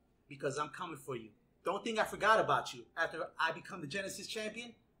 because I'm coming for you. Don't think I forgot about you. After I become the Genesis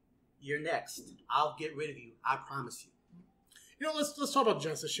champion, you're next. I'll get rid of you. I promise you. Let's talk about the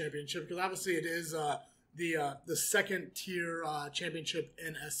Genesis championship, because obviously it is the second tier championship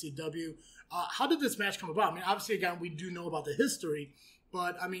in SCW. How did this match come about? I mean, obviously, again, we do know about the history.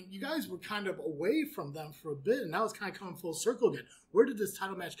 But, I mean, you guys were kind of away from them for a bit, and now it's kind of coming full circle again. Where did this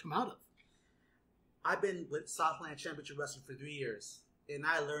title match come out of? I've been with Southland Championship Wrestling for 3 years, and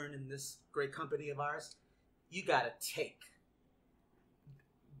I learned in this great company of ours, you got to take.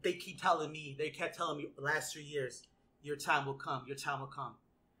 They kept telling me the last 3 years, your time will come, your time will come.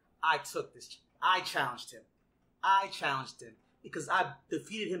 I took this. I challenged him. I challenged him because I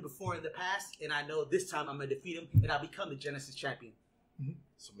defeated him before in the past, and I know this time I'm going to defeat him, and I'll become the Genesis champion.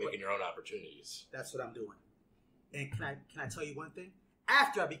 So making your own opportunities. That's what I'm doing. And can I tell you one thing?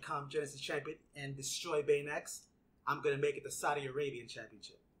 After I become Genesis champion and destroy Bane X, I'm going to make it the Saudi Arabian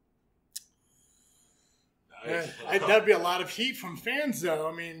Championship. Nice. That'd be a lot of heat from fans, though.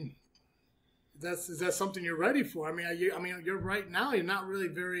 I mean, is that something you're ready for? I mean, you're right now. You're not really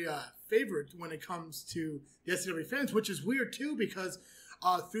very favored when it comes to the SCW fans, which is weird too, because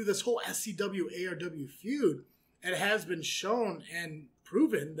through this whole SCW ARW feud, it has been shown and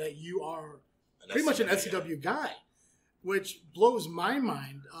proven that you are pretty much an SCW guy, which blows my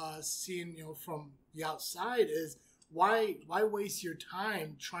mind. Seeing from the outside is why waste your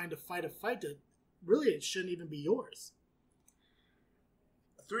time trying to fight a fight that really it shouldn't even be yours.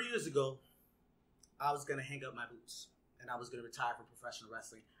 3 years ago, I was going to hang up my boots and I was going to retire from professional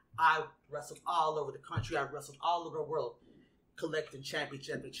wrestling. I wrestled all over the country. I wrestled all over the world, collecting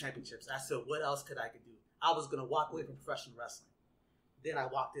championships. I said, what else could I do? I was going to walk away from professional wrestling. Then I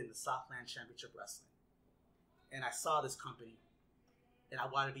walked into Southland Championship Wrestling. And I saw this company. And I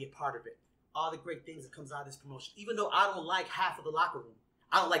wanted to be a part of it. All the great things that comes out of this promotion. Even though I don't like half of the locker room.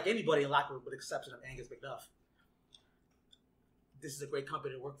 I don't like anybody in the locker room with the exception of Angus McDuff. This is a great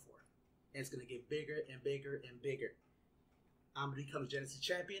company to work for. And it's going to get bigger and bigger and bigger. I'm going to become a Genesis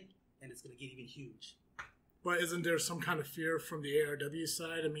champion. And it's going to get even huge. But isn't there some kind of fear from the ARW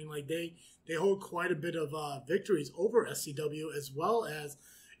side? I mean, like they hold quite a bit of victories over SCW, as well as,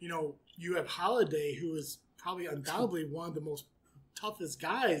 you have Holiday, who is probably undoubtedly one of the most toughest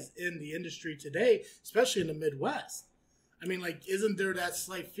guys in the industry today, especially in the Midwest. I mean, like, isn't there that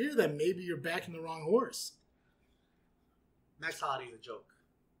slight fear that maybe you're backing the wrong horse? Max Holiday is a joke.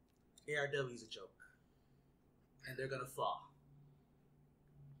 ARW is a joke. And they're going to fall.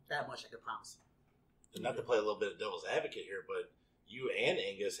 That much I can promise you. And not to play a little bit of devil's advocate here, but you and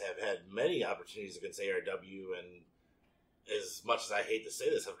Angus have had many opportunities against ARW, and as much as I hate to say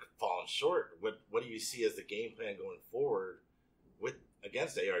this, have fallen short. What do you see as the game plan going forward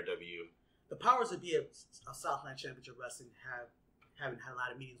against ARW? The powers that be of Southland Championship Wrestling haven't had a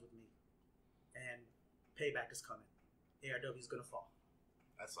lot of meetings with me, and payback is coming. ARW is going to fall.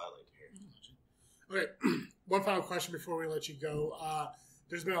 That's what I like to hear. Okay, one final question before we let you go.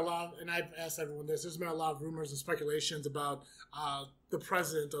 There's been a lot, and I've asked everyone this, there's been a lot of rumors and speculations about the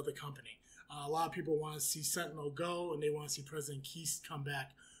president of the company. A lot of people want to see Sentinel go, and they want to see President Keast come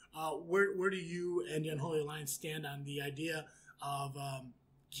back. Where do you and the Unholy Alliance stand on the idea of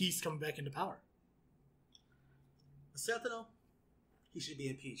Keast coming back into power? Sentinel, he should be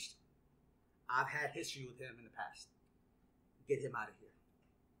impeached. I've had history with him in the past. Get him out of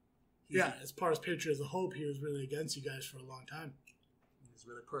here. As far as Patriots of Hope, he was really against you guys for a long time. It's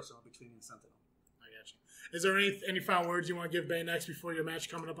really personal between me and Sentinel. I got you. Is there any final words you want to give Bane X before your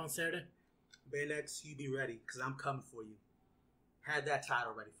match coming up on Saturday? Bane X, you be ready, because I'm coming for you. Had that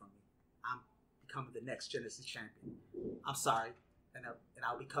title ready for me. I'm becoming the next Genesis champion. I'm sorry, and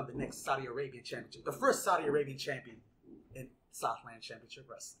I'll become the next Saudi Arabian championship, the first Saudi Arabian champion in Southland Championship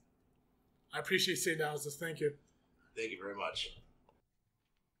Wrestling. I appreciate you sitting down with us. Thank you. Thank you very much.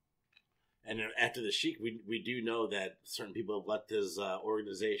 And after the Sheik, we do know that certain people have left his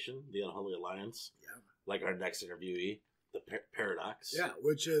organization, the Unholy Alliance, like our next interviewee, the Paradox. Yeah,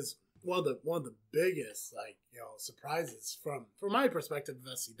 which is one of the biggest surprises from my perspective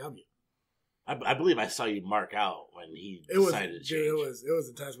of SCW. I believe I saw you mark out when he decided to change. It was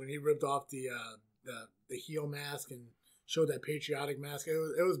intense when he ripped off the heel mask and showed that patriotic mask.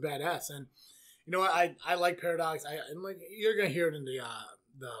 It was badass. And you know what? I like Paradox. You're gonna hear it in the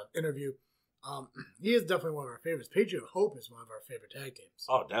interview. He is definitely one of our favorites. Patriot of Hope is one of our favorite tag teams.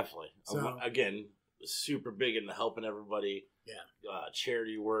 Oh, definitely. So, again, super big into helping everybody. Yeah.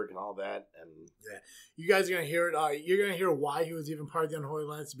 Charity work and all that. And you guys are going to hear it. You're going to hear why he was even part of the Unholy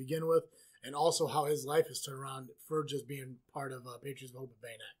Alliance to begin with, and also how his life has turned around for just being part of Patriots of Hope and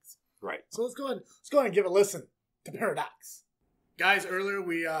Bane X. Right. So let's go ahead and give a listen to Paradox. Guys, earlier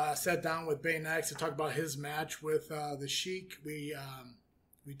we sat down with Bane X to talk about his match with the Sheik.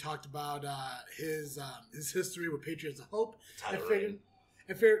 We talked about his history with Patriots of Hope.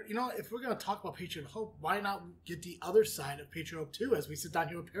 If we're going to talk about Patriot of Hope, why not get the other side of Patriot of Hope too as we sit down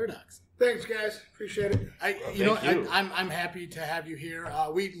here with Paradox? Thanks, guys. Appreciate it. I'm happy to have you here.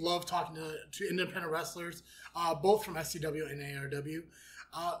 We love talking to independent wrestlers, both from SCW and ARW.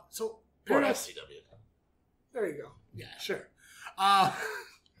 So Paradox, or SCW. There you go. Yeah, sure.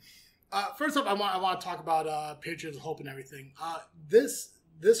 First up, I want to talk about Patriots of Hope and everything.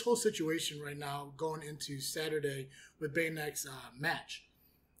 This whole situation right now, going into Saturday with Bane X match,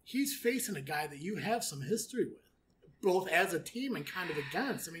 he's facing a guy that you have some history with. both as a team and kind of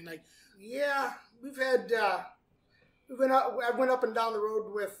against. I mean, like, yeah, we've had I went up and down the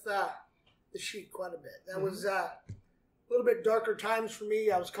road with the Sheik quite a bit. That was a little bit darker times for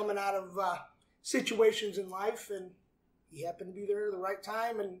me. I was coming out of situations in life, and he happened to be there at the right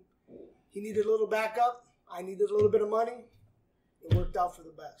time, and he needed a little backup. I needed a little bit of money. It worked out for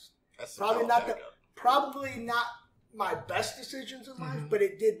the best. That's probably not my best decisions in life, but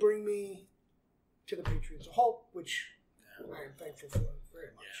it did bring me to the Patriots of Hope, which I am thankful for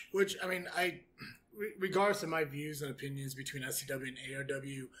very much. Yeah. Which, I mean, regardless of my views and opinions between SCW and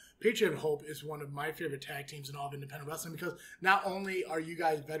ARW, Patriot of Hope is one of my favorite tag teams in all of independent wrestling, because not only are you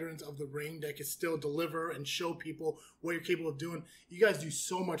guys veterans of the ring that can still deliver and show people what you're capable of doing, you guys do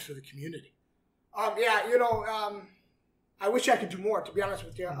so much for the community. I wish I could do more, to be honest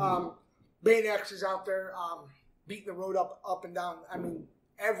with you. Bane X is out there beating the road up and down. I mean,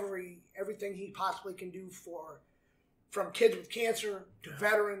 everything he possibly can do from kids with cancer to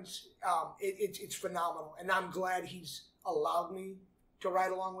veterans, it's phenomenal. And I'm glad he's allowed me to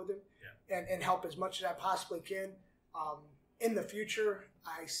ride along with him and help as much as I possibly can. In the future,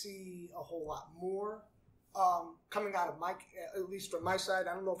 I see a whole lot more coming out of at least from my side.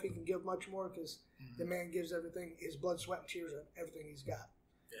 I don't know if he can give much more, because the man gives everything, his blood, sweat, and tears, and everything he's got.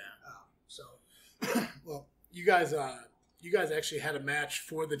 Well, you guys actually had a match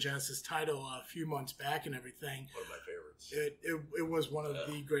for the Genesis title a few months back and everything. One of my favorites. It was one of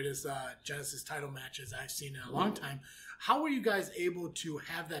the greatest Genesis title matches I've seen in a long time. How were you guys able to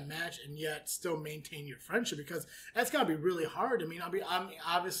have that match and yet still maintain your friendship? Because that's got to be really hard. I mean,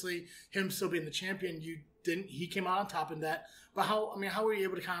 obviously him still being the champion, he came out on top in that. But how were you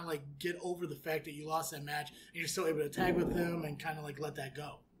able to kind of like get over the fact that you lost that match and you're still able to tag with him and kind of like let that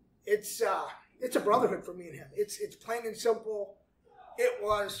go? It's a brotherhood for me and him. It's plain and simple. It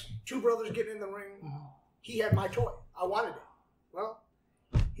was two brothers getting in the ring. He had my toy. I wanted it. Well,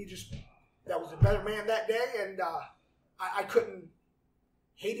 that was a better man that day, and I couldn't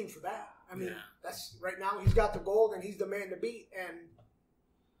hate him for that. I mean, that's right now he's got the gold, and he's the man to beat, and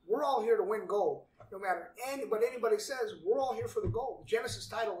we're all here to win gold. No matter what anybody says, we're all here for the gold. The Genesis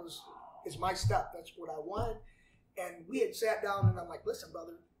title is my step. That's what I wanted. And we had sat down, and I'm like, listen,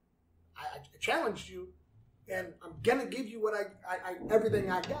 brother, I challenged you, and I'm gonna give you what I everything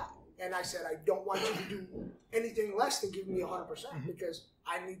I got. And I said, I don't want you to do anything less than give me 100%, because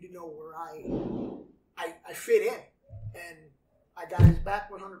I need to know where I fit in. And I got his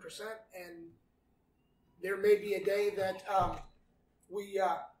back 100%. And there may be a day that we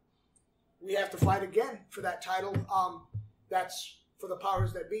have to fight again for that title. That's for the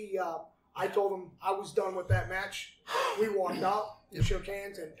powers that be. I told him I was done with that match. We walked out and shook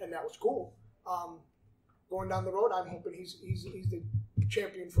hands, and that was cool. Going down the road, I'm hoping he's the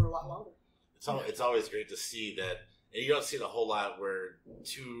champion for a lot longer. It's always great to see that, and you don't see it a whole lot, where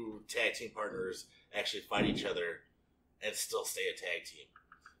two tag team partners actually fight each other and still stay a tag team.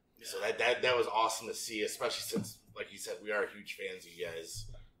 Yeah. So that was awesome to see, especially since, like you said, we are huge fans of you guys,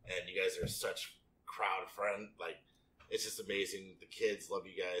 and you guys are such crowd friend. Like, it's just amazing. The kids love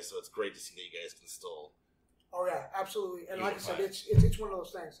you guys, so it's great to see that you guys can still. Oh yeah, absolutely. And like I said, it's one of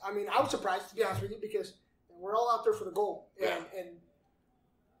those things. I mean, I was surprised, to be honest with you, because we're all out there for the gold, and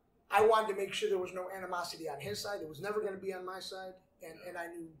I wanted to make sure there was no animosity on his side. It was never going to be on my side, and I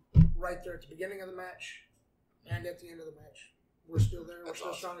knew right there at the beginning of the match and at the end of the match, we're still there. We're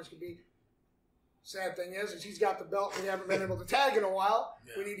still strong as can be. Sad thing is he's got the belt. We haven't been able to tag in a while.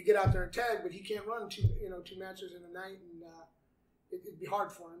 Yeah. We need to get out there and tag, but he can't run two matches in a night, and it'd be hard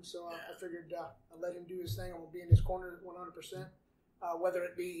for him. So I figured I'd let him do his thing. I'm gonna be in his corner 100%. Whether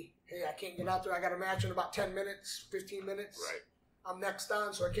it be, hey, I can't get out there. I got a match in about 10 minutes, 15 minutes. Right. I'm next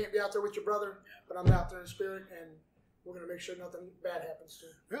on, so I can't be out there with your brother, but I'm out there in spirit, and we're going to make sure nothing bad happens to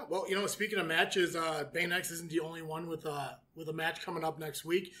him. Yeah, well, speaking of matches, Bane X isn't the only one with a match coming up next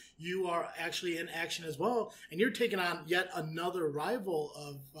week. You are actually in action as well, and you're taking on yet another rival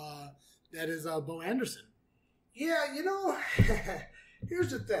of that is Bo Anderson. Yeah,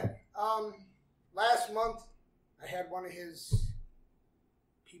 here's the thing. Last month, I had one of his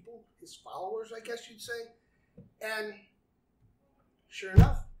people, his followers, I guess you'd say, and sure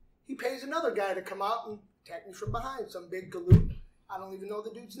enough, he pays another guy to come out and attack me from behind. Some big galoot. I don't even know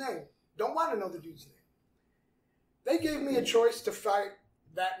the dude's name. Don't want to know the dude's name. They gave me a choice to fight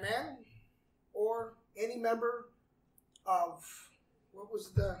that man or any member of, what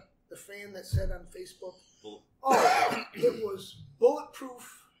was the fan that said on Facebook? Oh, it was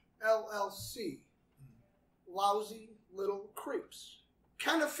Bulletproof LLC. Lousy little creeps.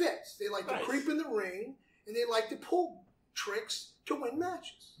 Kind of fits. They like to creep in the ring, and they like to pull tricks to to win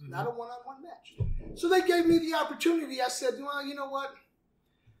matches, not a one-on-one match. So they gave me the opportunity. I said, well, you know what?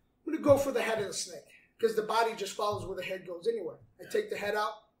 I'm going to go for the head of the snake because the body just follows where the head goes anywhere. I take the head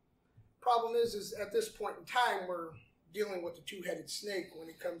out. Problem is at this point in time, we're dealing with the two-headed snake when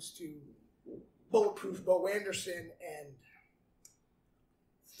it comes to Bulletproof Bo Anderson and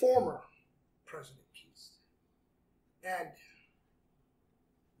former President Keast. And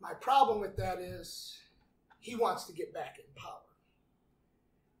my problem with that is he wants to get back in power.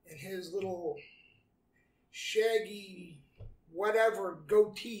 And his little shaggy whatever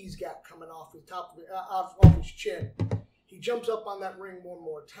goatee he's got coming off the top of his chin, he jumps up on that ring one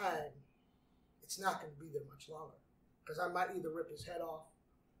more time, it's not going to be there much longer. Because I might either rip his head off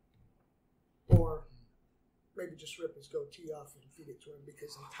or maybe just rip his goatee off and feed it to him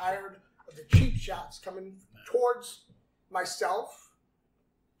because I'm tired of the cheap shots coming towards myself,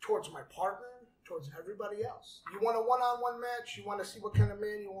 towards my partner, towards everybody else. You want a one-on-one match? You want to see what kind of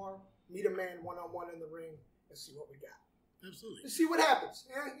man you are? Meet a man one-on-one in the ring and see what we got. Absolutely. And see what happens.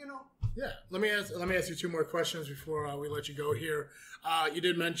 Yeah, you know. Yeah. Let me ask you two more questions before we let you go here. You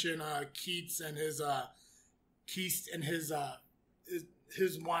did mention Keast and his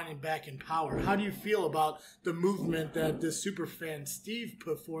wanting back in power. How do you feel about the movement that this super fan Steve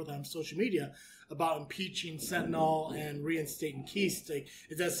put forth on social media about impeaching Sentinel and reinstating Keast? Like,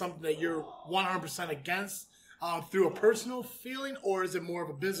 is that something that you're 100% against through a personal feeling, or is it more of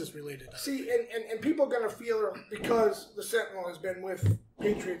a business related? See, and people are going to feel because the Sentinel has been with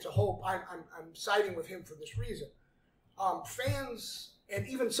Patriots of Hope, I'm siding with him for this reason. Fans and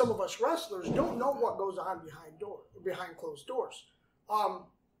even some of us wrestlers don't know what goes on behind closed doors.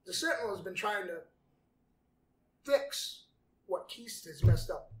 The Sentinel has been trying to fix what Keast has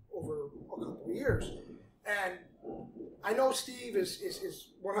messed up over a couple of years. And I know Steve is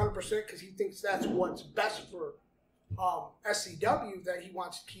 100% because he thinks that's what's best for SCW, that he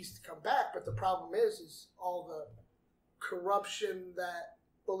wants Keast to come back. But the problem is all the corruption that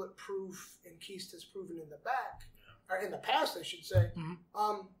Bulletproof and Keast has proven in the past, I should say,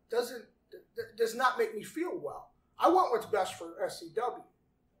 does not make me feel well. I want what's best for SCW,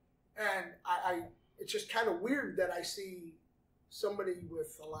 and I it's just kind of weird that I see somebody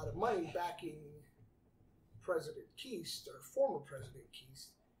with a lot of money backing President Keast or former President Keast,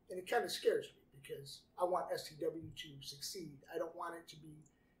 and it kind of scares me because I want SCW to succeed. I don't want it to be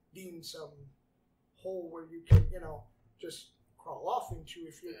deemed some hole where you can, just crawl off into.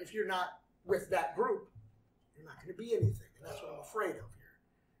 If you're not with that group, you're not going to be anything, and that's what I'm afraid of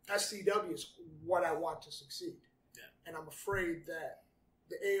here. SCW is what I want to succeed. And I'm afraid that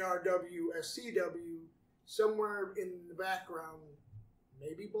the ARW, SCW, somewhere in the background,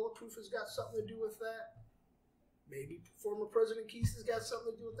 maybe Bulletproof has got something to do with that. Maybe former President Keast has got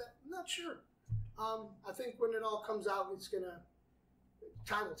something to do with that. I'm not sure. I think when it all comes out,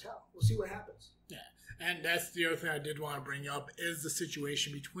 time will tell. We'll see what happens. Yeah, and that's the other thing I did want to bring up is the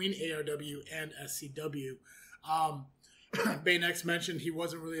situation between ARW and SCW. Bane X mentioned he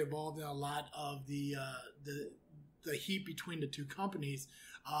wasn't really involved in a lot of the heat between the two companies.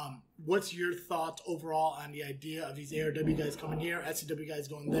 What's your thoughts overall on the idea of these ARW guys coming here, SCW guys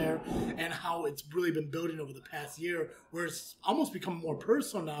going there, and how it's really been building over the past year, where it's almost become more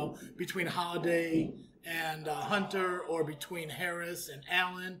personal now between Holiday and Hunter, or between Harris and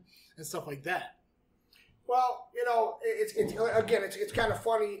Allen and stuff like that? Well, it's kind of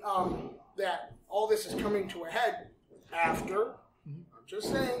funny that all this is coming to a head after. I'm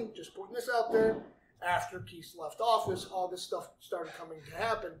just saying, just putting this out there. After Keast left office, all this stuff started coming to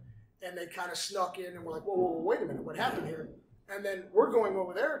happen, and they kind of snuck in, and we're like, whoa, wait a minute, what happened here? And then we're going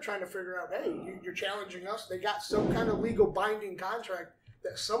over there trying to figure out, hey, you're challenging us. They got some kind of legal binding contract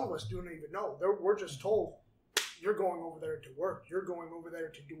that some of us don't even know. We're just told, you're going over there to work. You're going over there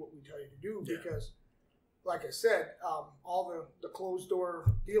to do what we tell you to do, because, like I said, all the closed door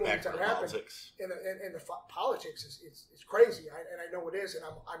dealings that happen in the politics is crazy, and I know it is, and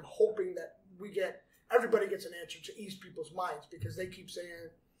I'm hoping that everybody gets an answer to ease people's minds, because they keep saying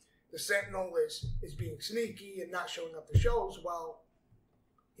the Sentinel is being sneaky and not showing up to shows. Well,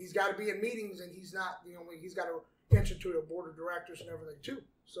 he's got to be in meetings, and he's not the only. He's got to answer to the board of directors and everything too.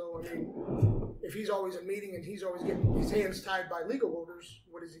 So I mean, if he's always in meeting and he's always getting his hands tied by legal orders,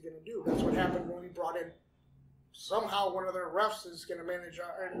 what is he going to do? That's what happened when we brought in. Somehow one of their refs is going to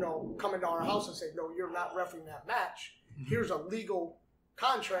come into our house and say, no, you're not reffing that match. Here's a legal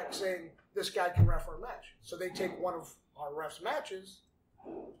contract saying this guy can ref our match. So they take one of our refs' matches.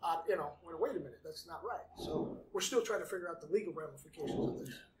 Wait a minute, that's not right. So we're still trying to figure out the legal ramifications of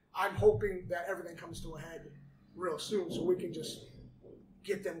this. I'm hoping that everything comes to a head real soon, so we can just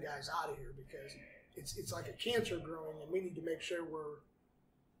get them guys out of here, because it's like a cancer growing, and we need to make sure we're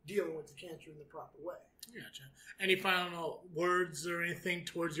dealing with the cancer in the proper way. Gotcha. Any final words or anything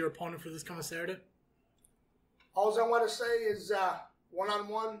towards your opponent for this coming Saturday? All I want to say is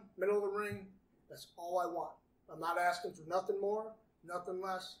one-on-one, middle of the ring. That's all I want. I'm not asking for nothing more, nothing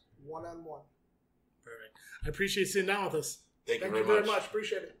less. One-on-one. Perfect. I appreciate you sitting down with us. Thank you very much.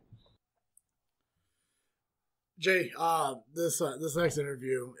 Appreciate it. Jay, this next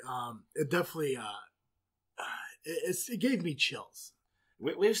interview, it definitely it gave me chills.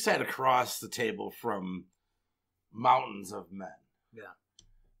 We've sat across the table from mountains of men. Yeah.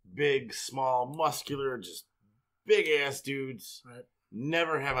 Big, small, muscular, just big ass dudes. Right.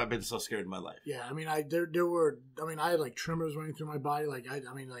 Never have I been so scared in my life. Yeah, I mean, I had like tremors running through my body. I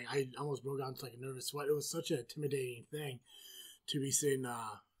almost broke out into like a nervous sweat. It was such an intimidating thing to be sitting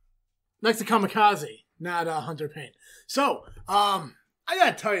next to KarmaKazi, not Hunter Paine. So, I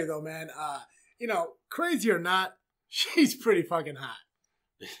gotta tell you though, man, crazy or not, she's pretty fucking hot.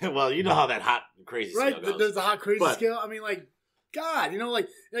 Well, you know how that hot and crazy right? scale goes. There's a hot crazy scale. I mean, like, God,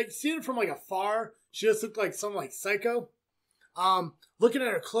 like seeing it from like afar, she just looked like some like psycho. Looking at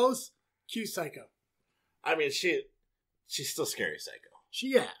her close, cute psycho. I mean, she's still scary psycho.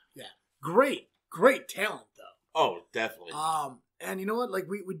 Yeah. Great talent though. Oh, definitely. And you know what? Like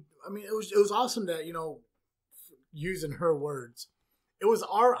it was awesome that, using her words, it was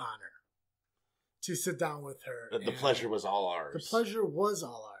our honor to sit down with her. The pleasure was all ours. The pleasure was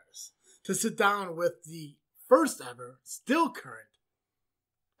all ours to sit down with the first ever, still current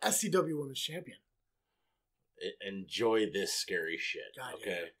SCW Women's Champion. Enjoy this scary shit. God,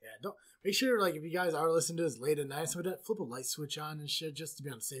 okay. Yeah. Don't make sure, like, if you guys are listening to this late at night, so that flip a light switch on and shit, just to be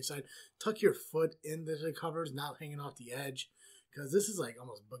on the safe side. Tuck your foot into the covers, not hanging off the edge, because this is like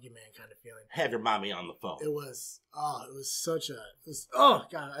almost boogeyman kind of feeling. Have your mommy on the phone. It was such a. Oh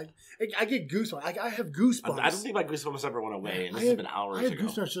God, I get goosebumps. I have goosebumps. I don't think my goosebumps ever went away, and this has been hours ago. I have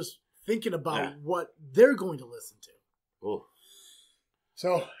goosebumps just thinking about what they're going to listen to. Oh.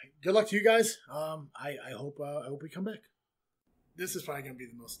 So, good luck to you guys. I hope we come back. This is probably going to be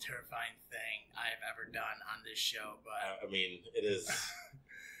the most terrifying thing I've ever done on this show, but I mean, it is.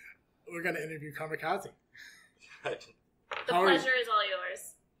 We're going to interview KarmaKazi. The pleasure is all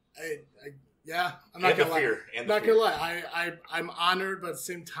yours. I'm not going to lie. I'm not going to lie. I'm honored, but at the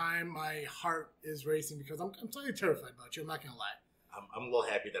same time, my heart is racing because I'm slightly terrified about you. I'm not going to lie. I'm a little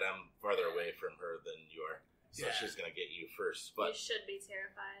happy that I'm farther away from her than you are. So she's gonna get you first, but you should be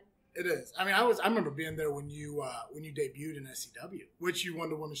terrified. It is. I mean, I remember being there when you debuted in SCW, which you won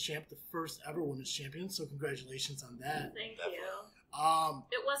the women's champ, the first ever women's champion. So congratulations on that. Thank you.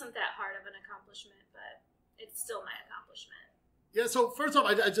 It wasn't that hard of an accomplishment, but it's still my accomplishment. Yeah. So first off,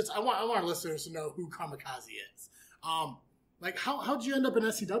 I want our listeners to know who KarmaKazi is. Like how did you end up in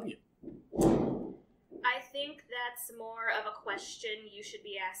SCW? I think that's more of a question you should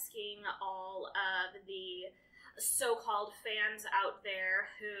be asking all of the so-called fans out there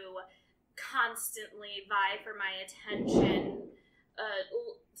who constantly vie for my attention,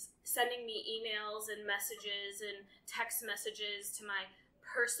 sending me emails and messages and text messages to my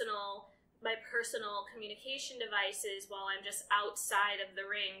personal communication devices while I'm just outside of the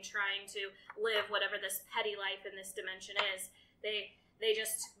ring trying to live whatever this petty life in this dimension is. They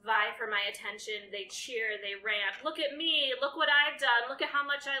just vie for my attention. They cheer. They rant. Look at me. Look what I've done. Look at how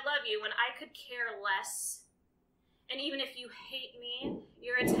much I love you. When I could care less. And even if you hate me,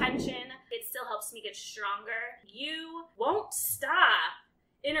 your attention, it still helps me get stronger. You won't stop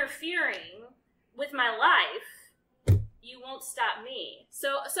interfering with my life. You won't stop me.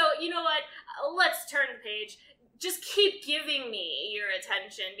 So you know what? Let's turn the page. Just keep giving me your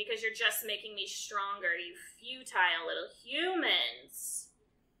attention because you're just making me stronger, you futile little humans.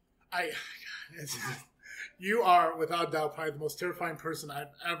 You are, without doubt, probably the most terrifying person I've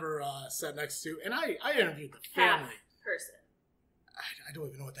ever sat next to. And I interviewed the family. Half person. I don't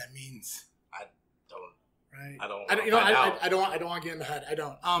even know what that means. I don't. Right? I don't want to get in the head. I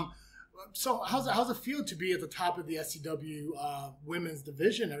don't. So how's it feel to be at the top of the SCW women's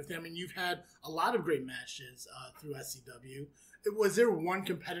division and everything? I mean, you've had a lot of great matches through SCW. Was there one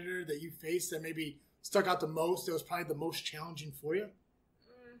competitor that you faced that maybe stuck out the most, that was probably the most challenging for you?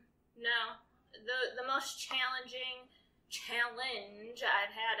 No. The most challenge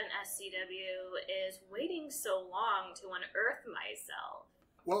I've had in SCW is waiting so long to unearth myself.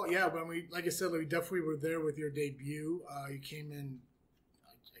 Well, yeah, when like I said, we definitely were there with your debut. You came in,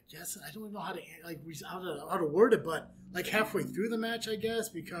 I guess, I don't even know how to word it, but like halfway through the match, I guess,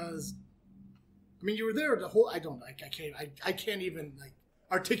 because I mean you were there the whole. I can't even like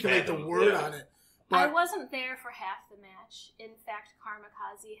articulate the word on it. I wasn't there for half the match. In fact,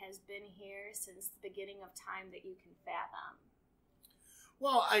 KarmaKazi has been here since the beginning of time that you can fathom.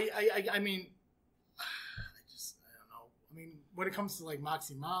 Well, I mean, I don't know. I mean, when it comes to like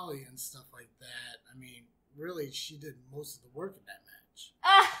Moxie Molly and stuff like that, I mean, really, she did most of the work in that match.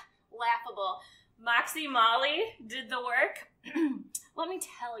 Laughable. Moxie Molly did the work. Let me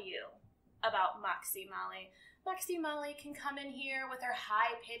tell you about Moxie Molly. Moxie Molly can come in here with her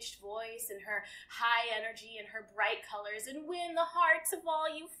high-pitched voice and her high energy and her bright colors and win the hearts of all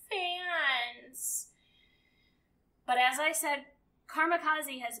you fans. But as I said,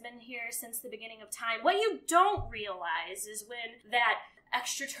 KarmaKazi has been here since the beginning of time. What you don't realize is when that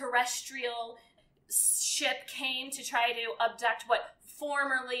extraterrestrial ship came to try to abduct what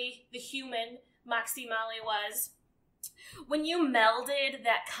formerly the human Moxie Molly was, when you melded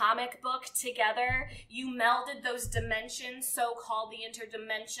that comic book together, you melded those dimensions, so-called the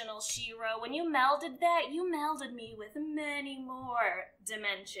interdimensional She-Ra. When you melded that, you melded me with many more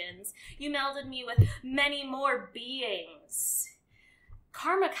dimensions. You melded me with many more beings.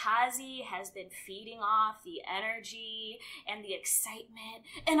 KarmaKazi has been feeding off the energy and the excitement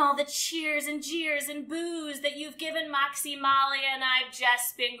and all the cheers and jeers and boos that you've given Moxie Molly, and I've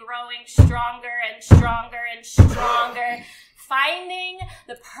just been growing stronger and stronger and stronger, finding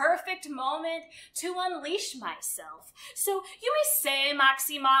the perfect moment to unleash myself. So you may say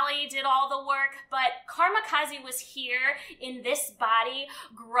Moxie Molly did all the work, but KarmaKazi was here in this body,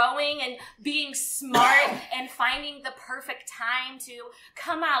 growing and being smart and finding the perfect time to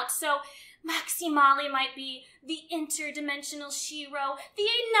come out. So Moxie Molly might be the interdimensional She-Ra, the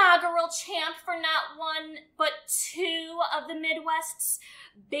inaugural champ for not one, but two of the Midwest's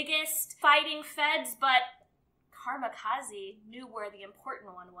biggest fighting feds, but KarmaKazi knew where the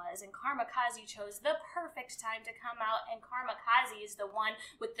important one was, and KarmaKazi chose the perfect time to come out, and KarmaKazi is the one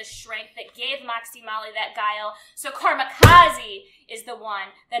with the strength that gave Moxie Molly that guile. So KarmaKazi is the one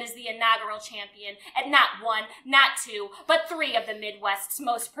that is the inaugural champion at not one, not two, but three of the Midwest's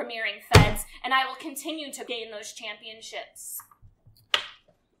most premiering feds, and I will continue to gain those championships.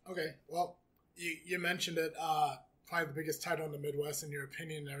 Okay, well, you mentioned it, probably the biggest title in the Midwest in your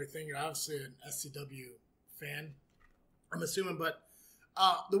opinion and everything. You're obviously an SCW fan, I'm assuming, but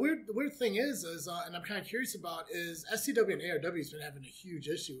the weird thing is and I'm kind of curious about, is SCW and ARW has been having a huge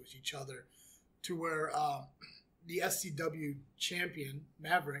issue with each other, to where the SCW champion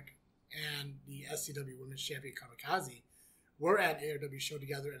Maverick and the SCW Women's Champion KarmaKazi were at ARW show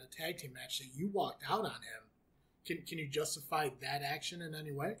together in a tag team match that you walked out on him. Can you justify that action in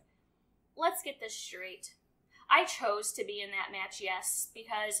any way? Let's get this straight. I chose to be in that match, yes,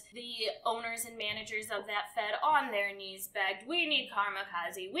 because the owners and managers of that fed on their knees begged, we need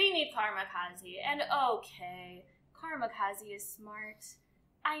KarmaKazi, we need KarmaKazi. And okay, KarmaKazi is smart.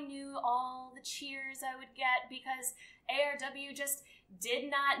 I knew all the cheers I would get because ARW just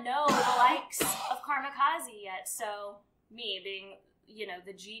did not know the likes of KarmaKazi yet. So me, being,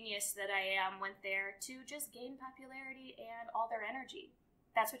 the genius that I am, went there to just gain popularity and all their energy.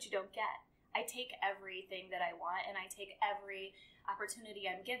 That's what you don't get. I take everything that I want, and I take every opportunity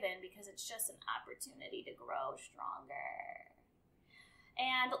I'm given because it's just an opportunity to grow stronger.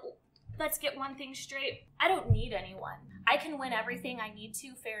 And let's get one thing straight. I don't need anyone. I can win everything I need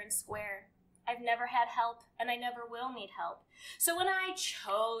to fair and square. I've never had help, and I never will need help. So when I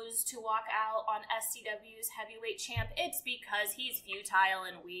chose to walk out on SCW's heavyweight champ, it's because he's futile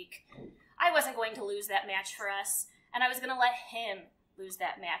and weak. I wasn't going to lose that match for us, and I was going to let him lose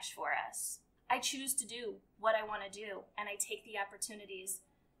that match for us. I choose to do what I want to do, and I take the opportunities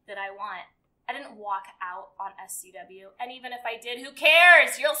that I want. I didn't walk out on SCW, and even if I did, who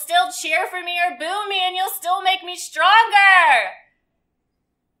cares? You'll still cheer for me or boo me, and you'll still make me stronger.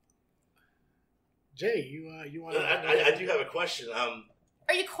 Jay, you want to... I do have a question.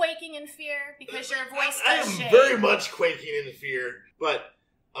 Are you quaking in fear because your voice does shake? I am very much quaking in fear, but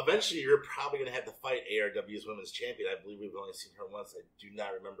eventually you're probably going to have to fight ARW's Women's Champion. I believe we've only seen her once. I do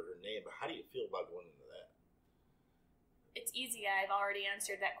not remember her name, but how do you feel about going into that? It's easy. I've already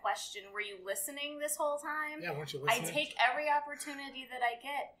answered that question. Were you listening this whole time? Yeah, weren't you listening? I take every opportunity that I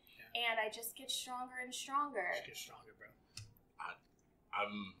get, and I just get stronger and stronger. Just get stronger, bro.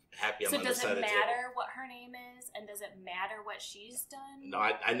 I'm happy I'm so on the side of the table. So does it matter what her name is, and does it matter what she's done? No,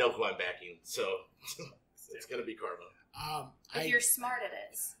 I know who I'm backing, so it's going to be Karma. If you're smart, it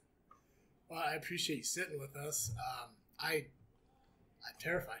is. Well, I appreciate you sitting with us. I'm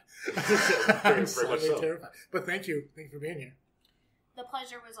terrified. Very much so. Terrified. But thank you. Thank you for being here. The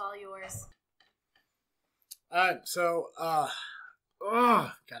pleasure was all yours. All right, so, God,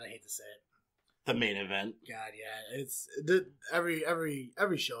 I hate to say it. The main event. God, yeah, it's every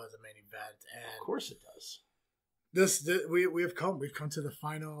show has a main event. And of course it does. We've come to the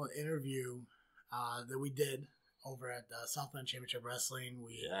final interview that we did over at Southland Championship Wrestling.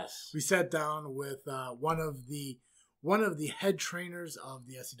 We sat down with one of the head trainers of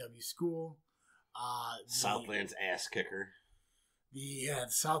the SCW school, Southland's ass kicker, the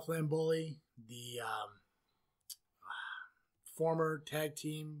Southland bully, the former tag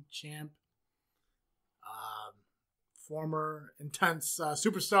team champ, former intense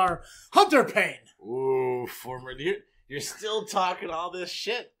superstar Hunter Paine. Ooh, former. You're still talking all this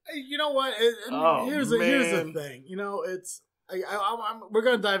shit. You know what? Here's the thing. You know, it's we're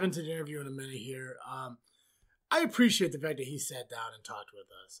gonna dive into the interview in a minute here. I appreciate the fact that he sat down and talked with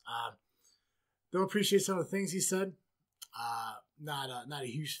us. Don't appreciate some of the things he said. Not a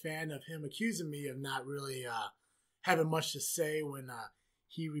huge fan of him accusing me of not really having much to say when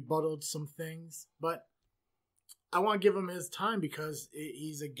he rebutted some things, but I want to give him his time because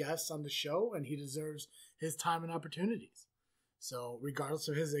he's a guest on the show and he deserves his time and opportunities. So, regardless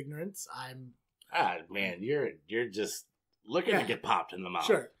of his ignorance, I'm... man, you're just looking to get popped in the mouth.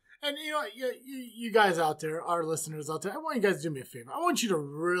 Sure. And, you know, you guys out there, our listeners out there, I want you guys to do me a favor. I want you to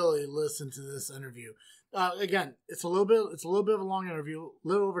really listen to this interview. Again, it's a little bit of a long interview, a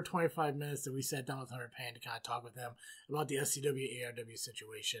little over 25 minutes that we sat down with Hunter Paine to kind of talk with him about the SCW ARW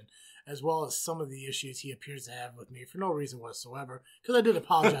situation, as well as some of the issues he appears to have with me for no reason whatsoever, because I did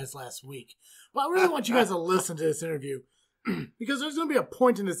apologize last week. But I really want you guys to listen to this interview, because there's going to be a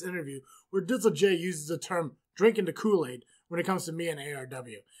point in this interview where Dizzle J uses the term drinking the Kool-Aid when it comes to me and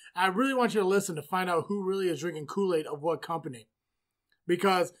ARW. I really want you to listen to find out who really is drinking Kool-Aid of what company.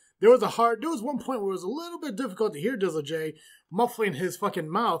 Because there was one point where it was a little bit difficult to hear Dizzle J muffling his fucking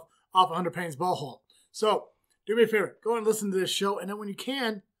mouth off of Hunter Paine's butthole. So, do me a favor, go and listen to this show, and then when you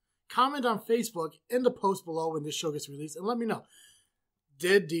can, comment on Facebook in the post below when this show gets released, and let me know,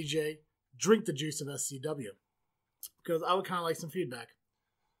 did DJ drink the juice of SCW? Because I would kind of like some feedback.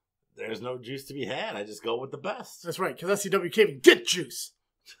 There's no juice to be had. I just go with the best. That's right, because SCW can't even get juice.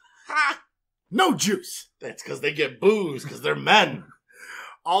 Ha! No juice. That's because they get booze, because they're men.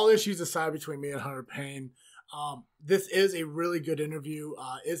 All issues aside between me and Hunter Paine, this is a really good interview.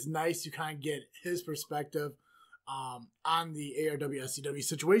 It's nice to kind of get his perspective on the ARW SCW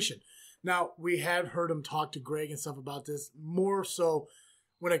situation. Now, we have heard him talk to Greg and stuff about this, more so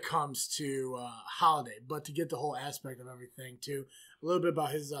when it comes to Holiday, but to get the whole aspect of everything too, a little bit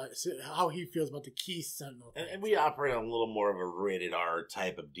about his how he feels about the Keast Sentinel thing. And we operate on a little more of a rated R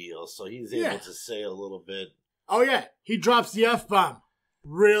type of deal, so he's able to say a little bit. Oh yeah, he drops the F-bomb.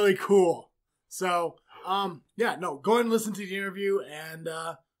 Really cool. So, go ahead and listen to the interview, and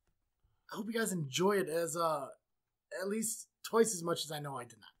I hope you guys enjoy it as at least twice as much as I know I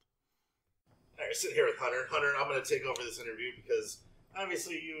did not. All right, sitting here with Hunter. Hunter, I'm going to take over this interview because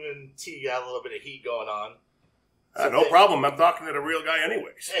obviously you and T got a little bit of heat going on. So no problem. I'm talking to the real guy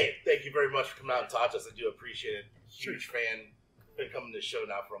anyways. Hey, thank you very much for coming out and talking to us. I do appreciate it. Huge fan. Been coming to the show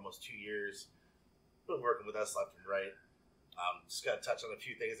now for almost 2 years. Been working with us left and right. Just got to touch on a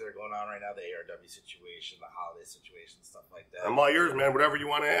few things that are going on right now, the ARW situation, the Holiday situation, stuff like that. I'm all yours, man. Whatever you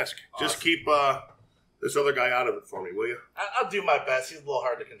want to ask. Awesome. Just keep this other guy out of it for me, will you? I'll do my best. He's a little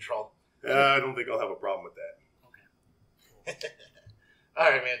hard to control. I don't think I'll have a problem with that. Okay. All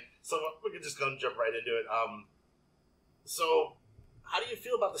right, man. So we can just go and jump right into it. So how do you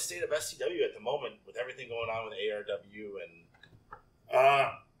feel about the state of SCW at the moment with everything going on with ARW? And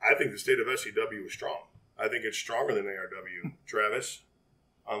I think the state of SCW is strong. I think it's stronger than ARW, Travis,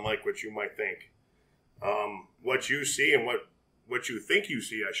 unlike what you might think. What you see and what you think you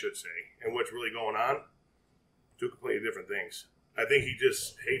see, I should say, and what's really going on, two completely different things. I think he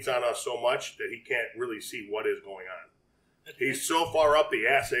just hates on us so much that he can't really see what is going on. He's so far up the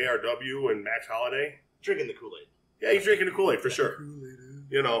ass ARW and Max Holiday. Drinking the Kool-Aid. Yeah, he's drinking the Kool-Aid for sure.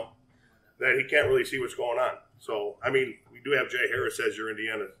 You know, that he can't really see what's going on. So, I mean, we do have Jay Harris as your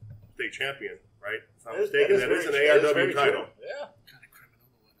Indiana state champion, right? If I'm not mistaken, that is an ARW title. Yeah.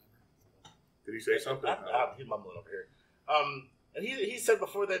 Did he say something? He's mumbling over here. And he said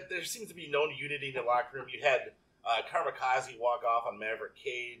before that there seems to be no unity in the locker room. You had KarmaKazi walk off on Maverick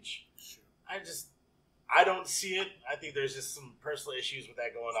Cage. I don't see it. I think there's just some personal issues with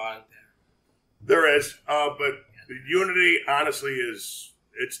that going on. There is, but the unity, honestly,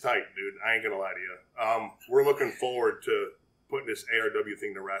 it's tight, dude. I ain't gonna lie to you. We're looking forward to putting this ARW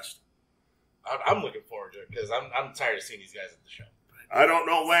thing to rest. I'm looking forward to it because I'm tired of seeing these guys at the show. I don't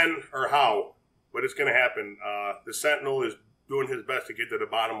know when or how, but it's gonna happen. The Sentinel is doing his best to get to the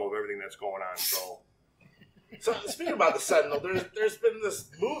bottom of everything that's going on. So speaking about the Sentinel, there's been this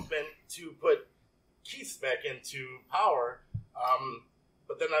movement to put Keast back into power.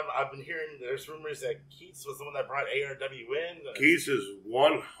 But then I've been hearing there's rumors that Keast was the one that brought ARW in. Keast is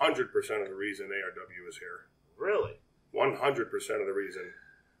 100% of the reason ARW is here. Really? 100% of the reason.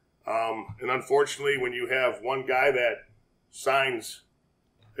 And unfortunately, when you have one guy that signs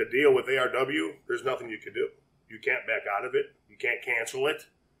a deal with ARW, there's nothing you can do. You can't back out of it. You can't cancel it.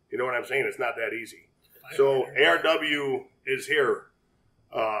 You know what I'm saying? It's not that easy. So ARW is here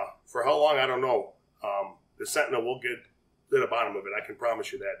for how long? I don't know. The Sentinel will get to the bottom of it. I can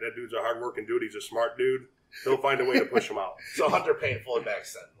promise you that. That dude's a hard-working dude. He's a smart dude. He'll find a way to push him out. So Hunter Paine fully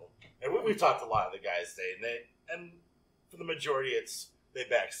backs Sentinel. And we've talked to a lot of the guys today, and for the majority, they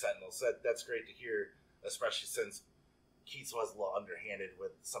back Sentinel. So that's great to hear, especially since Keast was a little underhanded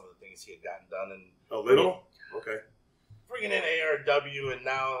with some of the things he had gotten done. And a little? Okay. Bringing in ARW and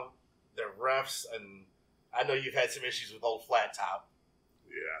now they're refs, and I know you've had some issues with old Flat Top.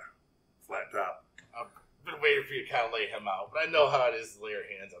 Yeah, Flat Top. I've been waiting for you to kind of lay him out, but I know how it is to lay your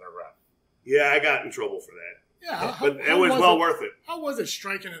hands on a ref. Yeah, I got in trouble for that. Yeah, but it was well worth it. How was it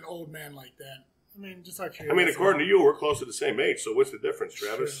striking an old man like that? I mean, just like I mean, according to you, we're close to the same age. So what's the difference,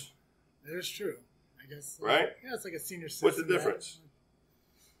 Travis? It is true. I guess. Right? Yeah, it's like a senior citizen. What's the difference?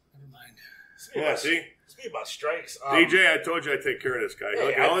 Never mind. Yeah, see? Speaking about strikes. DJ, I told you I'd take care of this guy.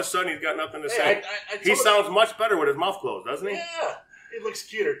 Look, all of a sudden, he's got nothing to say. He him, sounds much better with his mouth closed, doesn't he? Yeah, he looks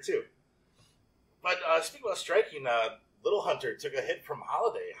cuter, too. But speaking about striking, Little Hunter took a hit from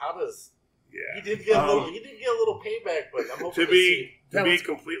Holiday. How does... Yeah. He did get a little payback, but I'm hoping to be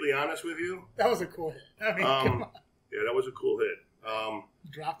completely honest with you, that was a cool hit. I mean, come on. Yeah, that was a cool hit.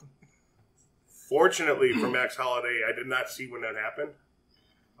 Dropped him. Fortunately for Max Holiday, I did not see when that happened.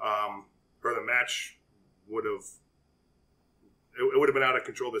 Or the match would have been out of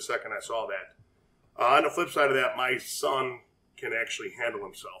control the second I saw that. On the flip side of that, my son can actually handle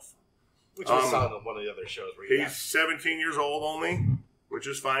himself. Which we saw on one of the other shows. Where he's 17 years old only. Which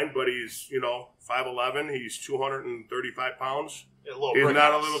is fine, but he's, 5'11", he's 235 pounds. He's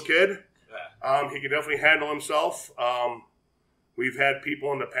not a little kid. Yeah. He can definitely handle himself. We've had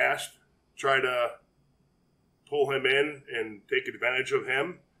people in the past try to pull him in and take advantage of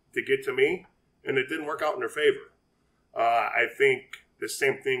him to get to me, and it didn't work out in their favor. I think the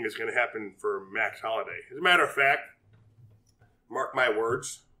same thing is going to happen for Max Holiday. As a matter of fact, mark my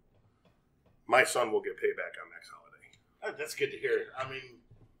words, my son will get payback on Max Holiday. That's good to hear. I mean,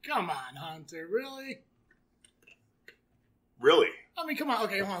 come on, Hunter, really? Really? I mean, come on.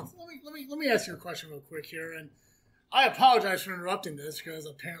 Okay, hold on. Let me ask you a question real quick here, and I apologize for interrupting this because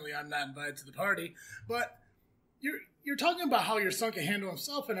apparently I'm not invited to the party. But you're talking about how your son can handle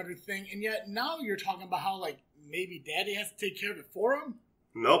himself and everything, and yet now you're talking about how maybe Daddy has to take care of it for him.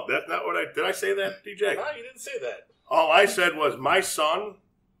 Nope, that's not what did I say that, DJ? No, you didn't say that. All I said was my son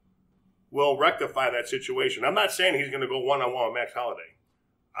will rectify that situation. I'm not saying he's going to go one-on-one with Max Holiday.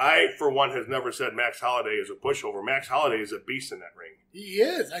 I, for one, has never said Max Holiday is a pushover. Max Holiday is a beast in that ring. He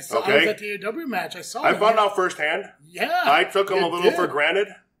is. I was at the AW match. I saw I found out firsthand. Yeah. I took him a little for granted.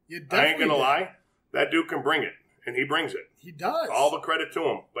 I ain't going to did. lie. That dude can bring it, and he brings it. He does. All the credit to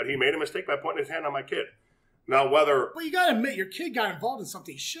him. But he made a mistake by putting his hand on my kid. Now, whether... Well, you got to admit, your kid got involved in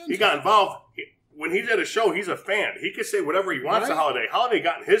something he shouldn't. He got involved. When he's at a show, he's a fan. He can say whatever he wants to Holiday. Holiday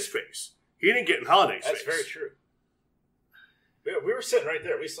got in his face. He didn't get in Holiday's face. That's very true. We were sitting right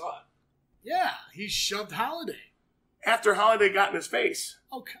there. We saw it. Yeah, he shoved Holiday. After Holiday got in his face.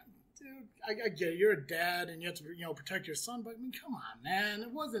 Okay, dude, I get it. You're a dad and you have to protect your son, but I mean, come on, man.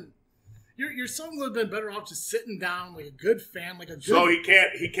 It wasn't... Your son would have been better off just sitting down like a good fan, like a good... So he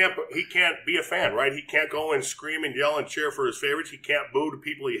can't be a fan, right? He can't go and scream and yell and cheer for his favorites. He can't boo the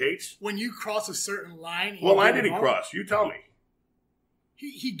people he hates. When you cross a certain line... What line did he cross? You tell me.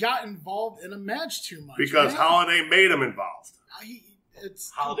 He got involved in a match too much. Because Holiday made him involved.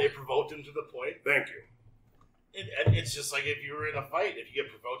 Holiday provoked him to the point. Thank you. And it's just like if you were in a fight, if you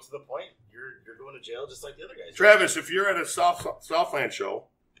get provoked to the point, you're going to jail just like the other guys. Travis, if you're at a Southland show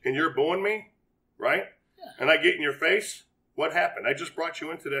and you're booing me, right? Yeah. And I get in your face, what happened? I just brought you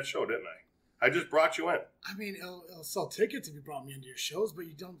into that show, didn't I? I just brought you in. I mean, it'll sell tickets if you brought me into your shows, but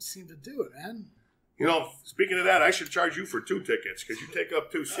you don't seem to do it, man. Speaking of that, I should charge you for 2 tickets because you take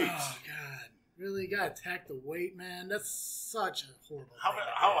up 2 seats. Oh, God. Really? You got to attack the weight, man? That's such a horrible thing.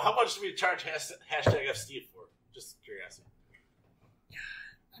 How much do we charge hashtag FSteve for? Just curiosity.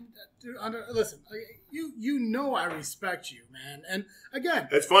 God. Dude, listen, you know I respect you, man. And, again...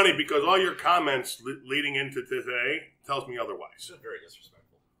 It's funny because all your comments leading into today tells me otherwise. It's very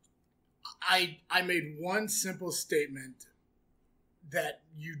disrespectful. I made one simple statement that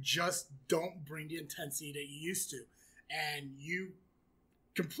you just don't bring the intensity that you used to. And you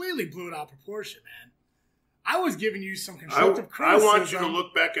completely blew it out of proportion, man. I was giving you some constructive criticism. I want you to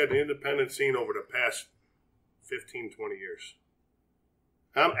look back at the independent scene over the past 15, 20 years.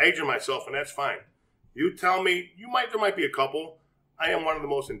 I'm aging myself, and that's fine. You tell me, there might be a couple. I am one of the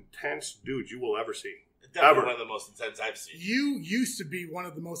most intense dudes you will ever see. Definitely one of the most intense I've seen. You used to be one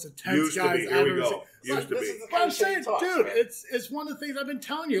of the most intense guys I've ever seen. Used to be. But I'm saying, dude, it's one of the things I've been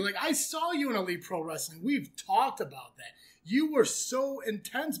telling you. Like, I saw you in Elite Pro Wrestling. We've talked about that. You were so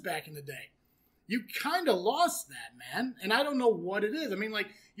intense back in the day. You kind of lost that, man. And I don't know what it is. I mean, like,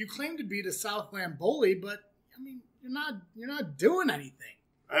 you claim to be the Southland bully, but, I mean, you're not doing anything.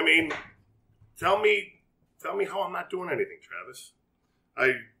 I mean, tell me how I'm not doing anything, Travis.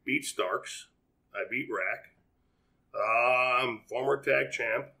 I beat Starks. I beat Rack. I'm former tag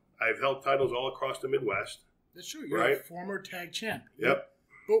champ. I've held titles all across the Midwest. That's true. You're a former tag champ. Yep.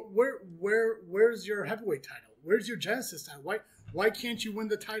 But where's your heavyweight title? Where's your Genesis title? Why can't you win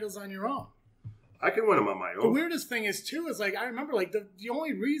the titles on your own? I can win them on my own. The weirdest thing is, too, is like, I remember, like, the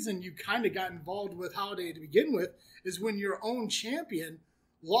only reason you kind of got involved with Holiday to begin with is when your own champion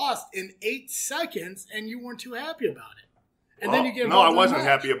lost in 8 seconds and you weren't too happy about it. And then you get involved. No, I wasn't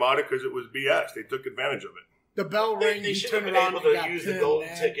happy about it because it was BS. They took advantage of it. The bell rang. They should have been able to use the golden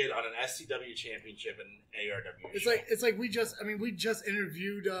ticket on an SCW championship and ARW. It's like we just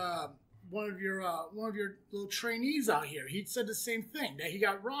interviewed one of your little trainees out here. He said the same thing, that he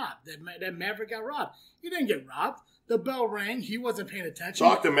got robbed. That Maverick got robbed. He didn't get robbed. The bell rang. He wasn't paying attention.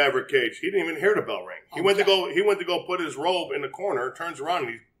 Talk to Maverick Cage. He didn't even hear the bell ring. He went to go put his robe in the corner. Turns around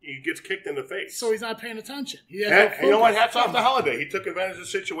and he gets kicked in the face. So he's not paying attention. You know what? Hats off to Holiday. He took advantage of the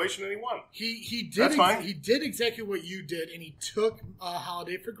situation and he won. He did. That's fine. He did exactly what you did, and he took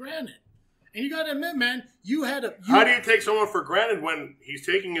Holiday for granted. And you got to admit, man, how do you take someone for granted when he's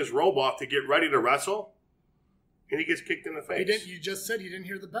taking his robe off to get ready to wrestle, and he gets kicked in the face? You just said he didn't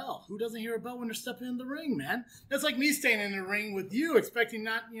hear the bell. Who doesn't hear a bell when they're stepping in the ring, man? That's like me standing in the ring with you, expecting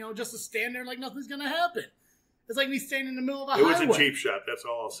just to stand there like nothing's going to happen. It's like me standing in the middle of a highway. It was a cheap shot. That's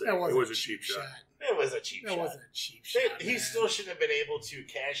all I'll say. It was a cheap shot. It was a cheap shot. That wasn't a cheap shot. He still shouldn't have been able to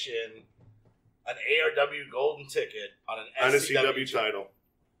cash in an ARW golden ticket on an SCW title.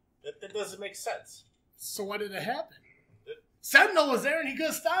 That doesn't make sense. So why did it happen? Sentinel was there and he could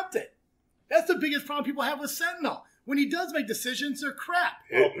have stopped it. That's the biggest problem people have with Sentinel. When he does make decisions, they're crap.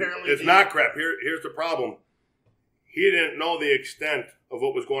 It's not crap. Here's the problem. He didn't know the extent of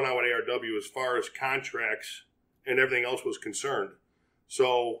what was going on with ARW as far as contracts and everything else was concerned.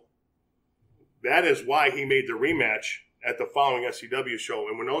 So that is why he made the rematch at the following SCW show.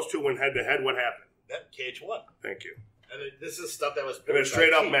 And when those two went head-to-head, what happened? That Cage won. Thank you. And this is stuff that was... And a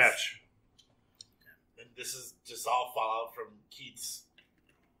straight-up match. And this is just all fallout from Keats.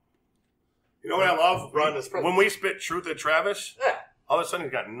 You know what I love? When we spit truth at Travis, all of a sudden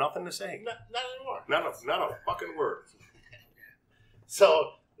he's got nothing to say. Not anymore. Not a fucking word.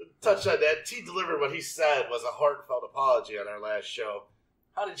 So, touch on that. T delivered what he said was a heartfelt apology on our last show.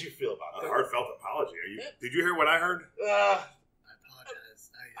 How did you feel about that? A heartfelt apology? Did you hear what I heard? I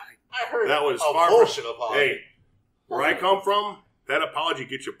apologize. I heard that was a bullshit apology. Hey, where I come from, that apology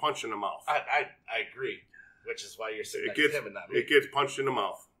gets you punched in the mouth. I agree, which is why you're sitting next to him and not me. It gets punched in the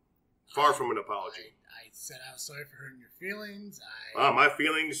mouth. Far from an apology. I said I was sorry for hurting your feelings. My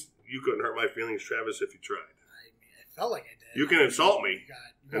feelings, you couldn't hurt my feelings, Travis, if you tried. I felt like I did. You can insult me,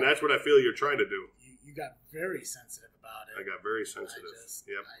 and that's what I feel you're trying to do. You got very sensitive about it. I got very sensitive.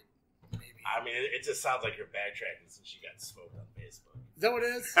 I mean, it just sounds like you're backtracking since you got smoked on Facebook. Is that what it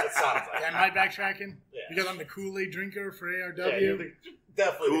is? It sounds like Am I backtracking? Yeah. Because I'm the Kool-Aid drinker for ARW? Yeah,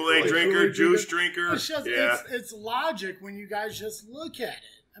 definitely Kool-Aid drinker, juice drinker. It's just, it's logic when you guys just look at it.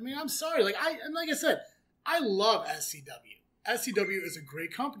 I mean, I'm sorry. Like I said, I love SCW. SCW is a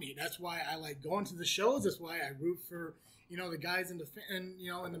great company. That's why I like going to the shows. That's why I root for the guys in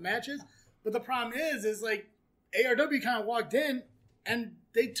the matches. But the problem is like ARW kind of walked in and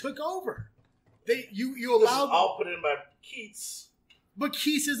they took over. You allowed this is all put in by Keats, but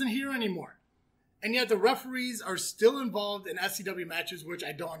Keast isn't here anymore. And yet the referees are still involved in SCW matches, which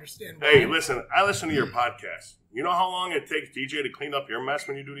I don't understand. Hey, listen, I listen to your podcast. You know how long it takes DJ to clean up your mess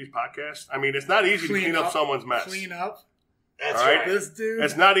when you do these podcasts? I mean, it's not easy to clean up someone's mess. Clean up? That's right. This dude.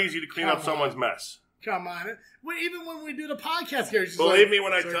 It's not easy to clean up someone's mess. Come on. Even when we do the podcast here, it's just believe me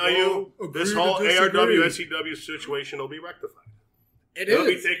when I tell you, this whole ARW, SCW situation will be rectified. It'll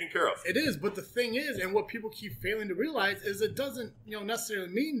be taken care of. It is, but the thing is, and what people keep failing to realize is it doesn't, necessarily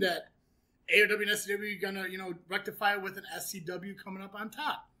mean that ARW and SCW are gonna, rectify it with an SCW coming up on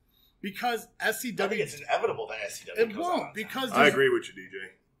top, because SCW. I think it's inevitable that SCW. It won't, because I agree with you,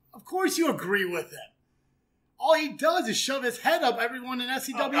 DJ. Of course, you agree with it. All he does is shove his head up everyone in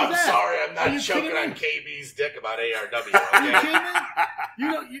SCW's I'm ass. sorry, I'm Are you not choking kidding on me? KB's dick about ARW. Are you Okay? kidding me? You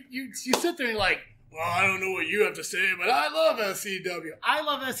know, you sit there and you're like, well, I don't know what you have to say, but I love SCW. I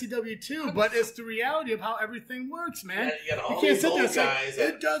love SCW too, but it's the reality of how everything works, man. Yeah, you got all you can't these sit there and old say, guys that-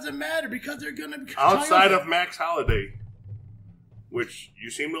 it doesn't matter because they're going to be Outside of Max Holiday, which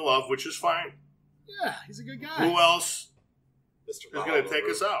you seem to love, which is fine. Yeah, he's a good guy. Who else Mr. is going to take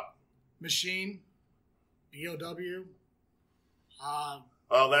us out? Machine, BOW.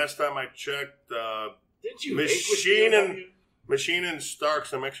 Last time I checked, Didn't you Machine and Starks,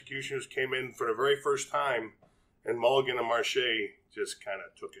 some executioners came in for the very first time, and Mulligan and Marche just kind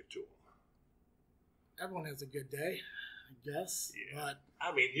of took it to them. Everyone has a good day, I guess. Yeah. But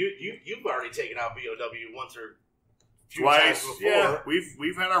I mean, you've already taken out BOW once or twice. before. Yeah,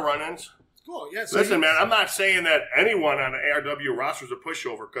 we've had our run-ins. cool. Yeah. So Listen, man, I'm not saying that anyone on the ARW roster is a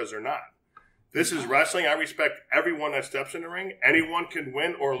pushover because they're not. This is wrestling. I respect everyone that steps in the ring. Anyone can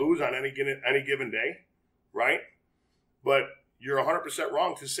win or lose on any given day, right? But you're 100%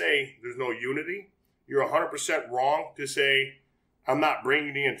 wrong to say there's no unity. You're 100% wrong to say I'm not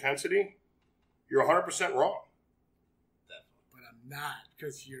bringing the intensity. You're 100% wrong. But I'm not,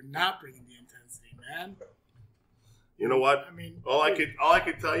 because you're not bringing the intensity, man. You know what? I mean, all I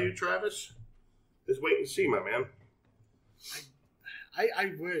could tell you, Travis, is wait and see, my man.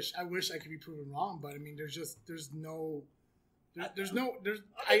 I wish I could be proven wrong, but I mean, I tell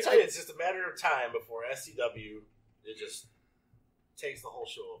you, it's just a matter of time before SCW it just takes the whole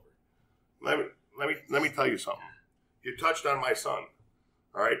show over. Let me tell you something. You touched on my son.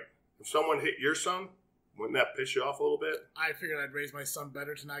 All right. If someone hit your son, wouldn't that piss you off a little bit? I figured I'd raise my son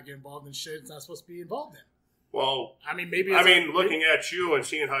better to not get involved in shit it's not supposed to be involved in. Well, I mean, maybe. Looking at you and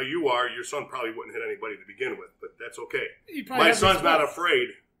seeing how you are, your son probably wouldn't hit anybody to begin with, but that's okay. My son's not afraid.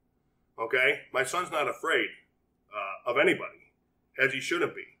 Okay, my son's not afraid of anybody, as he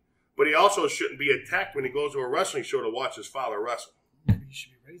shouldn't be. But he also shouldn't be attacked when he goes to a wrestling show to watch his father wrestle. Maybe you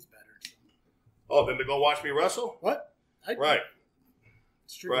should be raised better. Oh, then to go watch me wrestle? What? Right.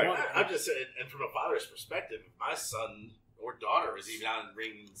 Right. I'm just saying, and from a father's perspective, if my son or daughter is even out in the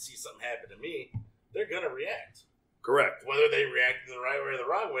ring and see something happen to me, they're going to react. Correct. Whether they react the right way or the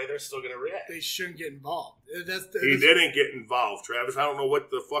wrong way, they're still going to react. They shouldn't get involved. He didn't get involved, Travis. I don't know what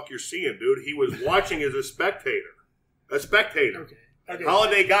the fuck you're seeing, dude. He was watching as a spectator. A spectator. Okay.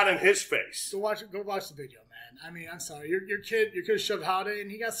 Holiday got in his face. Go watch the video, man. I mean, I'm sorry. Your kid shoved Holiday and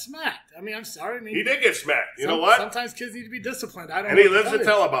he got smacked. I mean, I'm sorry. I mean, he did get smacked. You know what? Sometimes kids need to be disciplined. I don't. And he lives to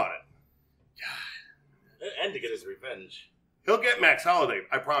tell about it. God. And to get his revenge. He'll get Max Holiday.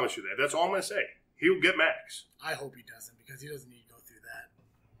 I promise you that. That's all I'm going to say. He'll get Max. I hope he doesn't, because he doesn't need to go through that.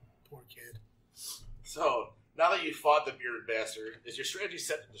 Poor kid. So, now that you fought the bearded bastard, is your strategy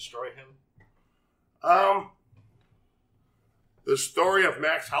set to destroy him? The story of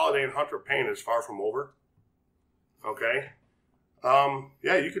Max Holiday and Hunter Paine is far from over. Okay?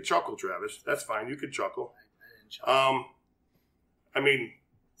 Yeah, you could chuckle, Travis. That's fine. You could chuckle. I didn't chuckle. I mean,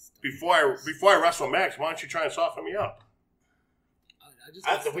 before I wrestle Max, why don't you try and soften me up?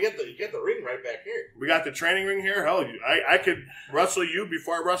 We get the ring right back here. We got the training ring here. Hell, I could wrestle you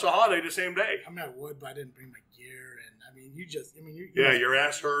before I wrestle Holiday the same day. I mean, I would, but I didn't bring my gear, and I mean, your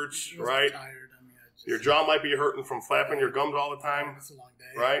ass hurts, right? Tired. I mean, your jaw might be hurting from flapping your gums all the time. It's a long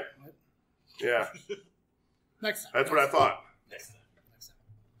day, right? What? Yeah. Next time. That's what I thought. Next time.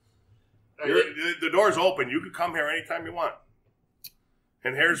 The door's open. You can come here anytime you want.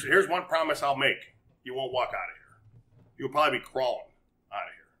 And here's one promise I'll make: you won't walk out of here. You'll probably be crawling out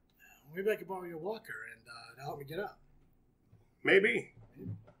of here. Maybe I could borrow your walker and help me get up. Maybe.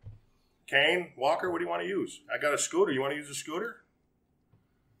 Kane, Walker, what do you want to use? I got a scooter. You want to use a scooter?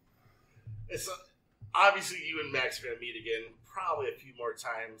 It's obviously you and Max are going to meet again, probably a few more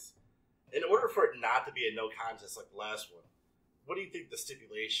times. In order for it not to be a no contest like the last one, what do you think the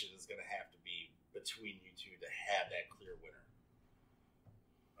stipulation is going to have to be between you two to have that clear winner?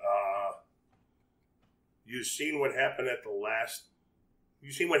 You've seen what happened the last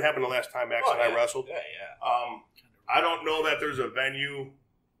time Max and I wrestled. Yeah. I don't know that there's a venue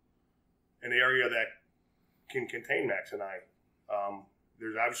in the area that can contain Max and I.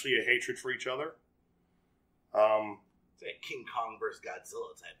 There's obviously a hatred for each other. It's like King Kong versus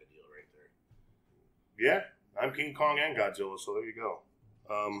Godzilla type of deal right there. Yeah, I'm King Kong and Godzilla, so there you go.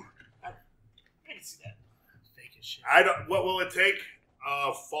 I can see that. Fake as shit. What will it take?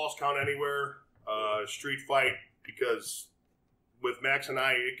 False count anywhere, street fight, because with Max and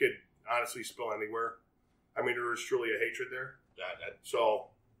I, it could honestly spill anywhere. I mean, there is truly a hatred there. So,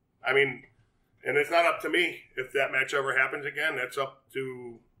 I mean, and it's not up to me if that match ever happens again. That's up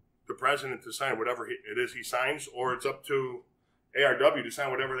to the president to sign whatever it is he signs, or it's up to ARW to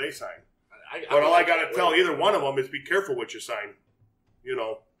sign whatever they sign. But all I got to tell either one of them is be careful what you sign,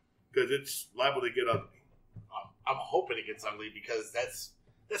 because it's liable to get ugly. I'm hoping it gets ugly because that's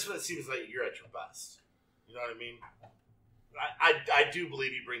what it seems like you're at your best. You know what I mean? I do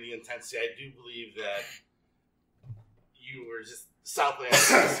believe you bring the intensity. I do believe that you were just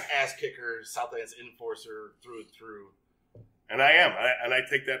Southland's ass kicker, Southland's enforcer through and through. And I am, and I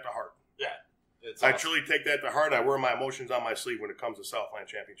take that to heart. Yeah. I truly take that to heart. I wear my emotions on my sleeve when it comes to Southland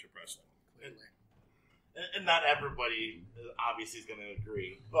Championship Wrestling. And not everybody obviously is going to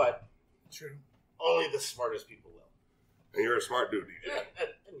agree, but true. Only the smartest people will. And you're a smart dude, DJ. Yeah,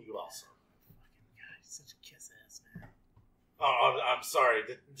 and you also. God, he's such a kiss ass man. Oh, I'm sorry.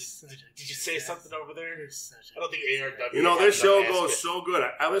 Did you say something over there? I don't think ARW. This show goes so good.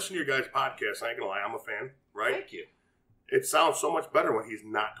 I listen to your guys' podcast. I ain't gonna lie, I'm a fan. Right? Thank you. It sounds so much better when he's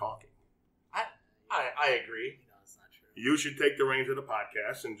not talking. I agree. You should take the reins of the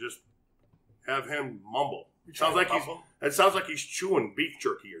podcast and just have him mumble. It sounds like he's chewing beef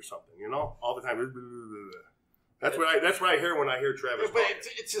jerky or something. All the time. That's what I hear when I hear Travis. But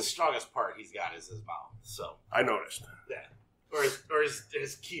it's his strongest part he's got is his mouth. So I noticed. Yeah. Or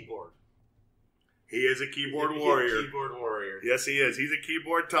his keyboard. He is a keyboard warrior. Keyboard warrior. Yes, he is. He's a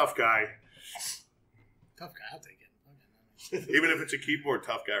keyboard tough guy. Tough guy, I'll take it. Even if it's a keyboard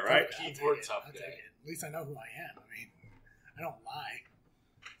tough guy, right? Keyboard tough guy. At least I know who I am. I mean, I don't lie.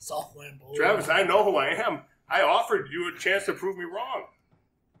 Southland Bowl. Travis, I know who I am. I offered you a chance to prove me wrong.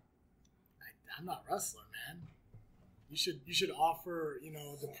 I'm not a wrestler, man. You should offer,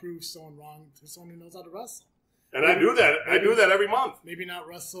 to prove someone wrong to someone who knows how to wrestle. And I do that. I do that every month. Maybe not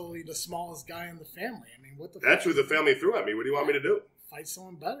wrestle the smallest guy in the family. I mean, what the That's who the family threw at me. What do you want me to do? Fight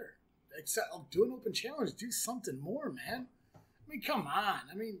someone better. Except, do an open challenge. Do something more, man. I mean, come on.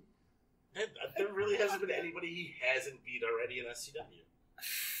 I mean, there really hasn't been anybody he hasn't beat already in SCW.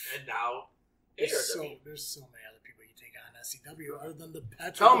 And now, there's so many other people you take on SCW other than the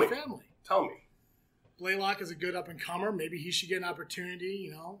pets of the family. Tell me. Blaylock is a good up-and-comer. Maybe he should get an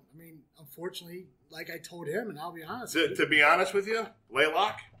opportunity, I mean, unfortunately, like I told him, and I'll be honest with you. To be honest with you,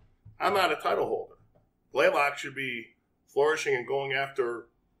 Blaylock, I'm not a title holder. Blaylock should be flourishing and going after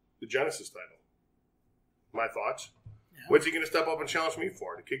the Genesis title. My thoughts. Yeah. What's he going to step up and challenge me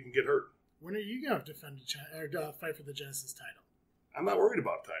for? The kid can get hurt. When are you going to defend or fight for the Genesis title? I'm not worried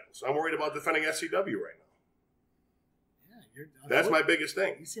about titles. I'm worried about defending SCW right now. Yeah, that's my biggest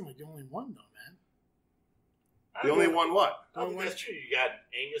thing. You seem like the only one, though, man. The only one what? I think that's true. You got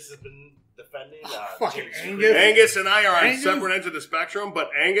Angus has been defending. Fucking Angus. Angus and I are on separate ends of the spectrum,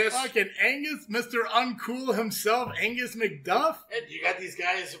 but Angus. Fucking Angus, Mr. Uncool himself, Angus McDuff. And you got these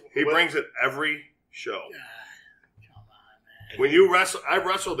guys. He brings it every show. Come on, man. When you wrestle, I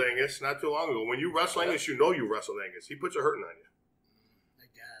wrestled Angus not too long ago. When you wrestle Angus, you know you wrestled Angus. He puts a hurting on you. I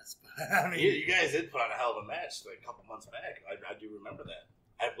guess. But, I mean, you guys did put on a hell of a match like a couple months back. I do remember that.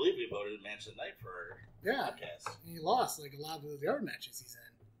 I believe we voted match of the night for our podcast. He lost like a lot of the other matches he's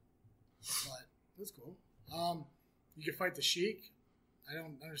in. But that's cool. You can fight the Sheik. I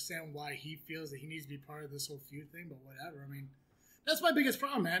don't understand why he feels that he needs to be part of this whole feud thing, but whatever. I mean, that's my biggest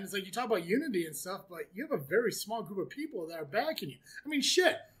problem, man. It's like you talk about unity and stuff, but you have a very small group of people that are backing you. I mean,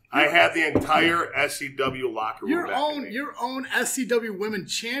 shit. I have the entire SCW locker room. Your own SCW women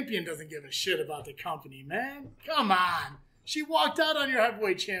champion doesn't give a shit about the company, man. Come on. She walked out on your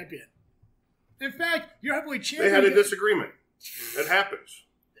heavyweight champion. In fact, your heavyweight champion... They had a disagreement. It happens.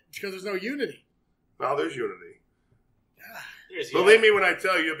 Because there's no unity. No, there's unity. Believe me when I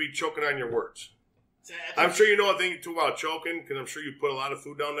tell you, you'll be choking on your words. I'm sure you know a thing too about choking, because I'm sure you put a lot of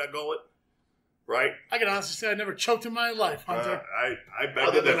food down that gullet. Right? I can honestly say I never choked in my life, Hunter. I bet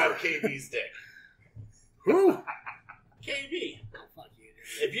other than on KB's dick. Who? KB. Fuck you,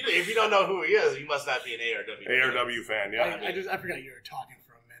 dude. If you don't know who he is, you must not be an ARW fan, yeah. I forgot you were talking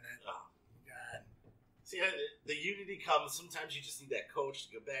for a minute. Oh, God. See, the unity comes. Sometimes you just need that coach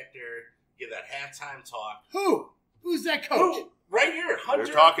to go back there, give that halftime talk. Who? Who's that coach? Who? Right here, Hunter.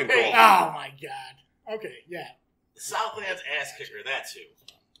 They're talking to Paine. him. Oh, my God. Okay, yeah. Southland's ass kicker, that's who.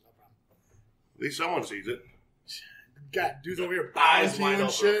 At least someone sees it. God, dude's over here eyes wide open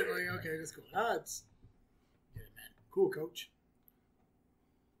and shit. Like, okay, that's cool. It's man. Cool, coach.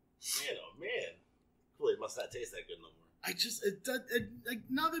 Man, oh man, Kool-Aid must not taste that good no more. Like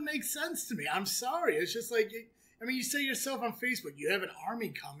none of it makes sense to me. I'm sorry. It's just like, I mean, you say yourself on Facebook, you have an army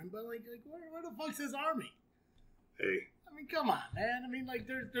coming, but like where the fuck's his army? Hey. I mean, come on, man. I mean, like,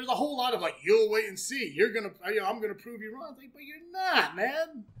 there's a whole lot of like, you'll wait and see. I'm gonna prove you wrong. Like, but you're not,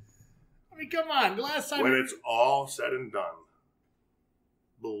 man. I mean, come on. The last time when it's all said and done,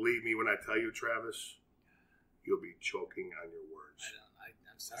 believe me when I tell you, Travis, you'll be choking on your words.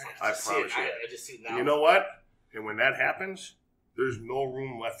 I'm sorry. I promise you. I just see it now. You know what? And when that happens, there's no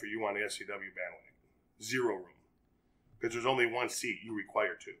room left for you on the SCW bandwagon. 0 room. Because there's only 1 seat. You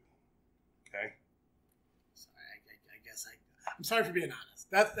require 2. Okay? I'm sorry for being honest.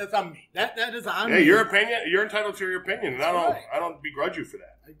 That's on me. That is on me. Hey, your opinion. You're entitled to your opinion, and I don't begrudge you for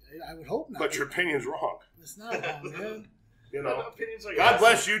that. I would hope not. But your opinion's wrong. It's not wrong, man. You know. God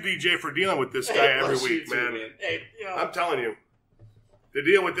bless you, DJ, for dealing with this guy every week, man. Hey, I'm telling you, to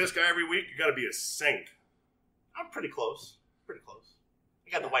deal with this guy every week, you got to be a saint. I'm pretty close. Pretty close.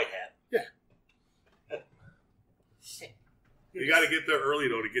 I got the white hat. Yeah. You got to get there early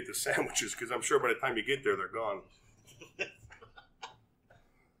though to get the sandwiches, because I'm sure by the time you get there, they're gone.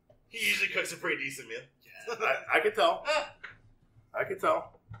 He usually cooks a pretty decent meal. Yeah. I can tell. I can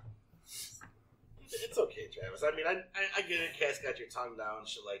tell. It's okay, Travis. I mean, I get it. Cass got your tongue down and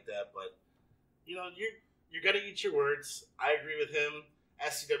shit like that, but you're gonna eat your words. I agree with him.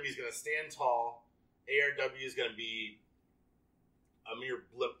 SCW is gonna stand tall. ARW is gonna be a mere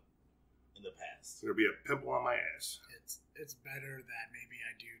blip in the past. It's gonna be a pimple on my ass. It's better that maybe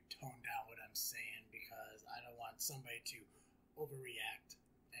I do tone down what I'm saying, because I don't want somebody to overreact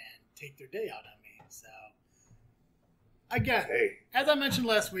and take their day out on me. So, again, as I mentioned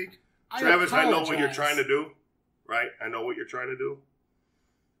last week, Travis, I know what you're trying to do, right? I know what you're trying to do.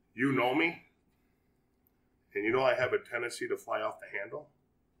 You know me, and you know I have a tendency to fly off the handle,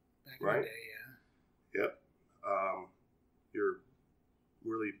 right? In the day, yeah. Yep. You're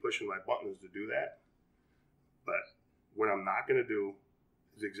really pushing my buttons to do that, but what I'm not going to do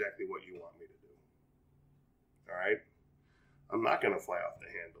is exactly what you want me to do. All right? I'm not going to fly off the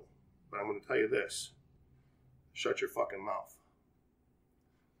handle, but I'm going to tell you this. Shut your fucking mouth.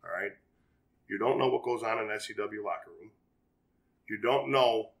 All right? You don't know what goes on in SCW locker room. You don't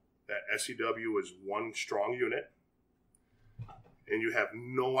know that SCW is one strong unit, and you have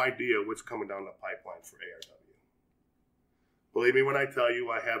no idea what's coming down the pipeline for ARW. Believe me when I tell you,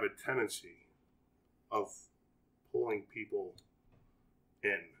 I have a tendency of pulling people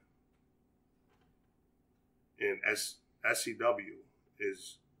in. And SCW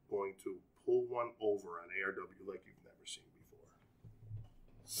is going to pull one over on ARW like you've never seen before.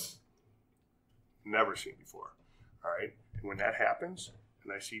 Never seen before. All right? And when that happens,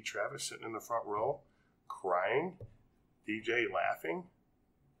 and I see Travis sitting in the front row, crying, DJ laughing,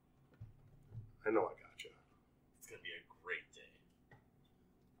 I know I got you. It's going to be a great day.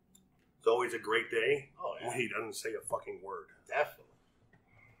 It's always a great day. Oh, yeah. When he doesn't say a fucking word. Definitely.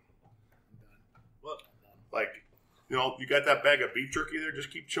 Well, like, you got that bag of beef jerky there,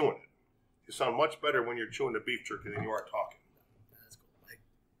 just keep chewing it. You sound much better when you're chewing the beef jerky than you are talking. That's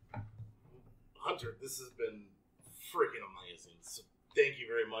cool. Hunter, this has been freaking amazing. So thank you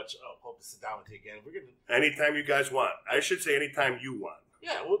very much. I hope to sit down with you again. We're gonna anytime you guys want. I should say anytime you want.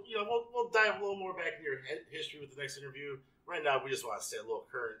 Yeah, we'll dive a little more back into your history with the next interview. Right now, we just want to stay a little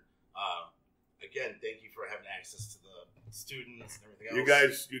current. Again, thank you for having access to the students and everything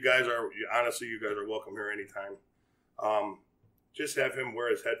else. You guys are welcome here anytime. Just have him wear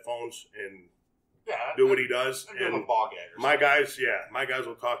his headphones and do what he does. I'm doing a ball gag. My guys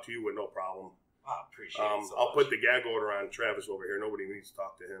will talk to you with no problem. I appreciate it. I'll put the gag order on Travis over here. Nobody needs to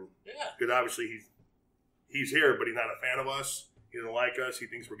talk to him. Yeah. Because obviously he's here, but he's not a fan of us. He doesn't like us. He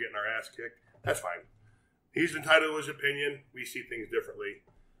thinks we're getting our ass kicked. That's fine. He's entitled to his opinion. We see things differently.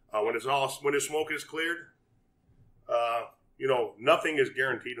 When the smoke is cleared, nothing is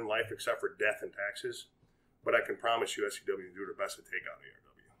guaranteed in life except for death and taxes. But I can promise you, SCW will do their best to take out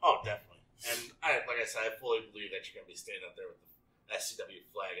ARW. Oh, definitely. And like I said, I fully believe that you're going to be standing up there with the SCW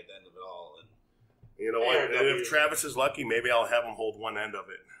flag at the end of it all. And you know what? And if Travis is lucky, maybe I'll have him hold one end of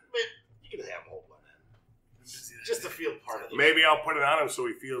it. You can have him hold one end. Just to feel part of it. Maybe I'll put it on him so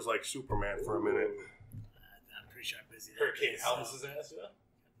he feels like Superman for a minute. I'm pretty sure I'm busy. Hurricane Elvis' ass, yeah?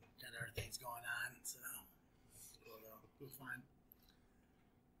 Got other things going on, so we'll find.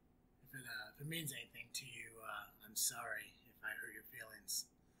 If it means anything to you, I'm sorry if I hurt your feelings.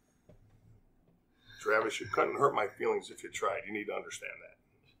 Travis, you couldn't hurt my feelings if you tried. You need to understand that.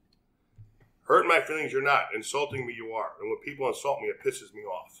 Hurting my feelings, you're not. Insulting me, you are. And when people insult me, it pisses me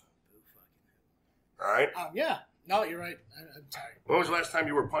off. All right? Yeah. No, you're right. I'm sorry. When was the last time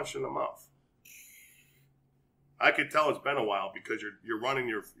you were punched in the mouth? I could tell it's been a while because you're running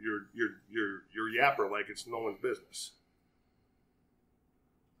your yapper like it's no one's business.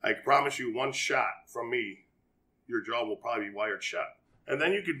 I promise you, one shot from me, your jaw will probably be wired shut. And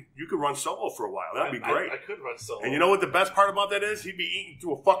then you could run solo for a while. That'd be great. I could run solo. And you know what the best part about that is? He'd be eating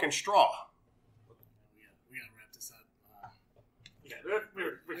through a fucking straw. We gotta wrap this up. Yeah,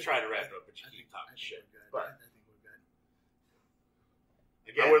 we're trying to wrap it up, but you keep talking shit. But I think we're good.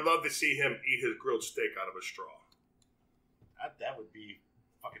 Again, I would love to see him eat his grilled steak out of a straw. That would be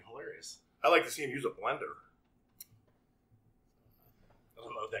fucking hilarious. I like to see him use a blender. I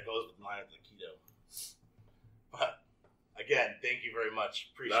don't know if that goes with line of the keto. But again, thank you very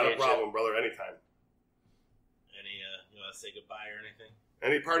much. Appreciate Not a problem, brother. Anytime. Any you want to say goodbye or anything?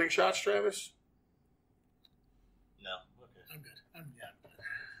 Any parting shots, Travis? No. Okay. I'm good. I'm good.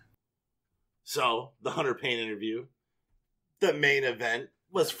 So the Hunter Paine interview, the main event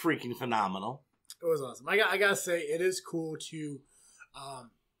was freaking phenomenal. It was awesome. I gotta say, it is cool to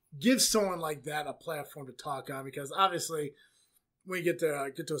give someone like that a platform to talk on, because obviously when you get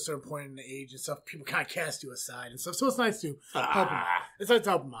to a certain point in the age and stuff, people kind of cast you aside and stuff. So it's nice to help them out. It's nice to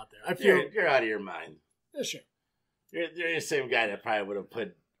help them out there. I feel you're out of your mind. Yeah, sure. You're the same guy that probably would have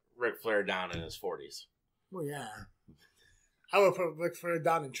put Ric Flair down in his 40s. Well, yeah. I would put Ric Flair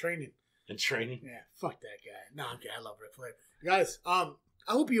down in training. In training? Yeah, fuck that guy. No, I'm kidding. I love Ric Flair. Guys, I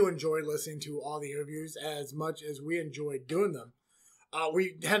hope you enjoyed listening to all the interviews as much as we enjoyed doing them.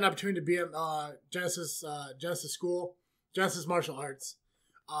 We had an opportunity to be at Genesis School, Genesis Martial Arts,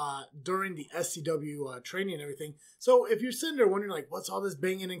 during the SCW training and everything. So if you're sitting there wondering, like, what's all this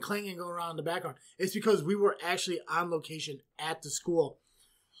banging and clanging going around in the background? It's because we were actually on location at the school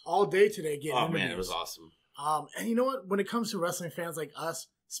all day today getting interviews. Man, it was awesome. And you know what? When it comes to wrestling fans like us,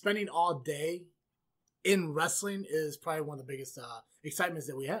 spending all day in wrestling is probably one of the biggest excitements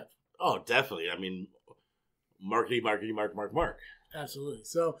that we have. Oh, definitely. I mean, mark. Absolutely.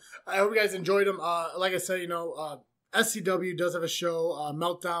 So I hope you guys enjoyed them. Like I said, SCW does have a show,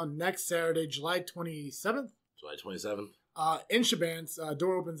 Meltdown, next Saturday, July 27th. July 27th. In Shabans.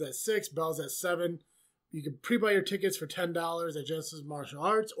 Door opens at 6, bells at 7. You can pre-buy your tickets for $10 at Genesis Martial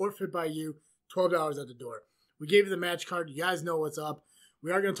Arts, or Fit by You, $12 at the door. We gave you the match card. You guys know what's up.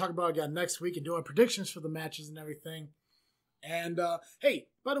 We are going to talk about it again next week and doing predictions for the matches and everything. And hey,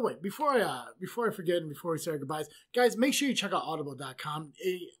 by the way, before I forget and before we say our goodbyes, guys, make sure you check out Audible.com,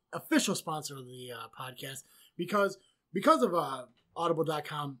 a official sponsor of the podcast, because of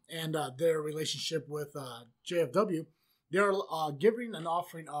Audible.com and their relationship with JFW, they're giving and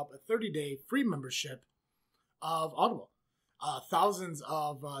offering up a 30-day free membership of Audible. Thousands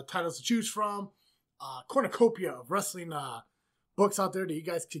of titles to choose from, cornucopia of wrestling books out there that you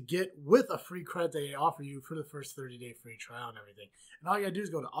guys could get with a free credit that they offer you for the first 30-day free trial and everything. And all you gotta do is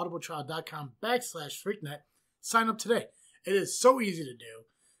go to audibletrial.com/freaknet, sign up today. It is so easy to do,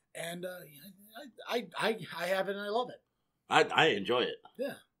 and I have it and I love it. I enjoy it.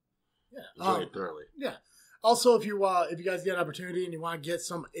 Yeah. Enjoy it thoroughly. Yeah. Also, if you guys get an opportunity and you want to get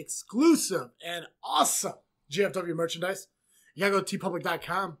some exclusive and awesome GFW merchandise, you gotta go to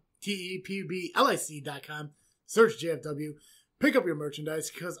tpublic.com, TEPUBLIC.com, search GFW, pick up your merchandise,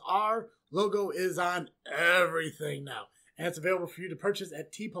 because our logo is on everything now. And it's available for you to purchase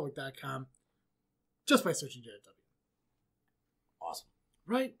at tpublic.com just by searching GFW. Awesome.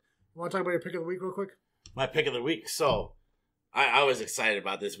 Right? You want to talk about your pick of the week real quick? My pick of the week. So, I was excited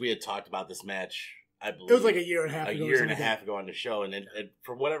about this. We had talked about this match, I believe. It was like a year and a half ago. A year and a half ago on the show. And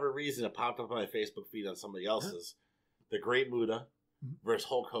for whatever reason, it popped up on my Facebook feed on somebody else's. The Great Muta versus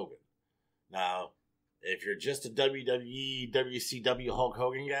Hulk Hogan. Now, if you're just a WWE, WCW Hulk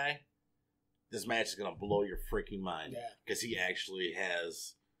Hogan guy, this match is going to blow your freaking mind. Yeah. Because he actually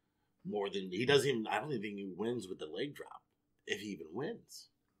has more than... I don't even think he wins with the leg drop. If he even wins.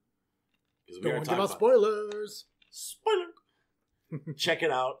 Don't give out spoilers. Spoiler. Check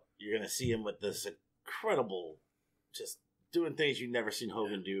it out. You're going to see him with this incredible... Just doing things you've never seen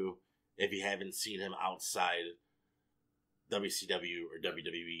Hogan do if you haven't seen him outside WCW or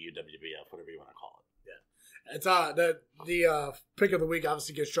WWE or WWF, whatever you want to call it. It's the pick of the week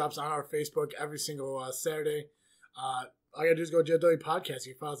obviously gets drops on our Facebook every single Saturday. All you gotta do is go to JW Podcast.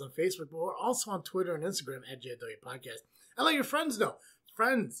 You can follow us on Facebook, but we're also on Twitter and Instagram at JW Podcast. And let your friends know.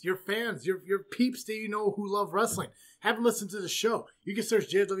 Friends, your fans, your peeps that you know who love wrestling. Have them listen to the show. You can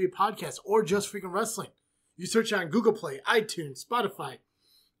search JW Podcast or Just Freaking Wrestling. You search on Google Play, iTunes, Spotify,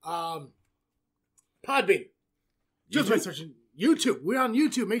 Podbean. Just by searching YouTube. We're on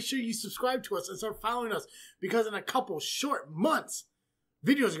YouTube. Make sure you subscribe to us and start following us, because in a couple short months,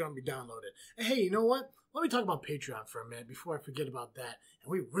 videos are going to be downloaded. And hey, you know what? Let me talk about Patreon for a minute before I forget about that.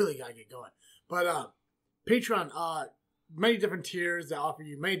 And we really got to get going. But Patreon, many different tiers that offer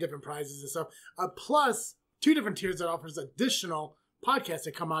you many different prizes and stuff. Plus, 2 different tiers that offers additional podcasts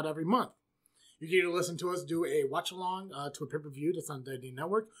that come out every month. You can either listen to us do a watch-along to a pay-per-view that's on the D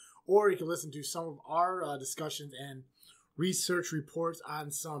Network, or you can listen to some of our discussions and research reports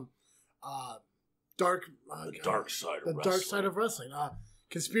on some dark side of the wrestling. dark side of wrestling.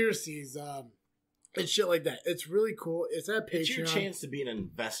 Conspiracies, and shit like that. It's really cool. It's at Patreon. It's your chance to be an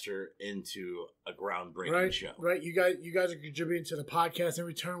investor into a groundbreaking show. Right. You guys are contributing to the podcast. In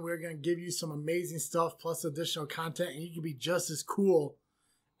return, we're going to give you some amazing stuff plus additional content, and you can be just as cool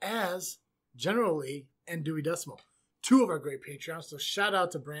as General Lee and Dewey Decimal, two of our great Patreons. So shout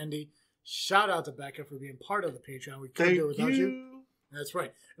out to Brandy. Shout out to Becca for being part of the Patreon. We couldn't do it without you. That's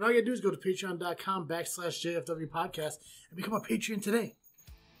right. And all you got to do is go to patreon.com/JFW podcast and become a Patreon today.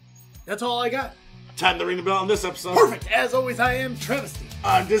 That's all I got. Time to ring the bell on this episode. Perfect. As always, I am Travesty.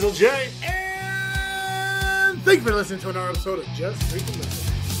 I'm Dizzle J. And thank you for listening to another episode of Just Freaking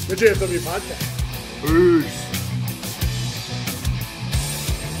Listen, the JFW podcast. Peace.